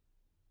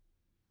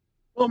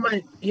 Well,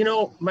 my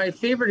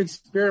favorite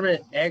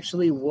experiment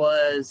actually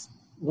was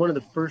one of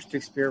the first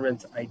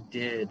experiments I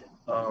did.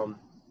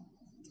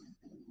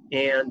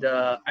 And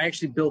I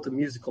actually built a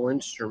musical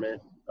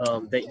instrument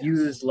that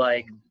used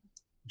like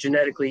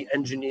genetically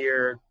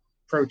engineered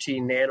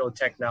protein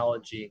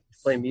nanotechnology to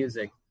play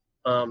music.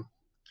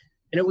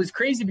 And it was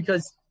crazy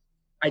because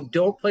I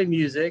don't play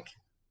music.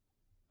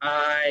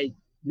 I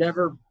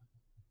never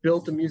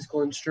built a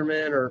musical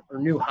instrument or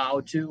knew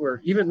how to,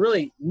 or even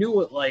really knew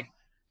what, like,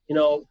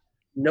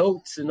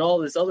 notes and all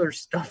this other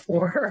stuff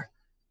were.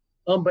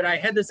 But I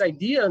had this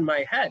idea in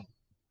my head.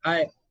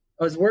 I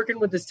was working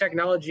with this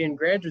technology in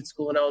graduate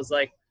school, and I was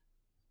like,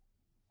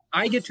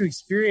 I get to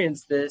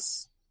experience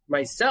this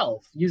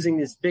myself using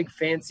this big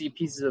fancy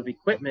pieces of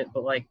equipment,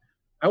 but like,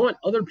 I want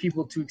other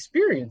people to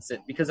experience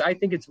it because I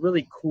think it's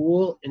really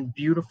cool and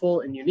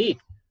beautiful and unique.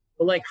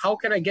 But like, how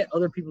can I get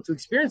other people to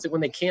experience it when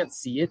they can't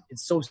see it?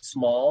 It's so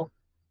small.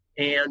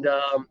 And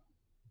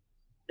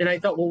I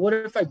thought, well, what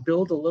if I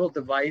build a little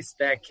device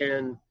that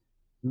can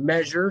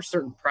measure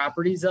certain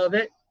properties of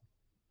it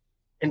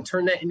and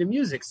turn that into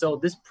music? So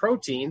this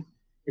protein,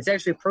 it's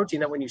actually a protein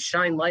that when you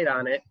shine light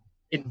on it,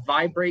 it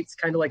vibrates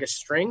kind of like a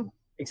string,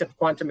 except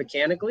quantum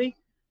mechanically.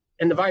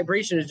 And the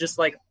vibration is just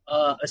like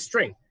a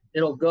string.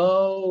 It'll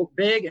go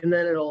big and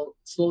then it'll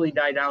slowly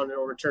die down and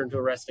it'll return to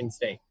a resting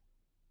state.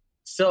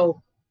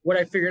 So what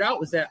I figured out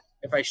was that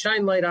if I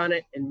shine light on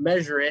it and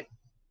measure it,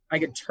 I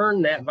could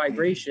turn that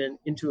vibration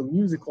into a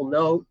musical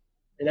note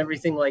and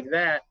everything like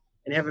that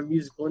and have a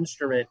musical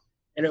instrument.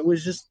 And it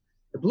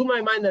blew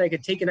my mind that I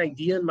could take an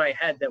idea in my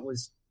head that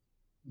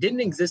didn't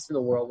exist in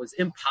the world, was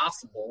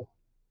impossible,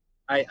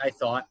 I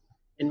thought,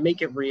 and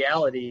make it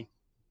reality.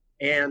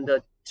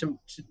 And to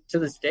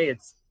this day,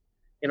 it's,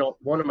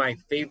 one of my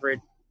favorite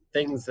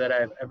things that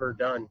I've ever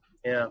done.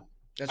 Yeah.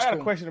 I got a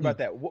question about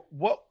that.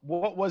 What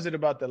was it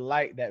about the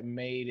light that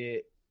made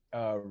it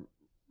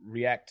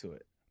react to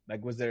it?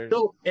 Like, was there?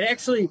 So it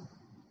actually,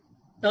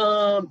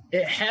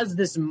 it has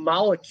this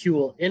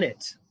molecule in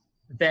it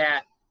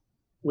that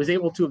was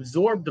able to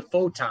absorb the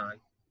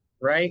photon,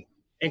 right,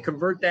 and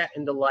convert that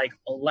into like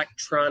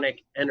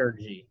electronic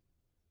energy.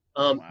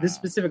 This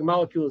specific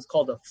molecule is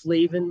called a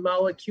flavin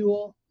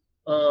molecule.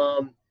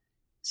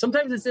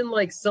 Sometimes it's in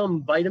like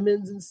some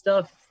vitamins and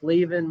stuff,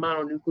 flavin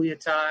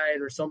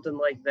mononucleotide or something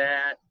like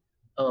that.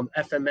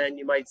 FMN,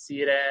 you might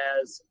see it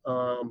as.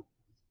 I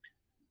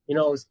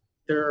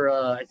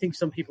think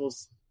some people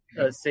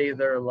say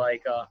they're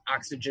like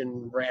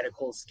oxygen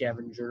radical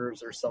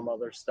scavengers or some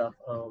other stuff.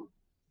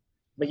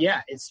 But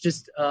yeah, it's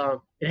just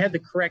it had the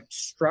correct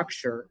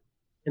structure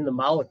in the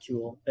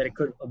molecule that it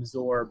could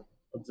absorb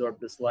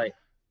this light.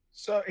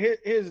 So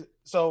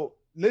so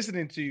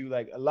listening to you,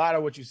 like a lot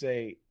of what you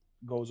say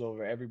goes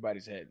over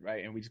everybody's head,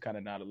 right? And we just kind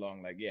of nod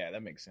along, like, yeah,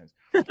 that makes sense.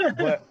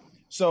 But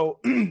so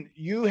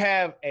you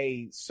have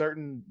a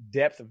certain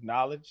depth of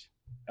knowledge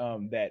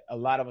that a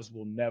lot of us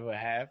will never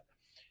have.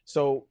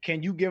 So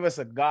can you give us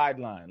a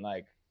guideline?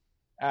 Like,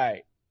 all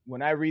right,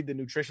 when I read the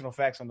nutritional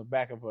facts on the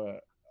back of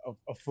a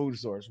food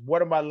source,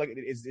 what am I looking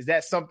at? Is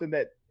that something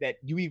that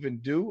you even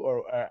do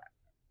or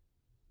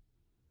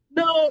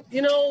No,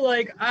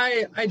 like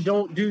I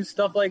don't do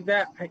stuff like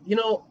that.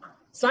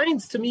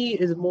 Science to me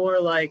is more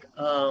like,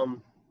 I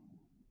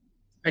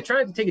try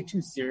not to take it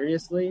too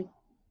seriously.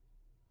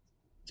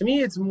 To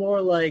me, it's more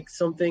like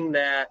something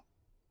that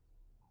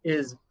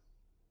is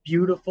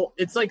beautiful.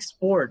 It's like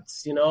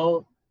sports,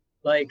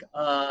 like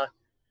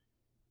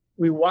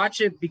we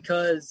watch it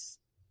because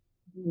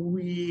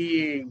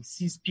we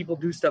see people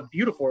do stuff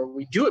beautiful, or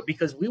we do it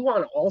because we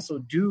want to also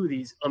do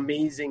these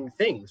amazing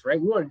things,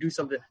 right? We want to do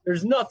something.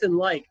 There's nothing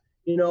like,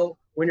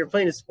 when you're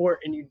playing a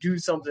sport and you do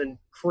something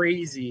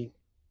crazy,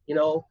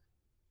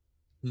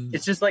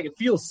 it's just like, it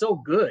feels so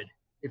good.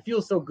 It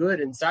feels so good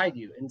inside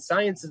you. And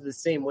science is the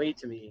same way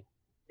to me.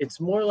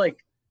 It's more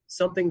like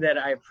something that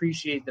I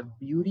appreciate the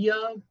beauty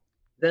of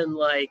than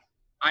like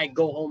I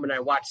go home and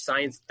I watch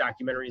science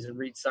documentaries and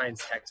read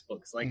science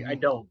textbooks. Like I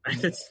don't. I'm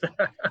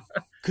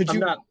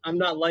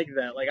not like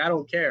that. Like I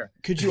don't care.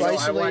 Could you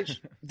isolate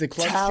the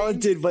clutch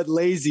talented gene? But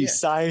lazy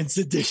science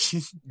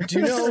edition? Do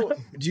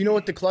you know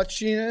what the clutch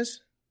gene is?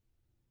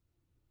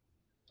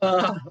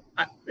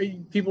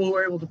 People who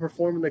are able to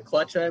perform in the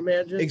clutch, I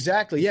imagine.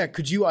 Exactly. Yeah.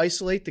 Could you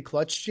isolate the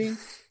clutch gene?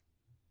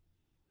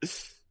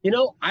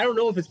 I don't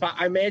know if it's.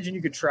 I imagine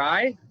you could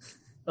try,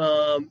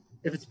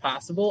 if it's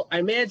possible. I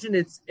imagine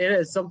it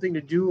has something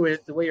to do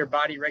with the way your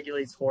body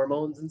regulates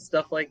hormones and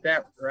stuff like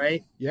that,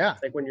 right? Yeah.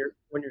 Like when you're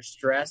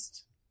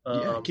stressed.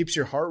 It keeps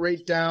your heart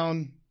rate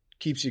down.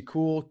 keeps you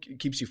cool,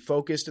 keeps you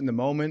focused in the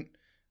moment.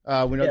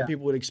 When other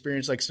people would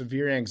experience like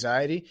severe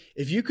anxiety,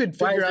 if you could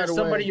figure out a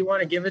somebody way, you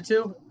want to give it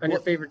to on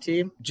your favorite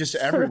team, just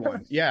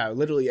everyone, yeah,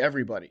 literally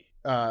everybody.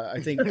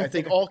 I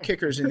think all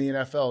kickers in the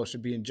NFL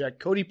should be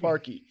injected. Cody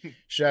Parkey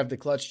should have the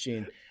clutch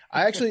gene.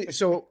 I actually,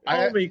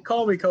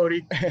 call me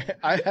Cody.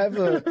 I have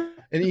an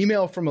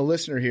email from a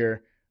listener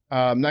here.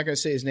 I'm not going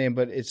to say his name,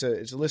 but it's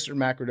a listener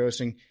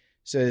macrodosing.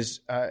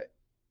 Says,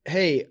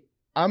 "Hey,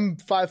 I'm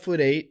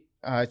 5'8".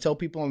 I tell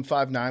people I'm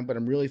 5'9", but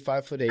I'm really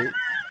 5'8".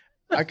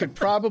 I could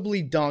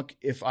probably dunk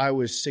if I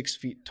was 6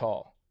 feet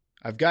tall.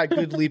 I've got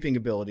good leaping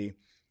ability.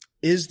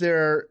 Is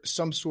there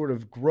some sort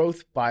of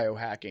growth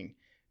biohacking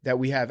that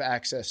we have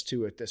access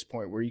to at this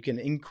point where you can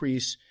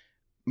increase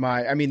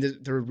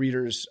the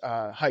reader's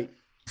height?"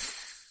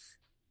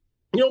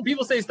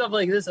 People say stuff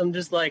like this. I'm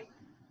just like,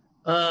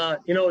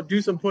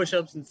 do some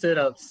push-ups and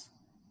sit-ups.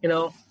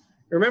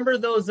 Remember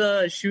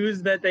those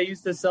shoes that they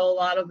used to sell a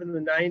lot of in the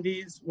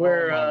 90s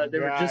where they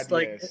were just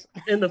like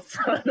in the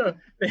front of,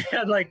 they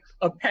had like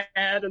a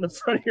pad in the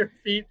front of your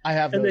feet. I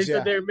have those, and they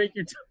said they would make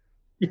you.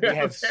 We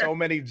had so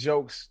many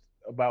jokes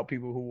about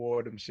people who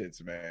wore them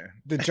shits, man.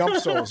 The jump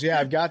soles. Yeah,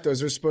 I've got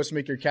those. They're supposed to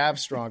make your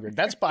calves stronger.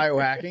 That's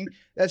biohacking.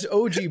 That's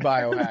OG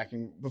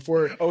biohacking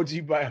before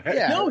OG biohacking.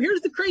 Yeah. No,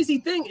 here's the crazy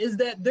thing is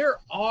that there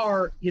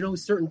are,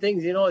 certain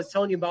things, I was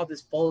telling you about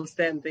this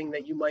follistatin thing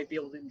that you might be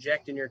able to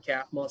inject in your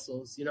calf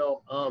muscles.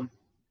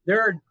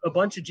 There are a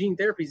bunch of gene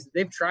therapies that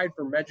they've tried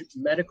for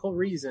medical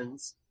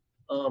reasons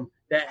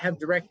that have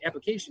direct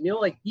application.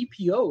 Like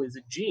EPO is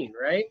a gene,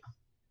 right?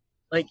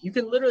 Like you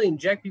can literally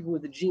inject people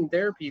with a gene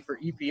therapy for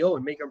EPO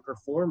and make them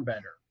perform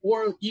better.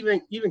 Or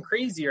even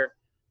crazier,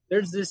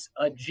 there's this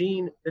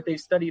gene that they've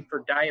studied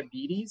for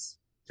diabetes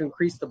to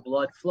increase the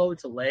blood flow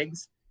to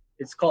legs.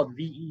 It's called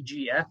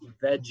VEGF.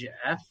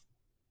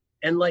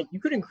 And like you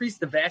could increase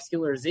the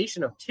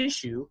vascularization of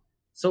tissue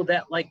so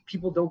that like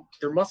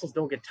their muscles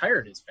don't get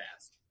tired as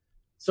fast.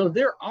 So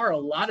there are a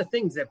lot of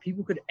things that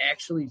people could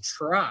actually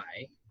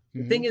try.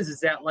 The thing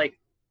is that like,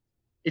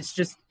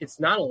 it's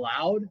not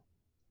allowed.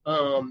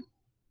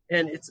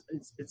 And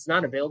it's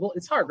not available.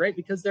 It's hard, right?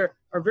 Because there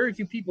are very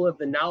few people who have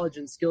the knowledge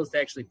and skills to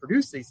actually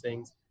produce these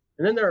things.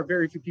 And then there are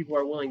very few people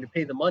who are willing to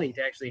pay the money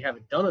to actually have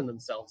it done on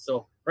themselves.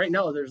 So right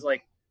now there's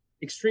like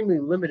extremely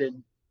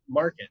limited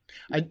market.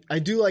 I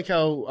do like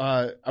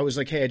how I was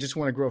like, hey, I just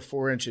want to grow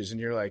 4 inches. And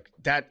you're like,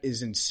 that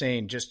is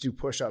insane. Just do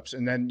push-ups.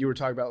 And then you were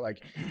talking about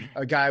like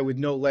a guy with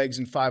no legs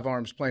and 5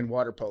 arms playing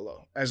water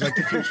polo as like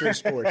the future of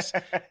sports.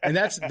 And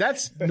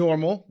that's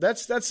normal.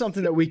 That's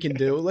something that we can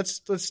do.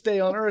 Let's stay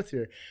on earth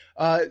here.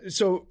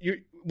 So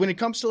when it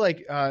comes to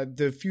like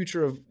the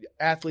future of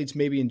athletes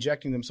maybe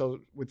injecting themselves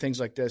with things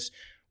like this,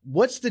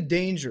 what's the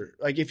danger?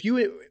 Like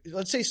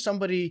let's say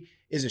somebody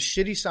is a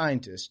shitty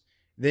scientist,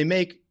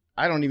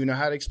 I don't even know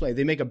how to explain it.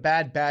 They make a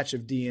bad batch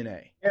of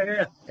DNA.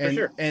 Yeah, for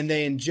sure. And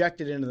they inject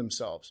it into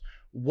themselves.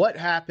 What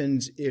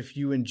happens if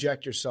you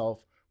inject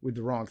yourself with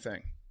the wrong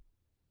thing?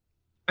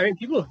 I mean,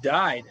 people have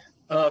died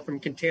from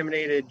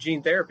contaminated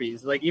gene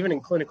therapies, like even in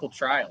clinical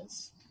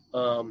trials.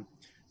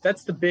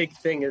 That's the big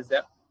thing is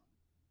that,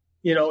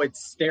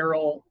 it's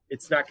sterile,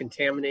 it's not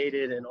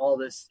contaminated and all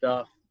this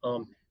stuff.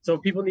 So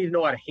people need to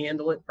know how to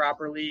handle it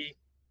properly.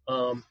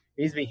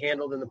 It needs to be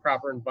handled in the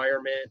proper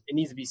environment. It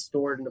needs to be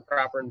stored in the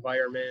proper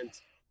environment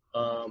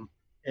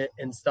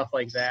and stuff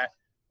like that.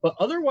 But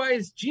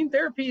otherwise, gene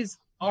therapies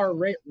are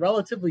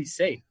relatively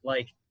safe.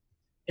 Like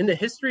in the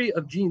history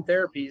of gene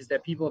therapies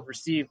that people have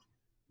received,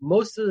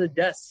 most of the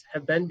deaths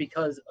have been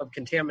because of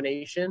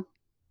contamination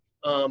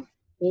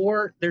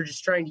or they're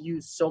just trying to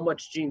use so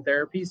much gene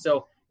therapy.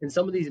 So in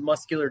some of these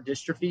muscular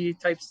dystrophy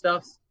type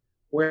stuffs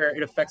where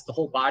it affects the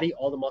whole body,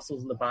 all the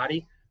muscles in the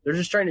body, they're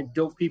just trying to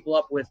dope people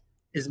up with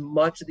as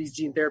much of these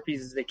gene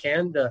therapies as they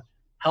can to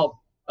help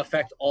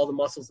affect all the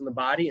muscles in the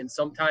body. And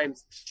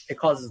sometimes it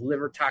causes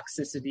liver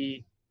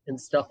toxicity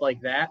and stuff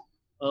like that.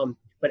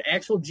 But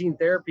actual gene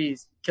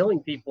therapies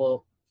killing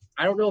people,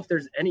 I don't know if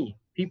there's any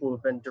people who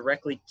have been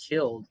directly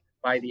killed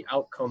by the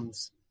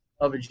outcomes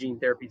of a gene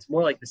therapy. It's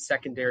more like the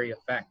secondary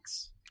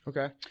effects.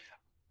 Okay.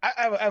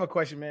 I have a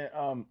question, man.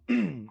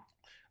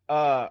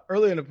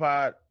 Earlier in the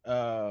pod,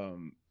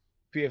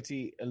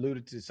 PFT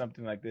alluded to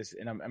something like this,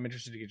 and I'm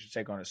interested to get your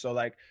take on it. So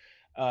like,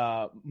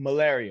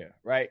 malaria,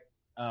 right?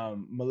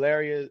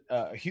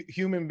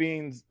 Human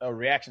beings'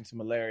 reaction to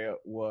malaria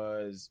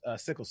was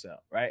sickle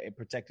cell, right? It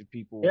protected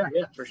people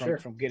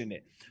from getting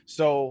it.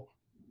 So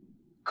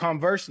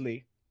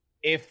conversely,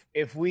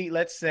 if we,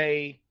 let's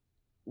say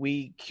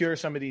we cure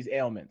some of these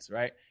ailments,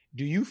 right?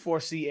 Do you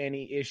foresee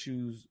any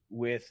issues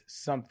with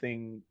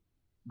something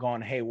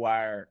gone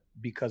haywire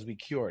because we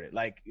cured it?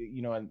 Like,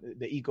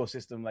 the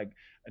ecosystem, like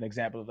an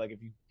example of like,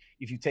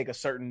 if you take a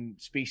certain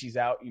species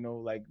out,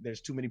 like there's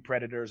too many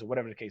predators or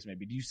whatever the case may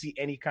be. Do you see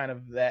any kind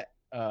of that?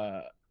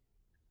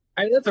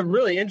 That's a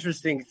really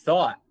interesting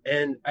thought.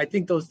 And I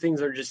think those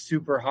things are just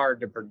super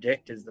hard to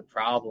predict is the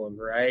problem,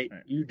 right?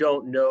 You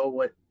don't know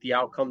what the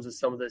outcomes of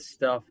some of this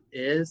stuff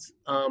is.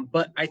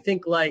 But I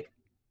think like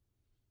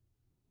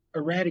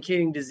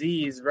eradicating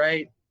disease,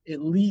 right?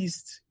 at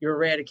least you're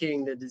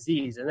eradicating the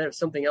disease. And then if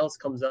something else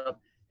comes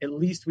up, at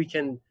least we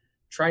can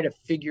try to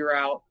figure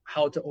out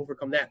how to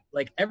overcome that.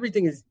 Like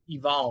everything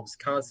evolves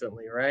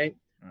constantly, right?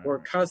 We're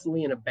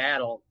constantly in a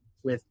battle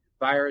with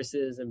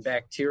viruses and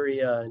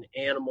bacteria and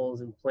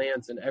animals and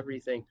plants and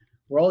everything.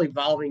 We're all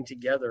evolving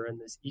together in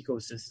this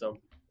ecosystem.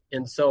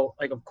 And so,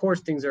 like, of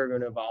course, things are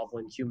going to evolve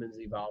when humans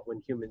evolve,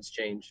 when humans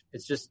change.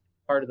 It's just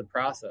part of the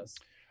process.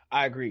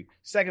 I agree.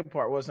 Second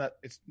part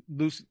it's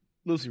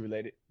loosely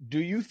related. Do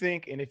you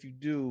think, and if you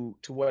do,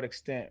 to what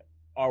extent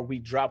are we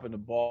dropping the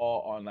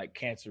ball on like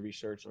cancer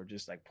research or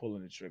just like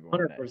pulling the trigger?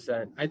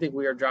 100%. I think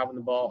we are dropping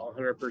the ball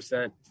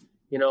 100%.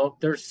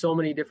 There's so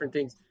many different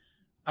things.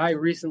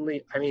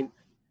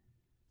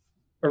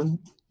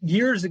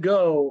 Years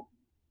ago,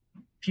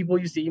 people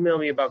used to email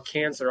me about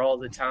cancer all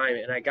the time,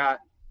 and I got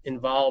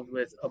involved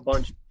with a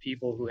bunch of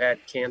people who had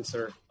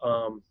cancer.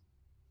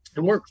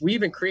 We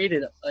even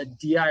created a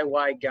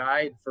DIY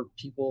guide for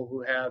people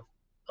who have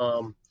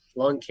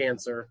lung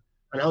cancer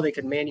on how they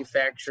could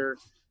manufacture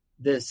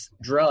this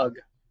drug,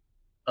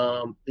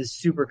 this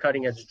super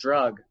cutting edge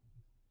drug,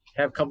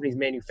 have companies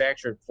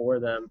manufacture it for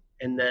them,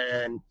 and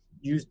then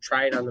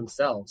try it on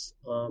themselves.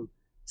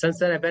 Since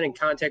then, I've been in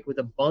contact with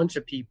a bunch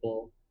of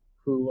people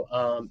who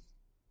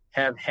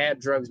have had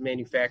drugs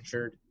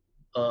manufactured,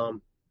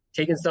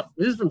 taking stuff.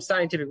 This is from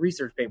scientific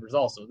research papers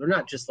also. They're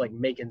not just like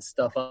making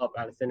stuff up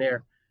out of thin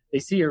air. They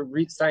see a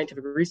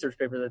scientific research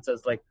paper that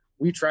says, like,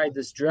 we tried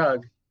this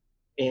drug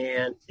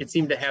and it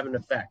seemed to have an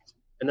effect.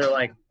 And they're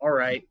like, all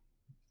right,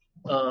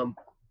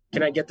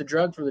 can I get the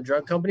drug from the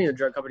drug company? And the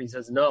drug company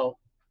says no.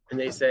 And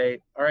they say,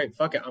 all right,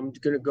 fuck it. I'm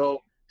going to go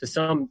to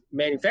some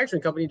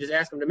manufacturing company, just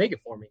ask them to make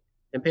it for me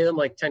and pay them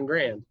like 10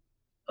 grand.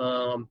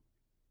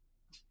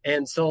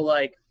 And so,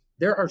 like,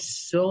 there are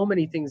so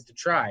many things to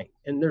try.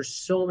 And there's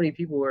so many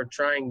people who are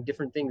trying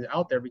different things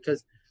out there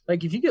because,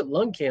 like, if you get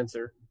lung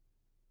cancer,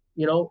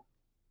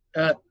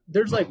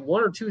 there's like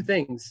one or two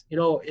things,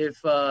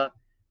 if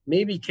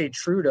maybe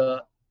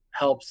Keytruda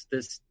helps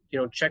this,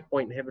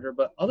 checkpoint inhibitor,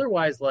 but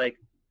otherwise, like,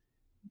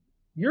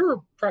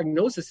 your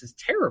prognosis is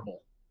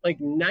terrible. Like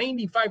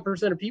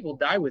 95% of people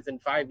die within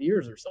 5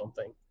 years or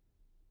something.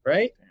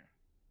 Right.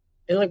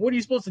 And like, what are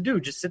you supposed to do?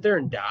 Just sit there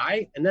and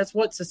die? And that's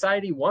what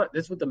society wants.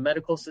 That's what the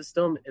medical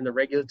system and the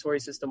regulatory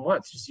system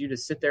wants. Just you to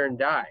sit there and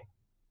die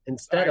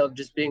instead of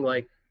just being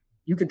like,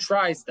 you can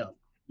try stuff.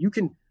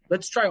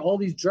 Let's try all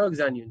these drugs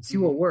on you and see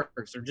what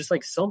works, or just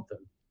like something.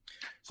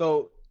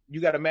 So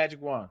you got a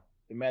magic wand,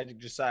 the magic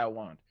Josiah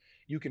wand.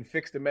 You can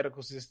fix the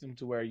medical system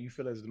to where you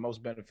feel is the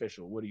most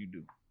beneficial. What do you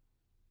do?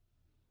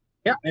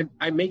 Yeah,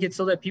 I make it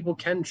so that people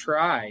can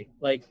try.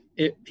 Like,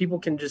 people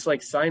can just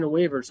like sign a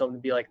waiver or something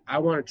to be like, I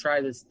want to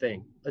try this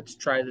thing. Let's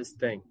try this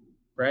thing,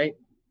 right?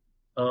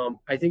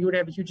 I think it would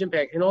have a huge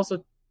impact, and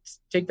also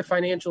take the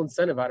financial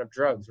incentive out of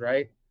drugs,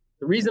 right?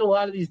 The reason a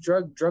lot of these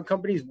drug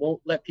companies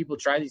won't let people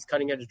try these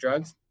cutting edge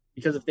drugs,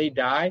 because if they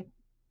die,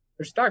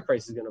 their stock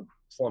price is going to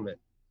plummet,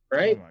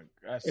 right?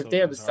 Oh, if they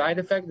have a side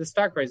effect, the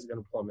stock price is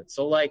going to plummet.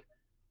 So, like,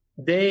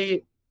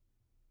 they,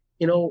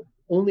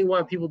 only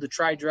want people to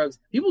try drugs.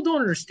 People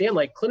don't understand,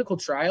 like, clinical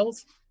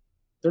trials.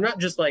 They're not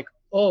just like,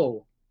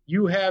 oh,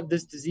 you have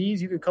this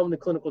disease, you can come to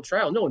clinical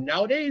trial. No,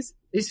 nowadays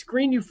they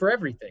screen you for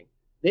everything.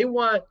 They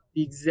want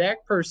the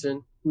exact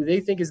person who they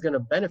think is going to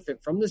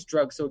benefit from this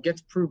drug, so it gets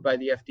approved by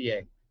the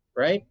FDA,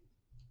 right?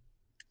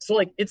 So,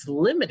 like, it's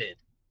limited.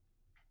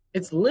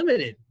 It's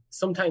limited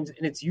sometimes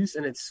in its use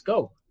and its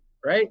scope,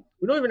 right?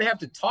 We don't even have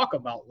to talk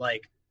about,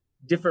 like,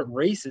 different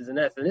races and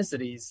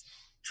ethnicities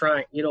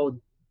trying,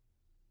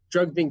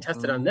 drugs being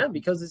tested on them,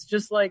 because it's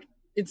just like,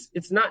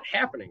 it's not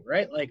happening,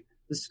 right? Like,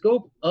 the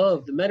scope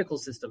of the medical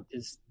system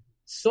is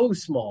so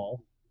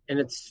small and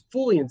it's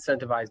fully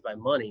incentivized by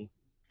money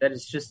that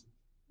it's just,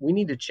 we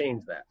need to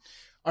change that.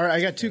 All right,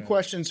 I got two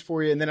questions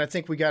for you, and then I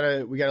think we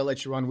gotta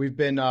let you run. We've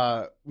been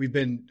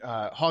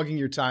hogging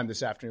your time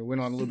this afternoon.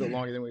 Went on a little bit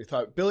longer than we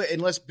thought. Billy,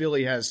 unless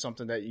Billy has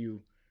something that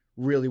you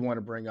really want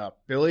to bring up.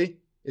 Billy,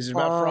 is it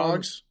about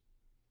frogs?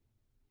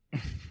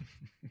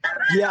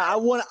 Yeah, I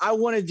want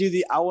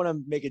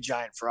to make a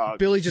giant frog.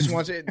 Billy just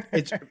wants it.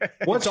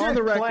 What's on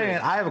your the plan?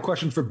 record. I have a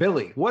question for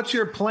Billy. What's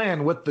your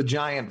plan with the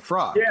giant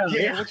frog?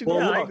 Yeah.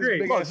 I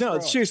agree. Look, no,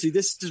 seriously,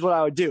 this is what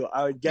I would do.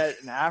 I would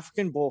get an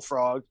African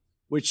bullfrog,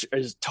 which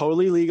is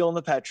totally legal in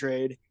the pet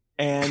trade,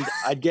 and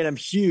I'd get them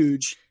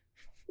huge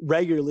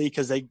regularly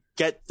because they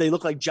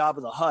look like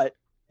Jabba the Hutt,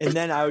 and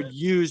then I would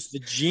use the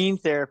gene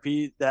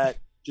therapy that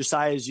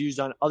Josiah has used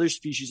on other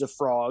species of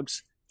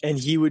frogs, and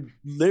he would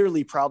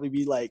literally probably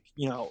be like,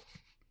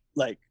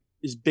 like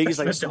as big as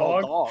like a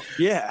small dog.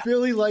 Yeah.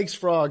 Billy likes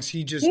frogs.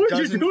 He just what would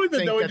doesn't you do with it,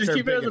 think though? that Just they're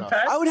keep it as big a enough.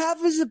 pet? I would have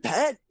him as a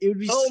pet. It would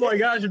be sick. My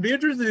gosh, it'd be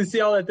interesting to see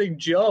how that thing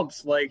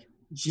jumps. Like,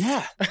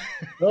 yeah.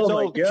 oh so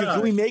my god,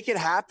 can we make it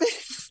happen?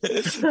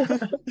 This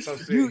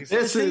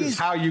is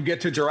how you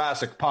get to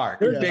Jurassic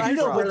Park. I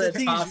know, but the that's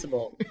thing is,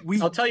 possible.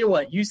 I'll tell you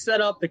what. You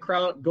set up the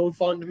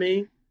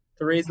GoFundMe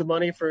to raise the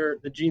money for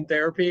the gene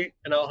therapy,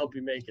 and I'll help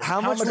you make it. How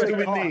much do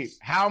we need?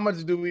 How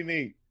much do we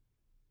need?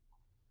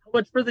 How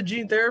much for the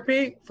gene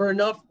therapy? For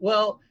enough?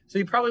 Well, So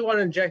you probably want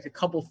to inject a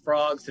couple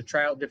frogs to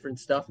try out different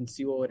stuff and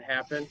see what would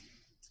happen.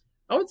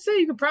 I would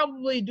say you could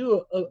probably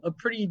do a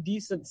pretty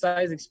decent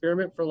size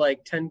experiment for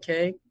like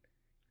 10K.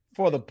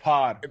 For the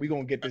pod, we're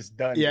going to get this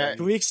done. Yeah.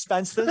 Can we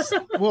expense this?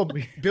 Well,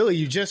 Billy,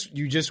 you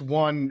just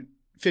won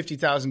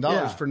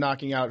 $50,000 for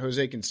knocking out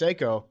Jose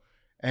Canseco.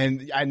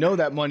 And I know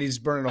that money's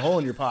burning a hole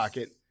in your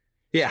pocket.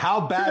 Yeah,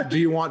 how bad do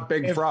you want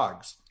big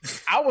frogs?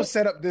 I will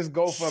set up this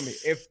GoFundMe.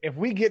 If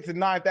we get to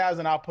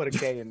 9,000, I'll put a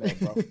K in there,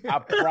 bro. I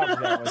promise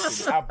y'all want to see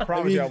this. I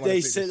promise y'all want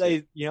to see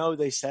this.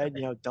 They said,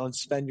 don't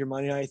spend your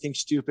money on anything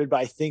stupid, but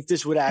I think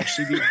this would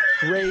actually be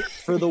great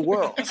for the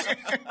world.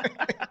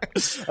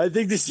 I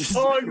think this is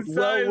well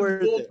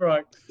worth it.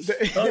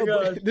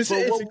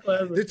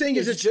 The thing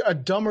is, it's a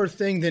dumber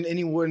thing than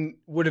anyone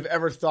would have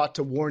ever thought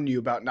to warn you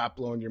about not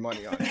blowing your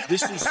money on it.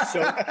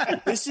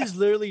 This is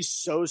literally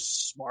so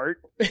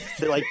smart.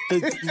 Like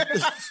this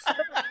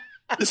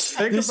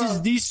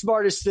is the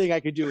smartest thing I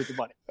could do with the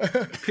money.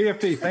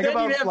 PFT, think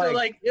about here's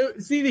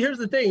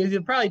the thing: is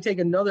you'd probably take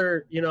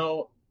another,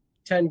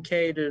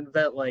 10K to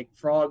invent like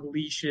frog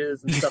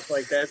leashes and stuff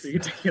like that, so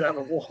you can take it on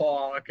a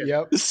walk.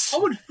 Yep.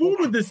 How much food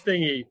would this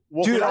thing eat?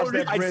 Dude,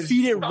 I'd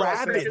feed it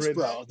rabbits,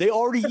 bro. They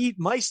already eat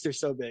mice. They're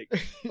so big.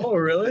 Oh,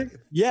 really?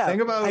 Yeah.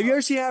 Have you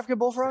ever seen African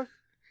bullfrog?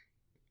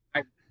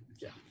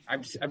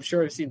 I'm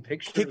sure I've seen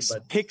pictures.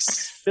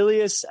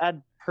 Pixphilius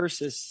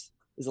adpersus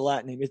is a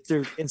Latin name.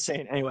 They're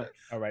insane. Anyway.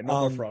 All right, no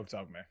more frog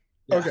talk, man.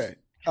 Yeah. Okay.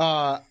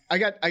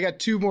 I got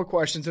two more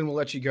questions and we'll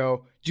let you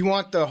go. Do you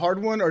want the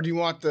hard one or do you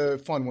want the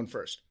fun one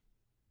first?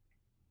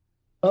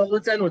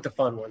 Let's end with the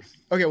fun one.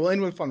 Okay, we'll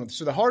end with the fun one.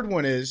 So the hard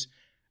one is,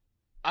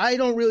 I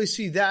don't really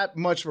see that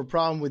much of a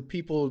problem with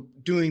people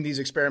doing these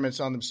experiments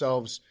on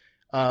themselves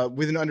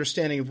with an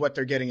understanding of what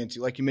they're getting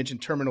into. Like you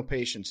mentioned, terminal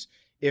patients.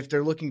 If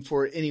they're looking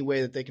for any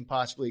way that they can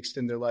possibly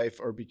extend their life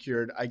or be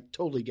cured, I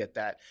totally get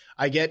that.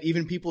 I get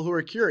even people who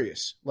are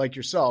curious, like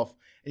yourself,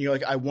 and you're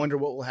like, I wonder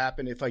what will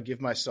happen if I give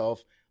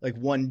myself like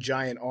one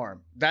giant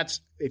arm.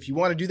 If you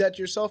want to do that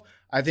to yourself,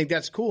 I think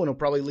that's cool, and it'll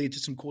probably lead to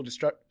some cool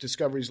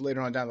discoveries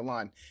later on down the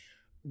line.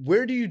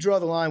 Where do you draw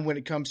the line when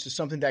it comes to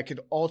something that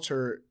could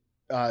alter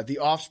the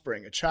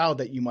offspring, a child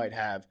that you might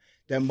have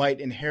that might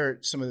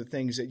inherit some of the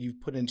things that you've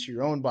put into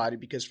your own body?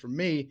 Because for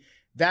me,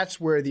 that's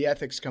where the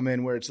ethics come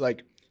in, where it's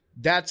like,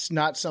 that's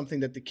not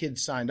something that the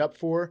kids signed up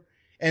for.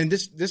 And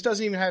this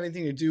doesn't even have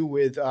anything to do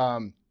with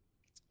kind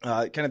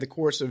of the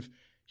course of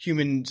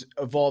humans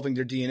evolving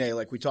their DNA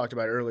like we talked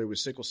about earlier with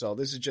sickle cell.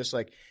 This is just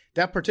like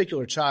that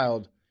particular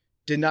child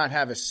did not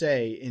have a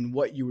say in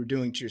what you were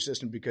doing to your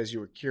system because you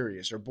were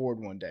curious or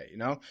bored one day,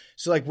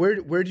 So like where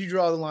do you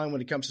draw the line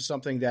when it comes to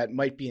something that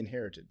might be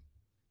inherited?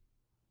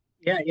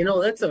 Yeah,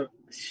 that's of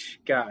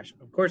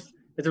course,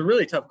 it's a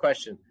really tough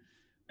question.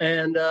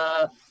 And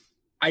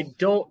I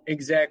don't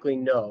exactly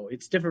know.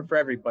 It's different for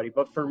everybody.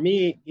 But for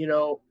me,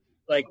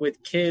 like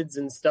with kids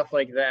and stuff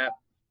like that,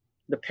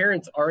 the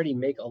parents already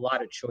make a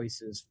lot of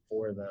choices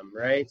for them,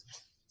 right?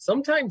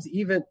 Sometimes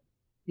even,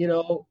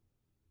 you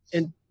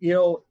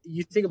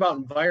think about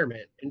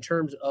environment in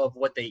terms of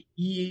what they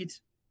eat,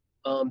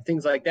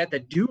 things like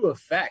that do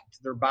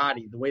affect their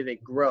body, the way they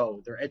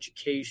grow, their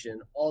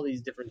education, all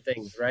these different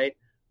things, right?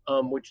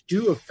 Which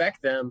do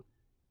affect them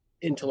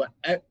into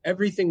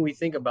everything we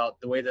think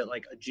about, the way that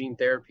like a gene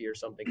therapy or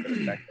something could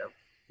affect them.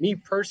 Me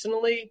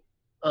personally,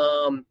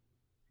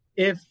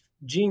 if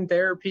gene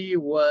therapy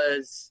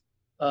was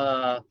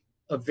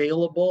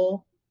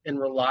available and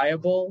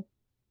reliable,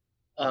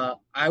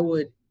 I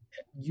would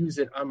use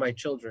it on my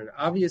children.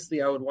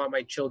 Obviously, I would want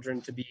my children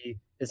to be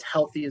as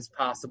healthy as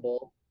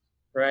possible,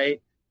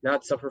 right?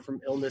 Not suffer from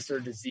illness or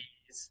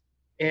disease,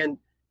 and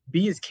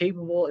be as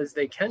capable as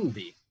they can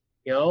be.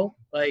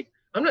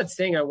 I'm not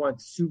saying I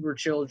want super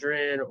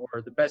children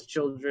or the best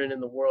children in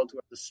the world who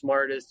are the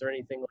smartest or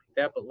anything like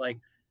that, but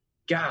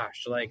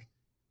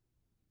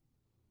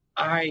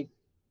I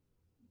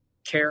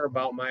care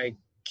about my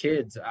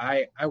kids.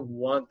 I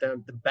want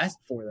them the best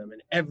for them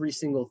in every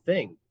single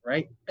thing,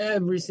 right?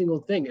 Every single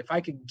thing. If I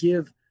could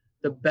give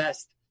the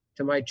best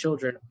to my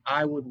children,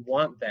 I would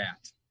want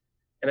that.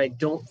 And I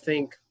don't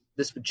think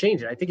this would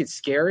change it. I think it's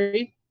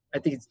scary. I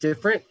think it's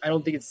different. I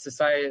don't think it's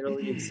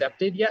societally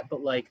accepted yet,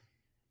 but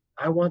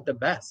I want the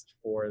best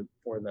for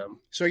them.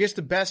 So I guess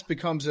the best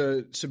becomes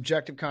a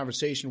subjective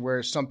conversation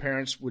where some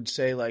parents would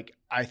say,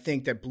 I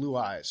think that blue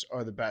eyes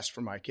are the best for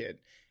my kid.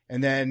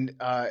 And then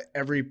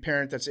every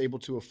parent that's able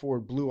to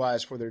afford blue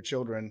eyes for their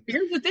children.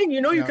 Here's the thing,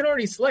 you can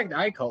already select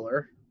eye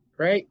color,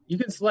 right? You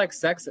can select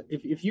sex.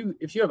 If you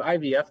have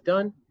IVF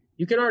done,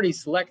 you can already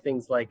select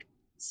things like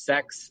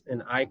sex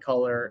and eye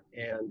color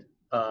and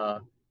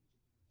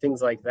things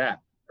like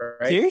that,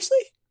 right? Seriously?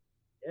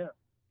 Yeah.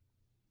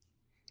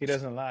 He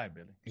doesn't lie,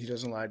 Billy. He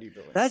doesn't lie to you,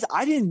 Billy.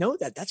 I didn't know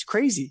that. That's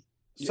crazy.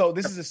 So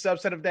this is a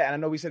subset of that. And I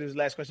know we said it was the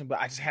last question, but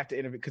I just have to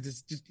interview because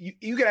it's just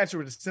you can answer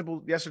with a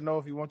simple yes or no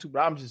if you want to, but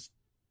I'm just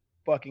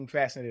fucking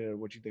fascinated with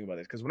what you think about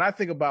this. Because when I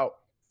think about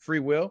free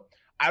will,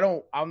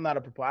 I'm not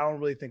a proponent. I don't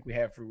really think we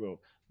have free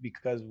will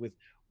because with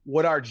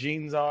what our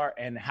genes are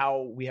and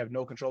how we have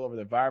no control over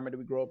the environment that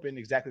we grow up in,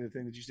 exactly the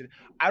thing that you said.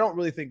 I don't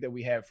really think that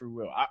we have free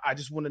will. I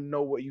just want to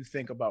know what you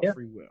think about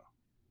free will.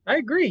 I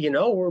agree. You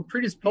know, we're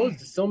predisposed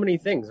to so many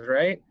things,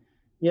 right?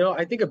 You know,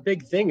 I think a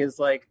big thing is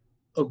like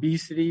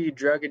obesity,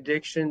 drug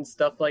addiction,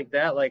 stuff like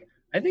that. Like,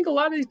 I think a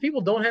lot of these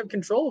people don't have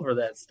control over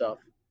that stuff.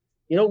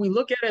 You know, we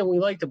look at it and we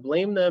like to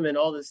blame them and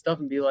all this stuff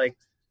and be like,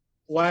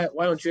 why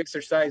don't you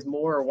exercise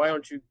more? Or why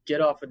don't you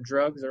get off of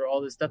drugs or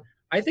all this stuff?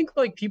 I think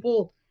like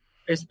people,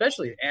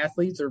 especially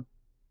athletes or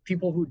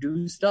people who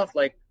do stuff,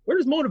 like, where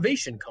does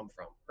motivation come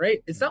from,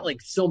 right? It's not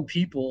like some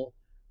people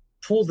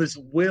pull this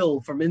will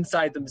from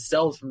inside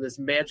themselves from this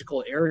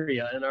magical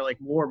area and are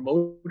like more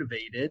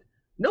motivated.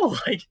 No,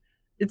 like,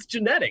 it's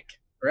genetic,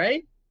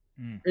 right?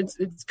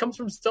 It comes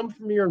from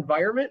your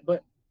environment,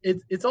 but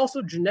it's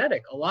also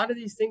genetic. A lot of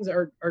these things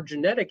are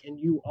genetic, and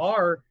you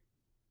are,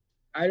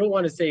 I don't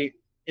want to say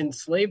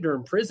enslaved or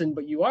imprisoned,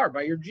 but you are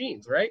by your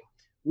genes, right?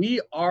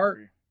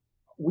 Our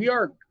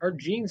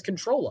genes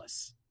control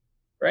us,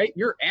 right?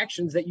 Your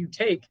actions that you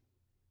take,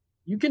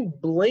 you can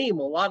blame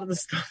a lot of the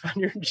stuff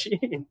on your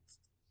genes.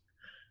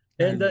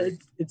 And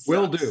it's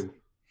will do.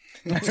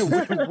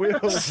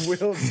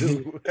 will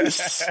do.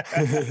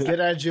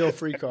 Get out of jail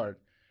free card.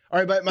 All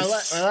right, but my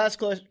last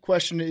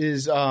question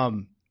is,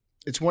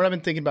 it's one I've been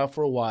thinking about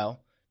for a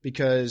while,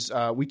 because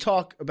we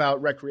talk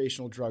about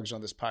recreational drugs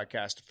on this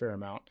podcast a fair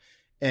amount.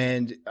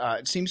 And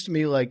it seems to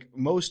me like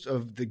most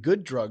of the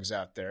good drugs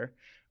out there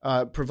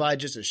provide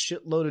just a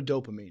shitload of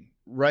dopamine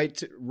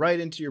right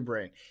into your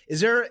brain. Is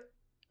there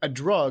a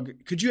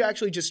drug? Could you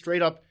actually just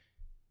straight up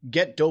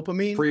get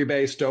dopamine,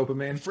 freebase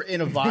dopamine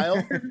in a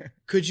vial?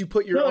 Could you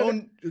put your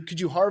own?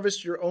 Could you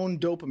harvest your own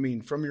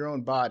dopamine from your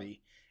own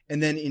body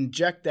and then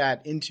inject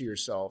that into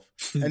yourself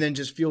and then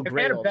just feel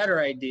great? I had a better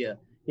idea,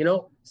 you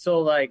know. So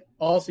like,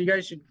 also, you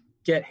guys should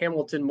get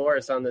Hamilton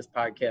Morris on this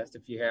podcast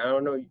if you have. I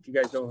don't know if you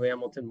guys know who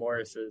Hamilton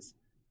Morris is,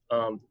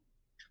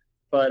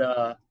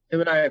 but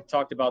him and I have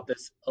talked about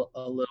this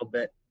a little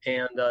bit,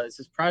 and it's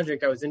this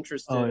project I was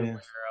interested in.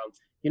 Where,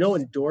 you know,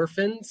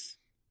 endorphins,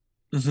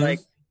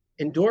 like.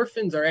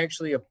 Endorphins are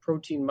actually a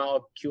protein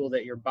molecule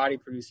that your body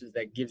produces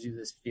that gives you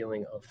this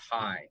feeling of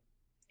high.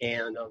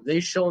 And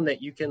they've shown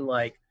that you can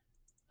like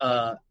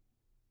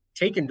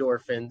take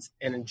endorphins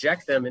and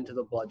inject them into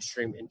the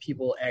bloodstream and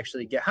people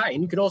actually get high.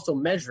 And you can also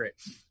measure it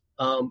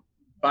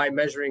by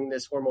measuring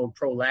this hormone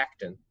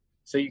prolactin.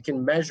 So you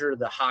can measure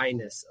the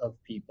highness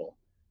of people.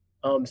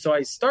 So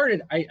I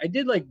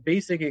did like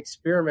basic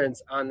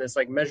experiments on this,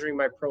 like measuring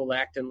my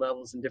prolactin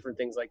levels and different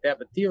things like that.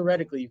 But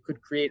theoretically, you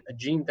could create a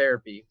gene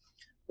therapy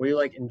where you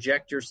like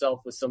inject yourself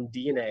with some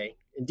DNA.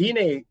 And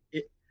DNA,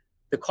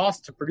 the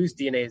cost to produce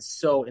DNA is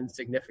so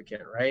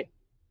insignificant, right?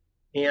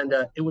 And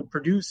it would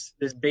produce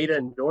this beta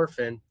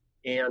endorphin,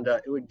 and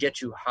it would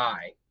get you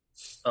high.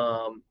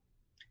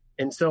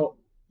 And so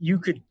you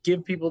could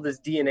give people this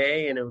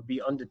DNA, and it would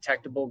be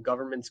undetectable.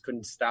 Governments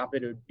couldn't stop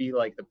it. It would be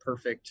like the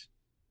perfect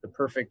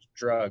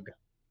drug.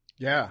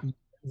 Yeah.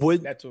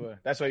 That's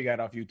why you got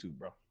off YouTube,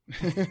 bro.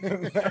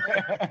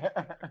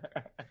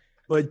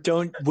 But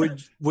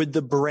would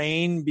the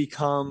brain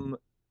become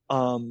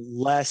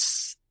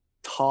less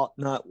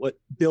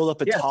build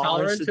up a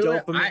tolerance to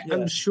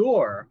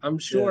dopamine? I'm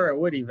sure it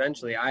would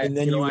eventually. I've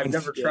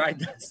never tried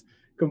this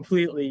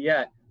completely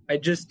yet. I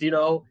just, did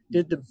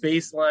the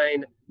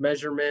baseline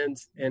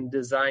measurements and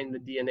designed the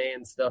DNA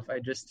and stuff. I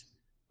just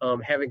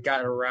haven't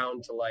gotten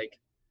around to like,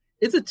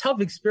 it's a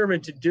tough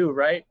experiment to do,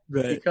 right?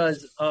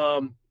 Because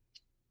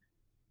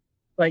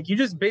like you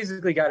just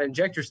basically got to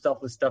inject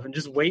yourself with stuff and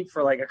just wait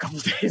for like a couple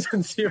days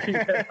and see if you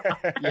get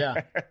high.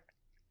 Yeah.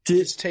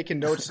 Just taking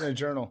notes in a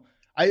journal.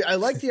 I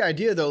like the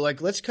idea though.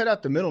 Like, let's cut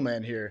out the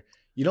middleman here.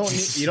 You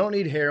don't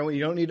need heroin.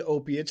 You don't need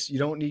opiates. You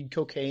don't need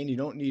cocaine. You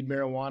don't need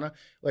marijuana.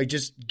 Like,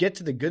 just get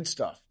to the good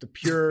stuff, the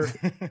pure,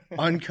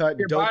 uncut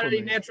your dopamine.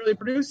 Body naturally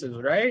produces,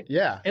 right?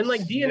 Yeah. And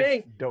like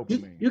DNA,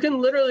 dopamine. You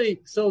can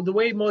literally. So the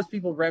way most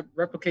people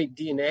replicate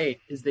DNA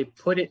is they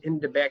put it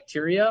into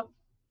bacteria.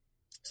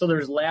 So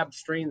there's lab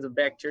strains of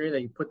bacteria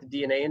that you put the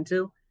DNA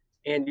into,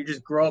 and you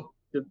just grow up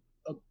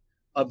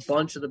a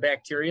bunch of the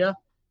bacteria,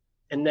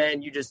 and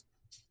then you just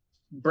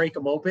break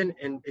them open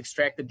and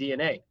extract the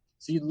DNA.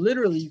 So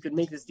you could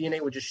make this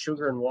DNA with just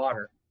sugar and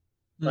water.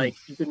 Like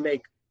you could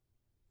make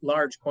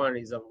large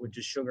quantities of it with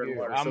just sugar and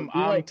water.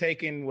 I'm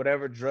taking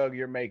whatever drug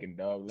you're making,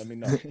 dog. Let me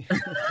know.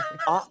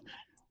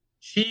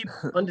 Cheap,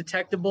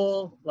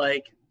 undetectable,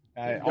 like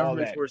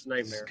government's that. worst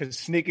nightmare. Could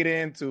sneak it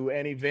into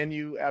any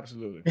venue.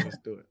 Absolutely. Let's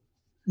do it.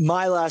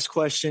 My last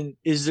question,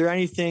 is there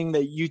anything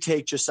that you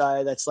take,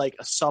 Josiah, that's like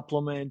a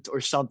supplement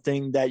or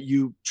something that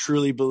you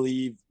truly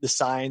believe the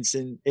science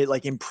and it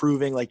like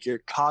improving like your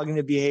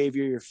cognitive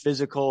behavior, your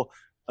physical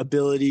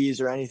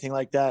abilities or anything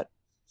like that?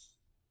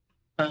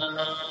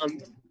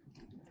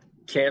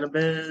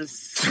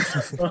 Cannabis.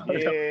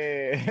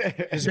 Yeah.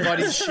 His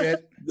buddy's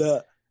shit.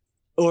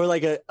 Or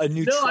like a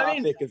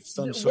nootropic of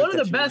some sort. One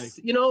of the best,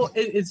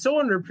 it's so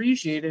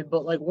underappreciated,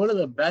 but like one of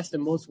the best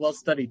and most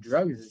well-studied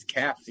drugs is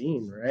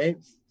caffeine, right?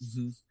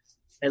 Mm-hmm.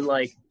 And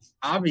like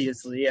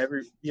obviously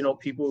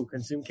people who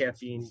consume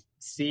caffeine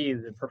see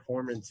the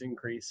performance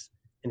increase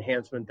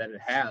enhancement that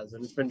it has,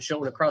 and it's been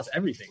shown across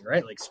everything,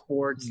 right? Like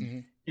sports,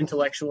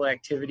 intellectual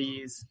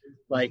activities.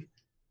 Like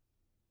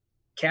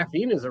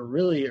caffeine is a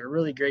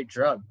really great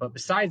drug, but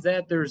besides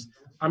that,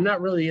 I'm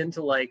not really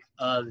into like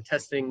the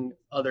testing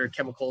other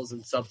chemicals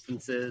and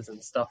substances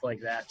and stuff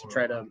like that to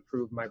try to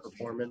improve my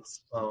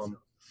performance.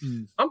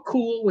 I'm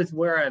cool with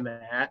where I'm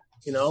at,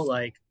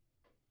 like.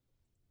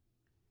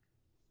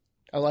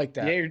 I like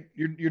that. Yeah,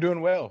 you're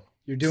doing well.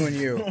 You're doing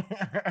you.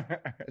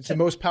 It's the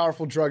most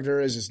powerful drug there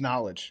is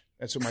knowledge.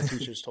 That's what my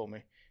teachers told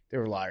me. They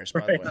were liars,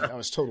 by the way. That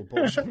was total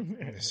bullshit when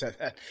they said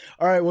that.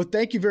 All right. Well,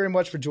 thank you very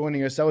much for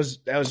joining us. That was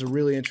a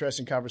really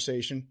interesting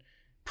conversation.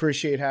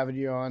 Appreciate having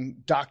you on.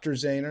 Dr.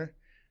 Zahner.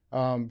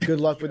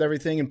 Good luck with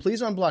everything. And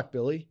please unblock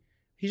Billy.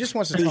 He just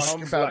wants to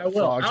talk about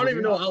frogs. I don't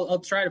even know. I'll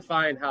try to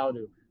find how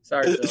to.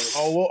 Sorry,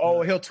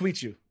 Billy. He'll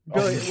tweet you.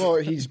 Billy, well,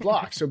 he's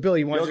blocked. So, Billy,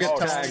 you want to get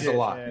just tagged a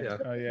lot. Yeah.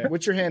 Oh, yeah.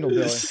 What's your handle,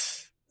 Billy?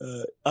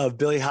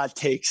 Billy Hot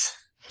Takes.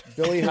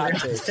 Billy Hot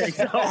Takes.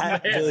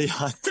 Billy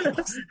Hot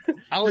Takes.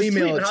 I'll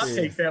email it hot to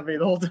takes at me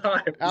the whole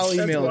time. I'll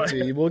email it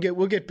to you.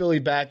 We'll get Billy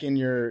back in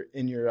your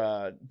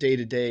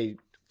day-to-day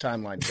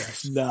timeline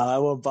checks. No, I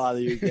won't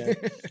bother you again.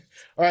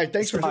 All right,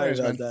 thanks for joining us,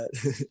 man.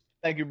 That.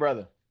 Thank you,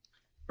 brother.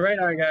 Right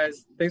on,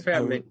 guys. Thanks for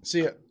having me.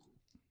 See ya.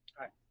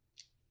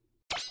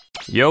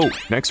 Yo,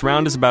 next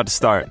round is about to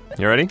start.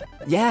 You ready?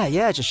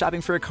 Yeah, just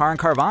shopping for a car in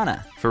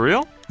Carvana. For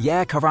real?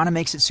 Yeah, Carvana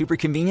makes it super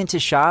convenient to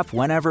shop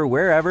whenever,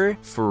 wherever.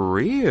 For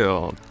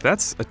real?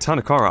 That's a ton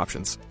of car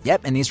options.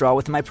 Yep, and these are all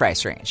within my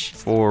price range.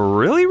 For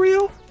really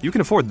real? You can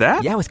afford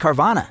that? Yeah, with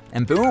Carvana.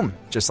 And boom,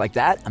 just like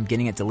that, I'm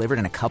getting it delivered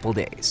in a couple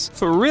days.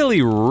 For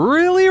really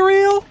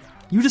real?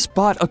 You just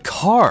bought a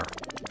car.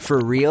 For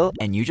real,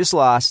 and you just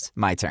lost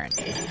my turn.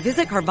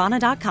 Visit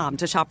Carvana.com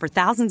to shop for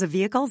thousands of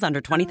vehicles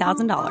under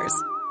 $20,000.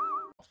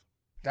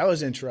 That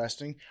was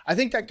interesting. I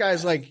think that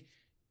guy's like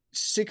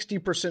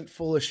 60%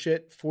 full of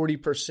shit,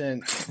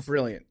 40%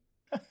 brilliant.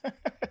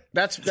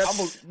 That's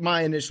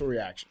my initial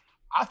reaction.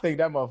 I think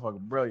that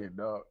motherfucker brilliant,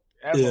 dog.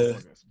 That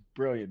motherfucker's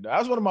brilliant, dog. That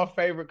was one of my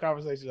favorite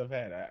conversations I've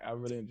had. I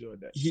really enjoyed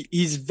that.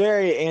 He's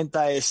very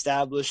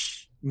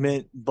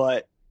anti-establishment,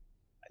 but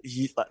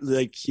he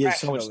has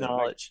so much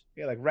knowledge.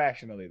 Like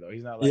rationally though.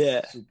 He's not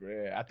like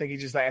super. Yeah. I think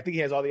he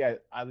has all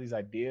these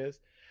ideas,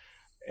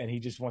 and he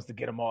just wants to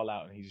get them all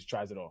out, and he just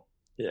tries it all.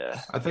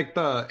 Yeah. I think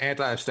the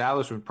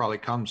anti-establishment probably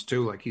comes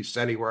too, like he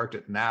said he worked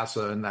at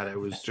NASA and that it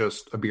was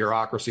just a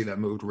bureaucracy that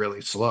moved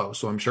really slow.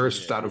 So I'm sure it's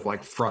just out of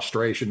like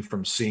frustration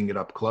from seeing it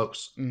up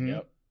close. Mm-hmm.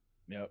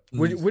 Yep.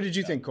 What did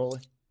you think, Coley?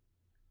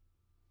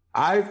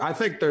 I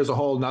think there's a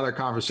whole nother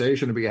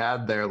conversation to be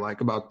had there, like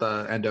about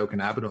the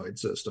endocannabinoid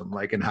system,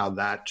 like and how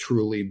that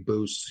truly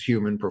boosts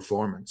human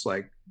performance.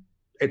 Like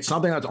it's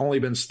something that's only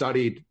been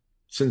studied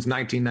since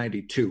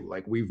 1992.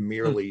 Like we've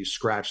merely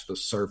scratched the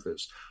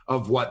surface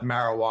of what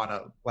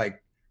marijuana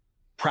like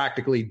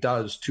practically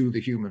does to the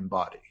human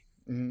body.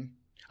 Mm-hmm.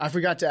 I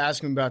forgot to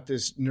ask him about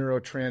this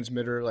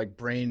neurotransmitter, like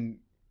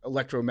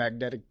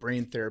electromagnetic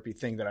brain therapy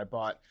thing that I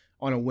bought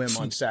on a whim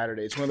on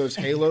Saturday. It's one of those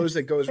halos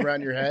that goes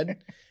around your head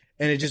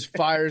and it just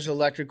fires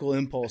electrical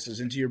impulses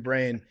into your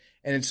brain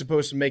and it's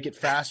supposed to make it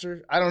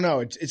faster. I don't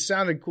know. It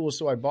sounded cool.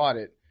 So I bought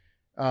it.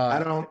 I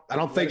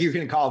don't think you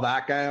can call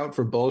that guy out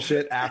for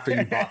bullshit after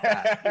you bought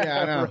that.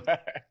 Yeah, I know. Right.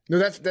 No,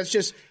 that's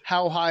just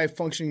how high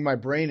functioning my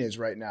brain is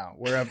right now,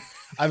 where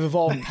I've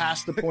evolved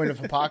past the point of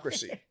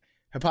hypocrisy.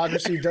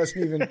 Hypocrisy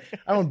I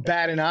don't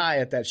bat an eye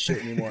at that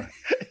shit anymore.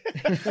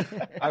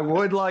 I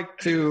would like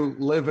to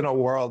live in a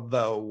world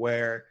though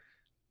where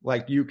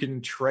like you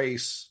can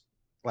trace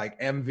like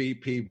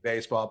MVP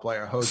baseball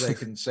player Jose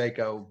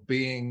Canseco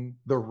being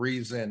the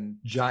reason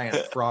giant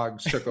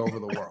frogs took over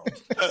the world.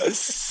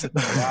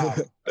 Wow.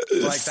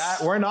 Like that,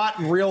 we're not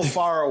real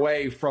far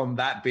away from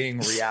that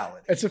being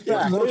reality. It's a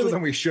fact. It's closer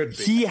than we should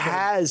be. He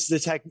has the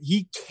tech.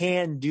 He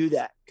can do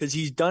that because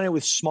he's done it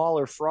with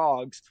smaller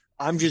frogs.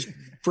 I'm just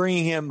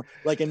bringing him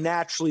like a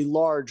naturally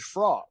large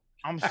frog.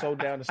 I'm so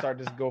down to start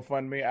this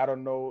GoFundMe. I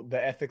don't know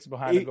the ethics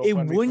behind the GoFundMe. It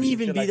wouldn't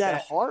even be like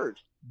that hard.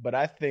 But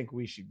I think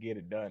we should get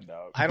it done,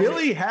 dog.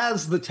 Billy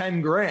has the 10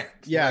 grand.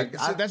 Yeah,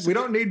 like, we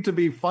don't need to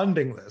be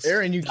funding this.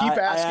 Aaron, you keep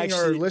asking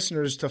our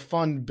listeners to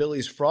fund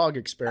Billy's frog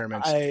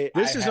experiments.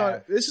 This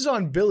is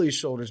on Billy's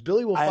shoulders.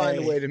 Billy will find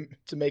a way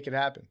to make it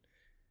happen.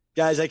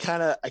 Guys, I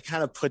kind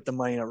of put the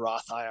money in a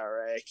Roth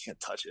IRA. I can't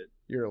touch it.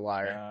 You're a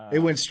liar. It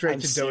went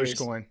straight to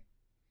Dogecoin.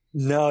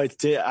 No, it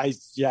did. I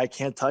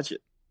can't touch it.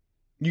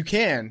 You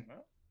can.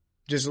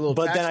 Just a little.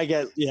 But then I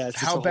get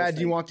How bad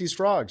do you want these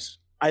frogs?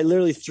 I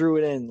literally threw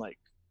it in like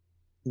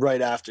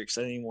right after because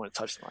I didn't even want to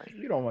touch the money.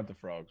 You don't want the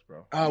frogs,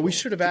 bro. We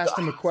should have asked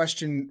him a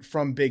question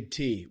from Big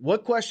T.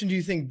 What question do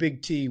you think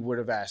Big T would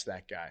have asked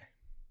that guy?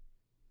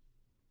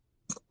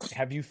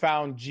 Have you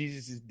found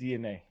Jesus'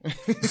 DNA?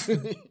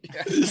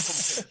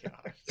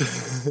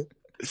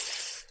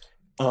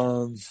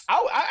 Oh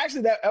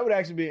that would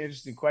actually be an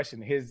interesting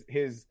question. His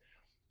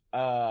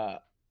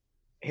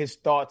his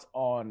thoughts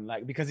on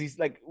like, because he's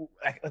like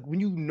when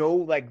you know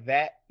like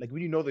that, like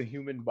when you know the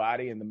human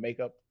body and the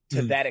makeup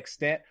to that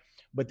extent,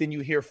 but then you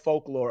hear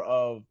folklore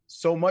of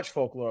so much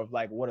folklore of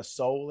like what a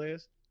soul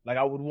is. Like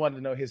I would want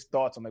to know his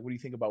thoughts on like, what do you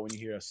think about when you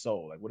hear a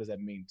soul? Like, what does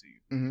that mean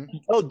to you?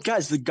 Oh,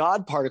 guys, the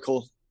God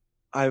particle.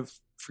 I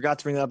forgot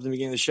to bring that up at the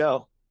beginning of the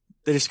show.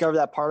 They discovered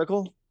that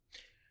particle.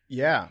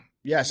 Yeah.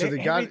 So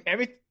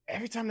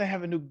every time they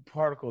have a new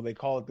particle, they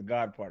call it the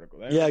God particle.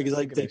 Yeah, because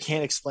like they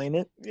can't explain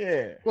it.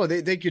 Yeah. Well,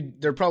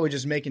 they're probably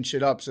just making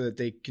shit up so that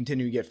they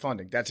continue to get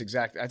funding. That's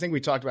exactly. I think we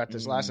talked about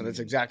this last time. That's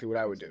exactly what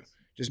I would do.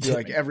 Just be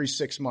like, every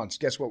 6 months,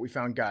 guess what? We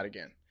found God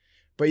again.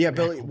 But yeah,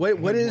 Billy,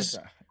 what is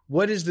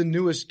the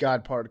newest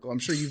God particle? I'm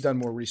sure you've done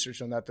more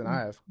research on that than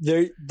I have.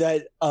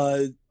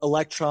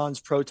 Electrons,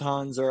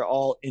 protons are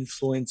all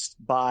influenced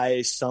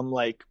by some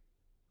like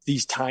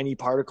these tiny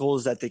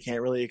particles that they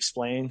can't really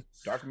explain.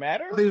 Dark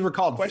matter? These were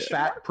called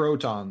fat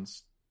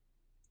protons.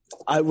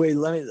 Let me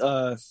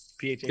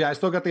Yeah, I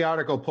still got the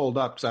article pulled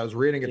up because I was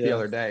reading it the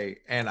other day,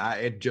 and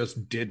it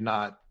just did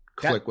not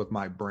click with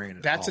my brain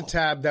at That's all. a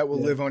tab that will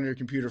live on your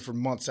computer for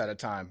months at a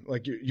time.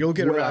 Like you'll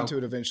get around to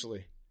it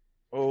eventually.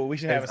 Oh, we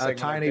should have a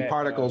tiny like that,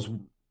 particles.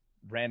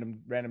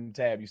 Random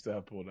tab you still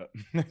have pulled up.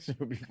 That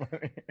should be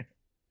funny.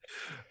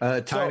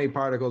 Tiny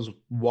particles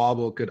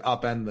wobble could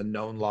upend the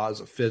known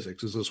laws of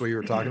physics. Is this what you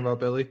were talking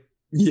about, Billy?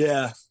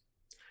 Yeah.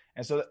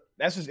 And so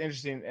that's just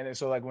interesting. And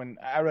so like when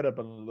I read up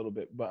a little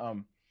bit, but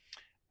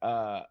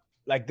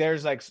like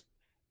there's like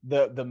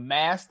the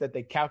mass that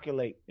they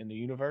calculate in the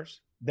universe,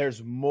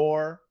 there's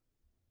more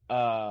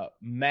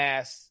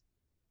mass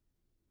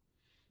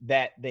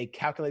that they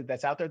calculate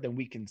that's out there than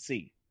we can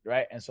see,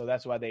 right? And so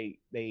that's why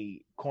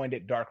they coined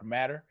it dark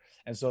matter.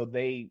 And so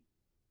they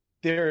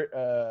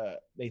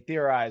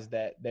theorize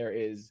that there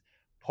is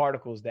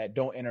particles that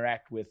don't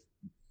interact with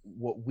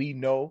what we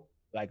know,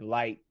 like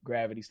light,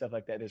 gravity, stuff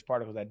like that. There's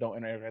particles that don't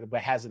interact,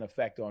 but has an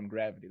effect on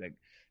gravity. Like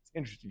it's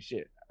interesting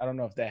shit. I don't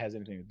know if that has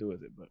anything to do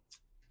with it, but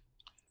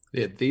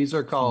yeah, these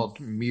are called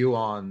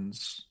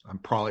muons. I'm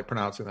probably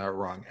pronouncing that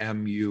wrong.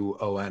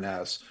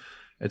 MUONS.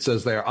 It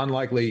says they are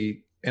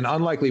an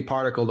unlikely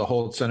particle to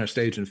hold center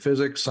stage in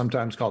physics,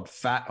 sometimes called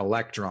fat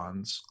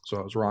electrons. So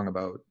I was wrong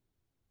about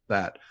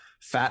that.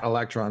 Fat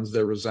electrons,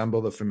 they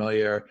resemble the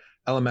familiar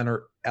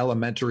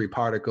elementary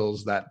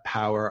particles that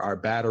power our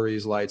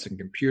batteries, lights, and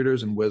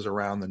computers and whiz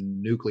around the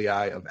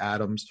nuclei of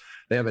atoms.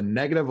 They have a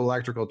negative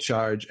electrical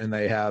charge, and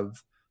they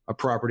have a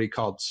property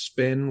called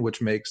spin,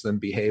 which makes them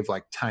behave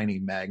like tiny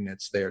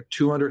magnets. They are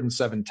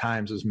 207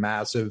 times as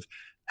massive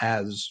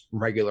as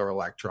regular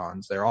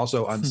electrons. They're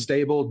also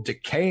unstable,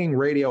 decaying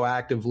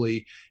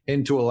radioactively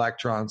into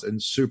electrons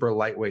and super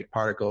lightweight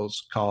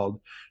particles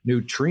called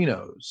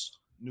neutrinos.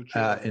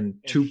 In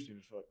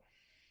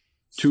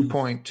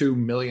 2.2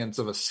 millionths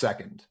of a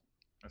second.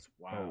 That's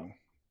wow.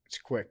 It's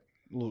quick.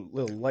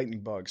 Little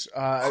lightning bugs.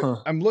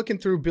 I'm looking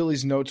through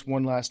Billy's notes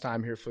one last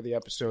time here for the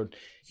episode.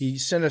 He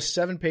sent us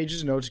 7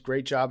 pages of notes.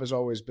 Great job as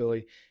always,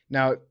 Billy.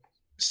 Now,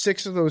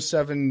 6 of those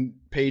 7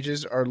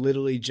 pages are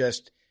literally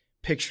just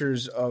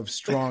pictures of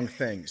strong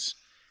things.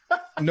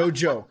 No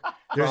joke.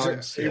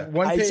 There's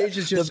one page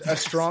is just a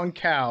strong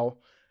cow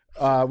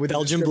with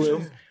Belgian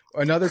blue.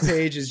 Another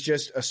page is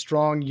just a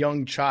strong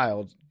young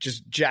child,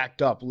 just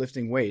jacked up,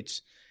 lifting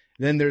weights.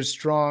 Then there's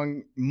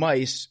strong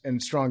mice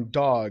and strong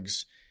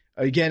dogs.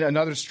 Again,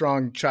 another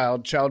strong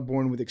child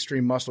born with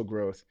extreme muscle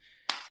growth.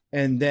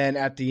 And then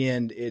at the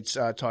end, it's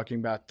talking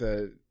about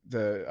the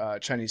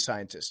Chinese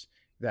scientist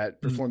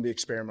that performed the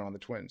experiment on the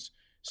twins.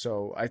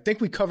 So I think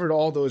we covered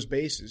all those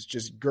bases,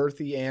 just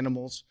girthy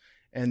animals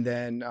and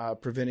then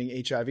preventing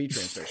HIV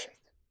transmission.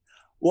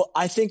 Well,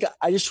 I think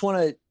I just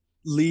want to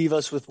leave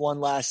us with one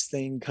last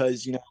thing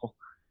because,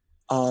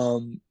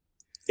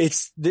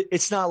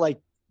 it's not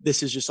like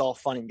this is just all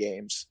fun and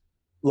games.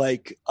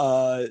 Like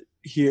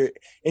here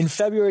in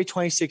February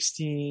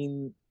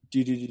 2016,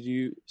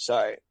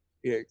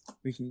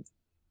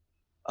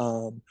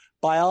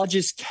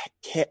 biologist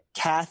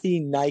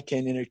Kathy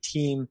Niken and her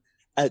team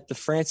at the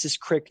Francis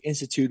Crick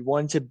Institute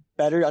wanted to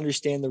better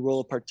understand the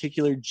role of a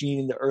particular gene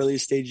in the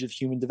earliest stages of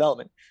human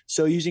development.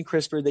 So using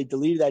CRISPR, they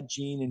deleted that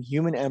gene in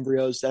human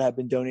embryos that had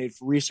been donated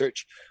for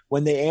research.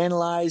 When they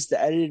analyzed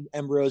the edited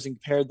embryos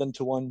and compared them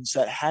to ones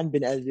that hadn't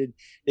been edited,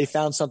 they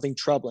found something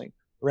troubling.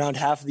 Around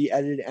half of the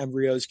edited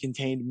embryos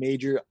contained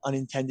major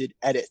unintended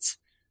edits.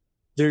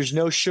 There's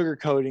no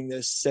sugarcoating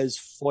this, says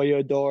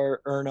Fyodor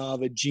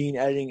Urnov, a gene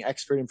editing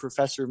expert and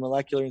professor of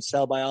molecular and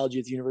cell biology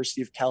at the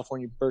University of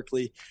California,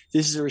 Berkeley.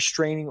 This is a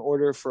restraining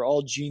order for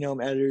all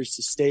genome editors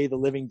to stay the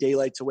living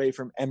daylights away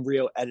from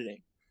embryo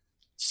editing.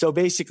 So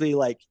basically,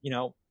 at the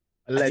end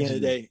of the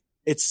day,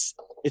 it's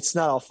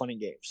not all fun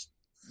and games.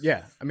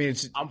 Yeah, I mean,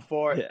 I'm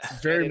for it.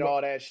 Very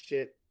all that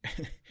shit.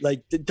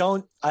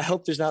 I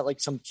hope there's not like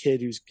some kid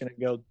who's gonna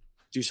go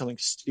do something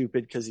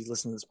stupid because he's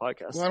listening to this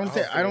podcast. Well,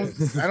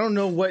 I don't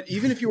know what,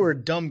 even if you were a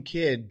dumb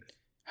kid,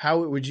 how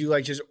would you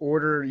like just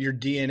order your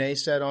DNA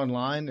set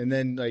online and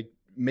then like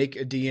make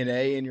a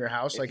DNA in your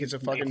house like it's a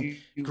fucking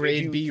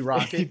grade B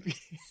rocket?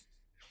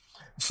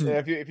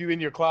 Yeah, if you're in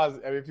your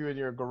closet, if you're in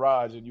your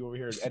garage and you over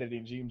here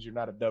editing Jeems, you're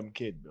not a dumb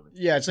kid, Billy.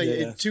 Yeah, it's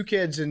like two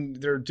kids and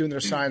they're doing their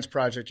science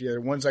project together.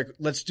 One's like,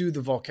 let's do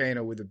the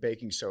volcano with the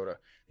baking soda.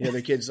 The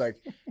other kid's like,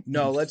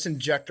 no, let's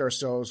inject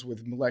ourselves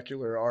with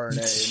molecular RNA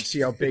and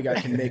see how big I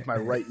can make my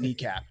right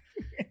kneecap.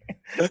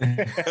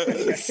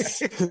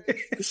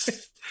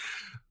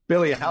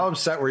 Billy, how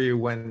upset were you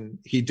when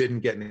he didn't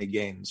get any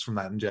gains from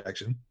that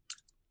injection?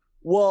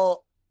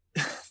 Well,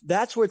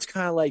 that's where it's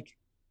kind of like,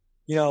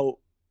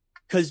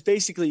 because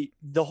basically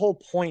the whole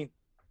point,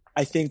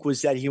 I think,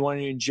 was that he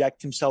wanted to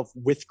inject himself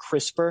with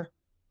CRISPR,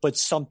 but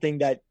something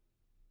that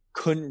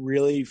couldn't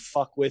really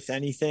fuck with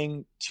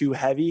anything too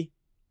heavy,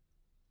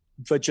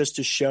 but just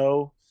to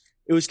show.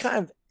 It was kind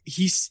of,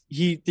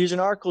 there's an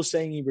article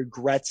saying he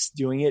regrets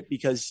doing it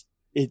because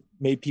it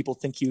made people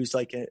think he was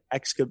like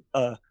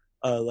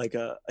like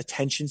a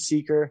attention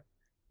seeker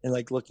and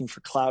like looking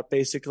for clout,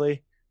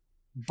 basically.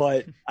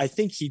 But I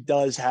think he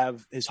does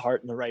have his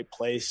heart in the right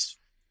place.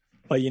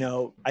 But,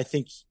 I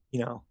think,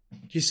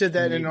 he said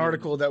that in an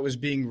article that was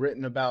being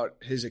written about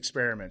his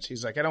experiments.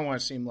 He's like, I don't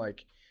want to seem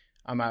like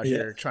I'm out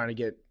here trying to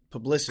get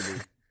publicity.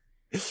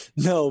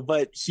 No,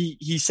 but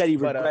he said he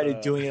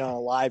regretted doing it on a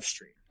live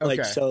stream.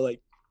 Okay.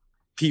 Like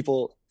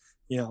people,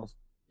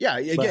 Yeah,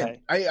 again,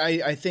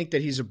 I think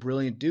that he's a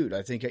brilliant dude.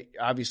 I think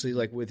obviously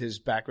like with his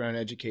background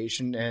in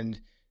education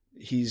and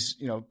he's,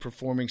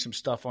 performing some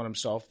stuff on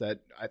himself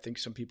that I think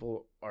some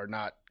people are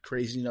not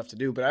crazy enough to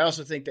do. But I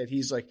also think that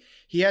he's like,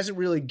 he hasn't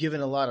really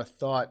given a lot of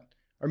thought,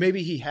 or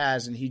maybe he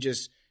has and he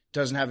just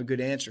doesn't have a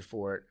good answer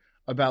for it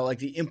about like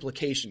the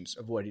implications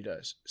of what he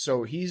does.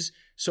 So he's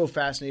so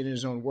fascinated in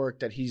his own work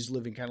that he's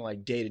living kind of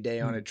like day to day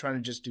on it, trying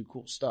to just do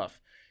cool stuff.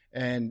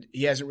 And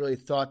he hasn't really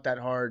thought that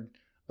hard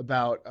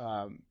about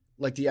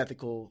like the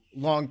ethical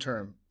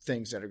long-term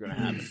things that are going to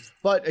happen.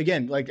 But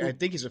again, like I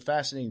think he's a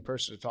fascinating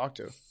person to talk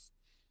to.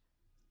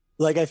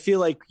 Like, I feel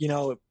like,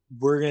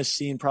 we're going to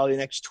see in probably the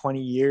next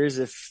 20 years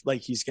if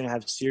like he's going to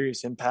have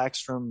serious impacts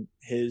from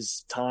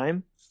his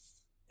time.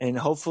 And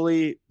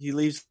hopefully he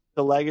leaves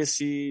the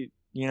legacy,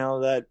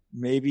 that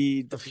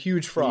maybe of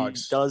huge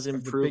frogs does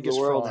improve the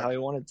world how he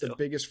wanted to. The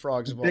biggest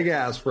frogs of all. Big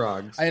ass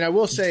frogs. And I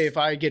will say, if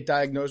I get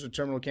diagnosed with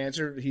terminal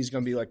cancer, he's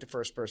going to be like the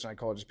first person I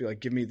call. Just be like,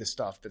 give me the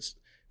stuff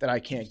that I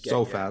can't get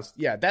so yet. fast.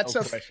 Yeah, that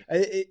stuff.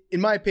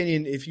 In my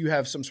opinion, if you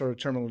have some sort of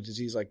terminal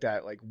disease like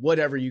that, like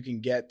whatever you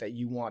can get that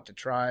you want to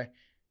try,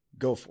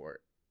 go for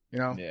it.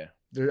 Yeah.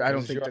 I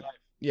don't think that.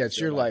 Yeah, it's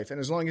your life, and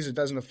as long as it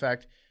doesn't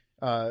affect,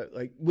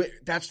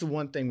 that's the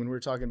one thing when we're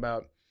talking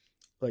about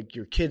like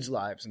your kids'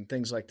 lives and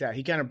things like that.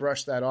 He kind of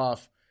brushed that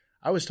off.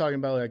 I was talking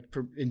about like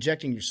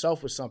injecting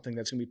yourself with something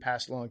that's going to be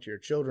passed along to your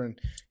children.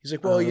 He's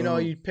like, well,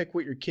 you pick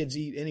what your kids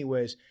eat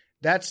anyways.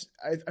 I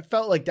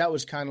felt like that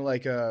was kind of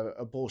like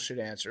a bullshit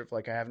answer. If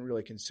like I haven't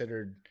really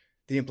considered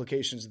the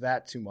implications of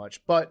that too much.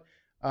 But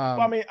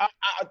well, I mean,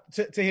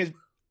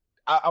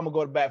 I'm gonna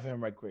go to bat for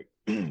him right quick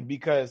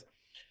because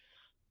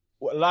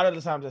a lot of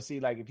the times I see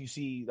like if you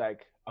see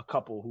like a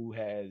couple who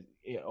has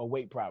a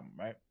weight problem,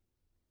 right?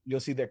 You'll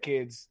see their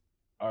kids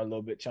are a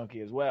little bit chunky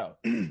as well,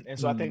 and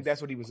so I think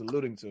that's what he was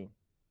alluding to,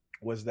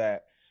 was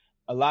that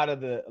a lot of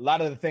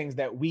the things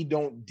that we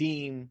don't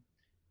deem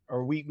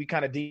or we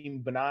kind of deem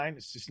benign,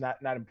 it's just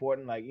not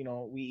important. Like,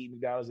 we eat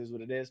McDonald's is what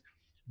it is.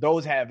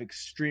 Those have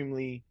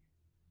extremely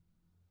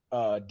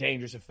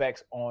dangerous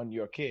effects on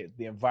your kids,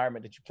 the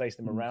environment that you place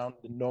them around,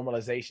 the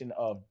normalization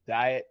of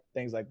diet,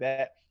 things like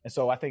that. And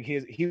so I think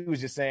he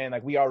was just saying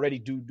like, we already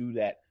do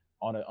that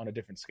on a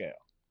different scale.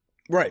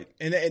 Right.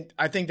 And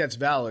I think that's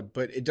valid,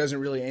 but it doesn't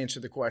really answer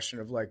the question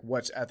of like,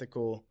 what's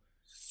ethical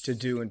to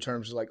do in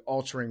terms of like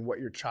altering what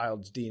your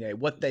child's DNA,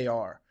 what they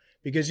are,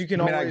 because you can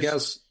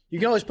you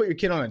can always put your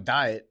kid on a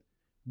diet,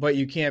 but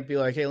you can't be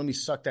like, hey, let me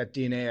suck that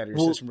DNA out of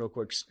your system real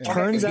quick.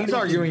 He's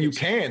arguing you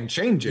can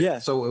change it. Yeah.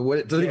 So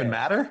it doesn't even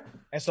matter.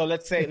 And so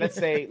let's say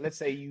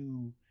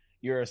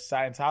you're a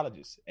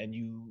Scientologist and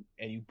you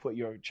put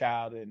your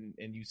child and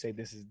you say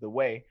this is the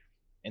way,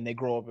 and they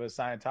grow up as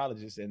a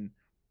Scientologist and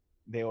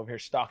they over here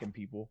stalking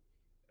people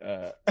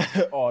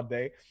all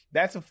day.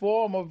 That's a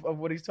form of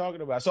what he's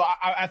talking about. So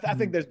I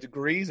think there's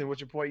degrees, and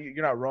what's your point?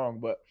 You're not wrong,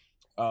 but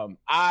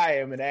I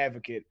am an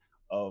advocate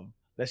of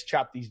let's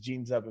chop these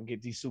genes up and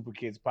get these super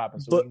kids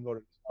popping we can go to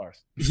the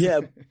stars.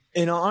 Yeah.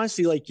 And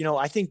honestly, like,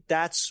 I think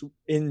that's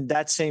in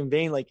that same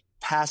vein, like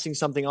passing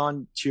something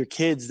on to your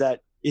kids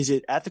that is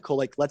it ethical?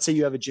 Like, let's say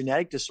you have a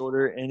genetic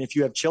disorder, and if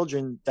you have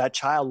children, that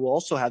child will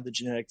also have the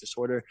genetic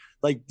disorder.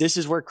 Like, this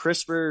is where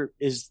CRISPR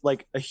is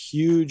like a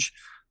huge,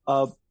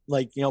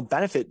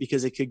 benefit,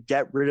 because it could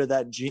get rid of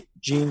that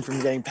gene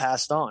from getting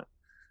passed on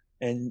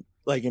and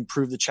like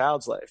improve the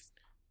child's life.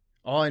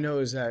 All I know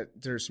is that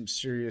there's some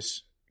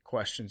serious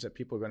questions that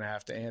people are going to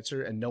have to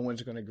answer, and no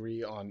one's going to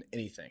agree on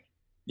anything.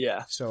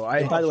 Yeah. So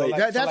by the way,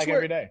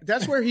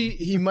 that's where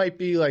he might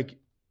be like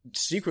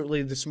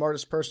secretly the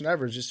smartest person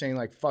ever, is just saying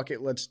like, fuck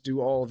it, let's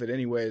do all of it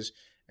anyways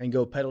and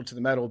go pedal to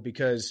the metal,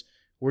 because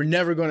we're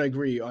never going to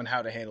agree on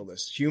how to handle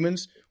this.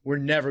 Humans, we're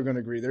never going to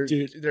agree.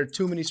 There are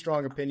too many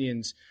strong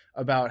opinions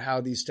about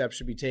how these steps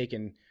should be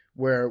taken.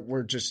 where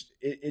we're just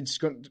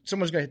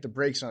someone's going to hit the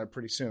brakes on it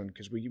pretty soon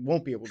because we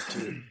won't be able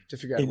to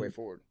figure out a way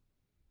forward.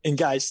 And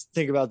guys,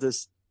 think about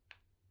this.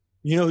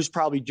 You know who's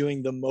probably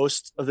doing the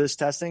most of this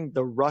testing?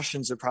 The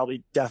Russians are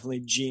probably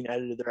definitely gene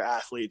edited their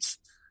athletes.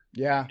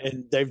 Yeah,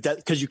 and they've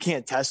because you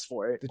can't test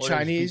for it. The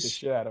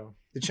Chinese,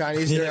 the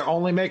Chinese, they're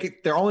only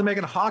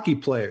making hockey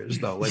players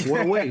though. Like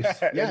what a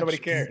waste! Yeah, nobody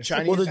cares.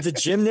 Chinese, well, the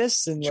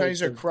gymnasts and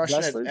Chinese like, are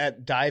crushing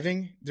at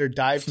diving. Their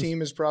dive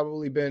team has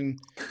probably been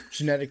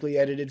genetically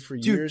edited for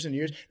years and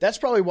years. That's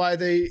probably why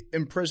they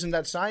imprisoned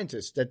that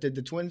scientist that did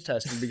the twins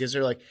testing, because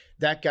they're like,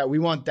 that guy. We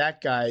want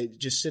that guy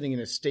just sitting in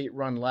a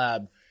state-run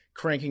lab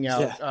cranking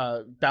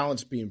out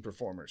balance beam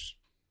performers.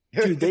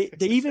 Dude, they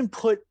even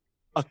put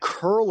a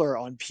curler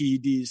on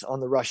PEDs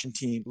on the Russian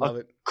team. Love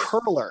it.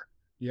 Curler.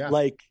 Yeah.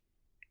 Like,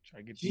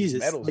 try to get these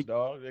medals,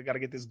 dog. They got to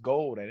get this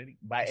gold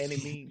by any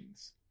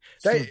means.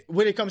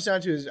 What it comes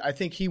down to is, I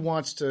think he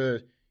wants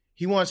to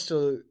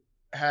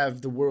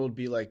have the world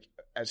be like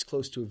as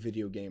close to a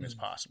video game as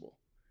possible.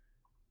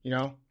 You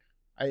know,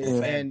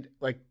 and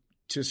like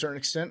to a certain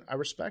extent, I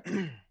respect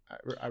it.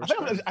 I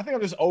think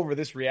I'm just over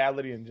this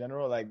reality in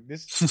general. Like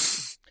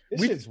this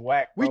shit's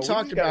whack. Bro. We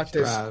talked about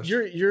this.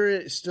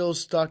 You're still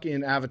stuck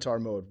in Avatar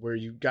mode where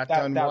you got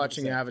done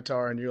watching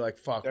Avatar and you're like,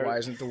 fuck, why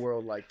isn't the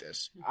world like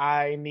this?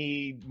 I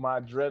need my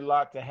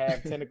dreadlock to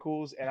have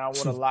tentacles and I want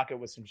to lock it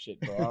with some shit,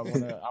 bro.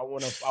 I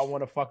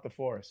want to fuck the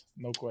forest.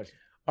 No question.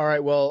 All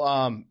right.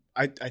 Well,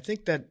 I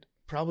think that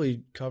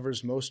probably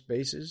covers most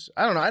bases.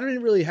 I don't know. I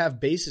didn't really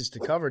have bases to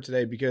cover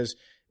today because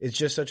it's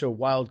just such a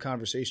wild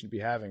conversation to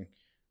be having.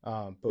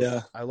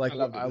 But I like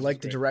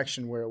the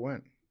direction where it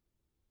went.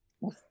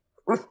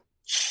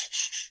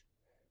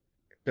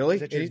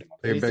 Billy,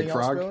 anything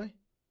else, Billy?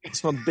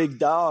 It's my big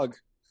dog.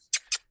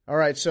 All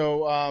right,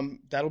 so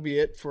that'll be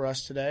it for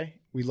us today.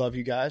 We love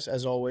you guys.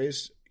 As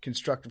always,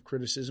 constructive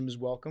criticism is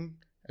welcome,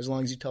 as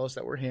long as you tell us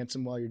that we're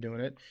handsome while you're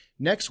doing it.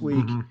 Next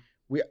week,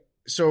 we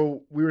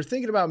were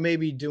thinking about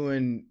maybe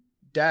doing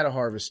data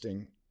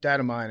harvesting,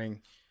 data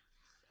mining,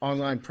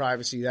 online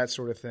privacy, that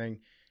sort of thing.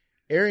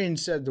 Arian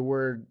said the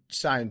word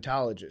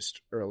Scientologist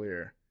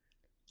earlier.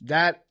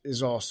 That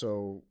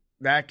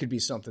could be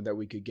something that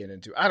we could get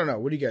into. I don't know.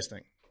 What do you guys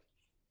think?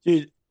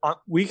 Dude,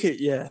 we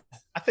could, yeah.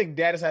 I think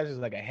data science is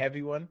like a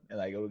heavy one. And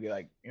like, it would get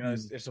like,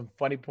 there's some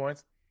funny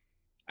points.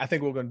 I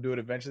think we're going to do it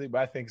eventually,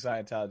 but I think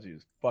Scientology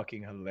is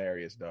fucking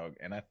hilarious, dog.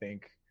 And I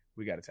think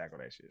we got to tackle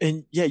that shit.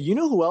 And yeah, you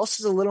know who else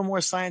is a little more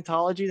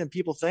Scientology than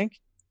people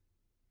think?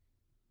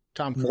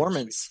 Tom Cruise.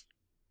 Mormons.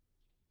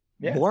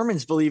 Yeah.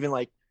 Mormons believe in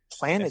like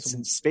planets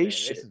and space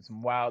shit.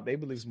 Some wild. They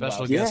believe some special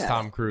wild guest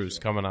Tom Cruise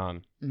coming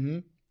on. Mm-hmm.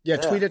 Yeah,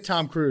 tweet at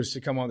Tom Cruise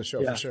to come on the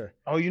show for sure.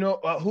 Oh,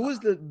 who is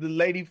the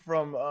lady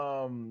from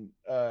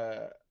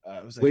Leah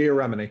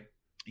Remini?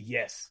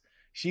 Yes,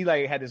 she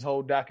like had this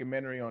whole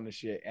documentary on the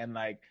shit, and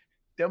like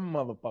them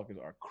motherfuckers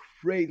are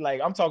crazy.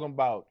 Like I'm talking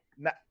about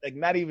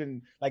not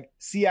even like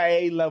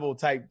CIA level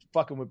type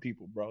fucking with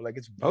people, bro. Like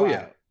it's wild. Oh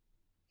yeah,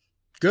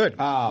 good.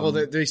 Well,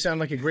 they sound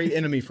like a great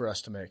enemy for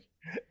us to make.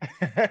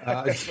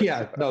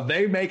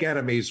 They make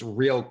enemies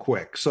real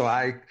quick, so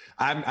I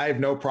have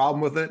no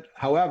problem with it.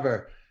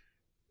 However,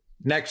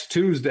 next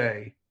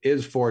Tuesday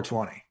is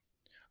 420.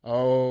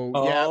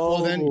 Oh yeah. Well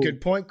then,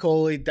 good point,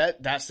 Coley.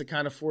 That's the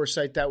kind of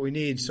foresight that we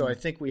need. So I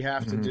think we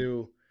have to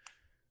do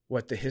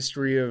the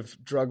history of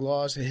drug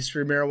laws, the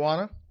history of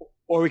marijuana,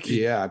 or we could.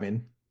 Yeah, I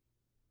mean,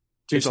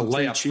 it's a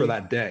layup for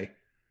that day.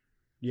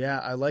 Yeah,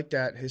 I like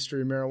that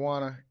history of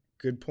marijuana.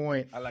 Good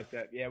point. I like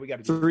that. Yeah, we got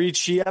to do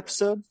 3Chi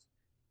episode.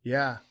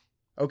 Yeah.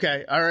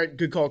 Okay. All right.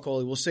 Good call,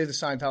 Coley. We'll save the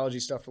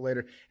Scientology stuff for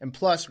later. And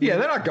plus, they're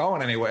not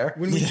going anywhere.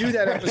 When we do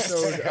that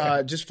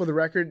episode, just for the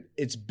record,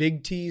 it's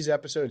Big T's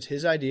episode. It's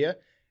his idea,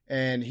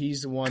 and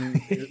he's the one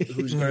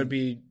who's going to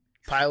be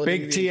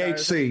piloting. Big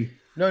THC.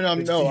 No.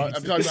 I'm talking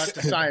about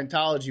the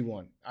Scientology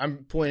one.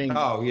 I'm pointing.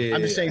 Oh, yeah.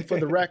 I'm just saying for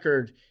the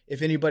record,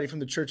 if anybody from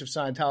the Church of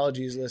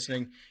Scientology is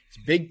listening, it's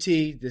Big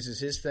T. This is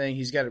his thing.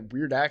 He's got a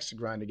weird axe to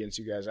grind against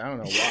you guys. I don't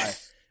know why.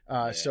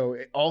 So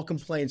all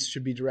complaints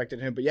should be directed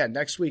at him. But yeah,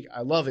 next week,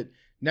 I love it.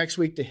 Next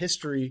week, the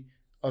history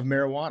of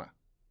marijuana.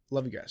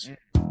 Love you guys.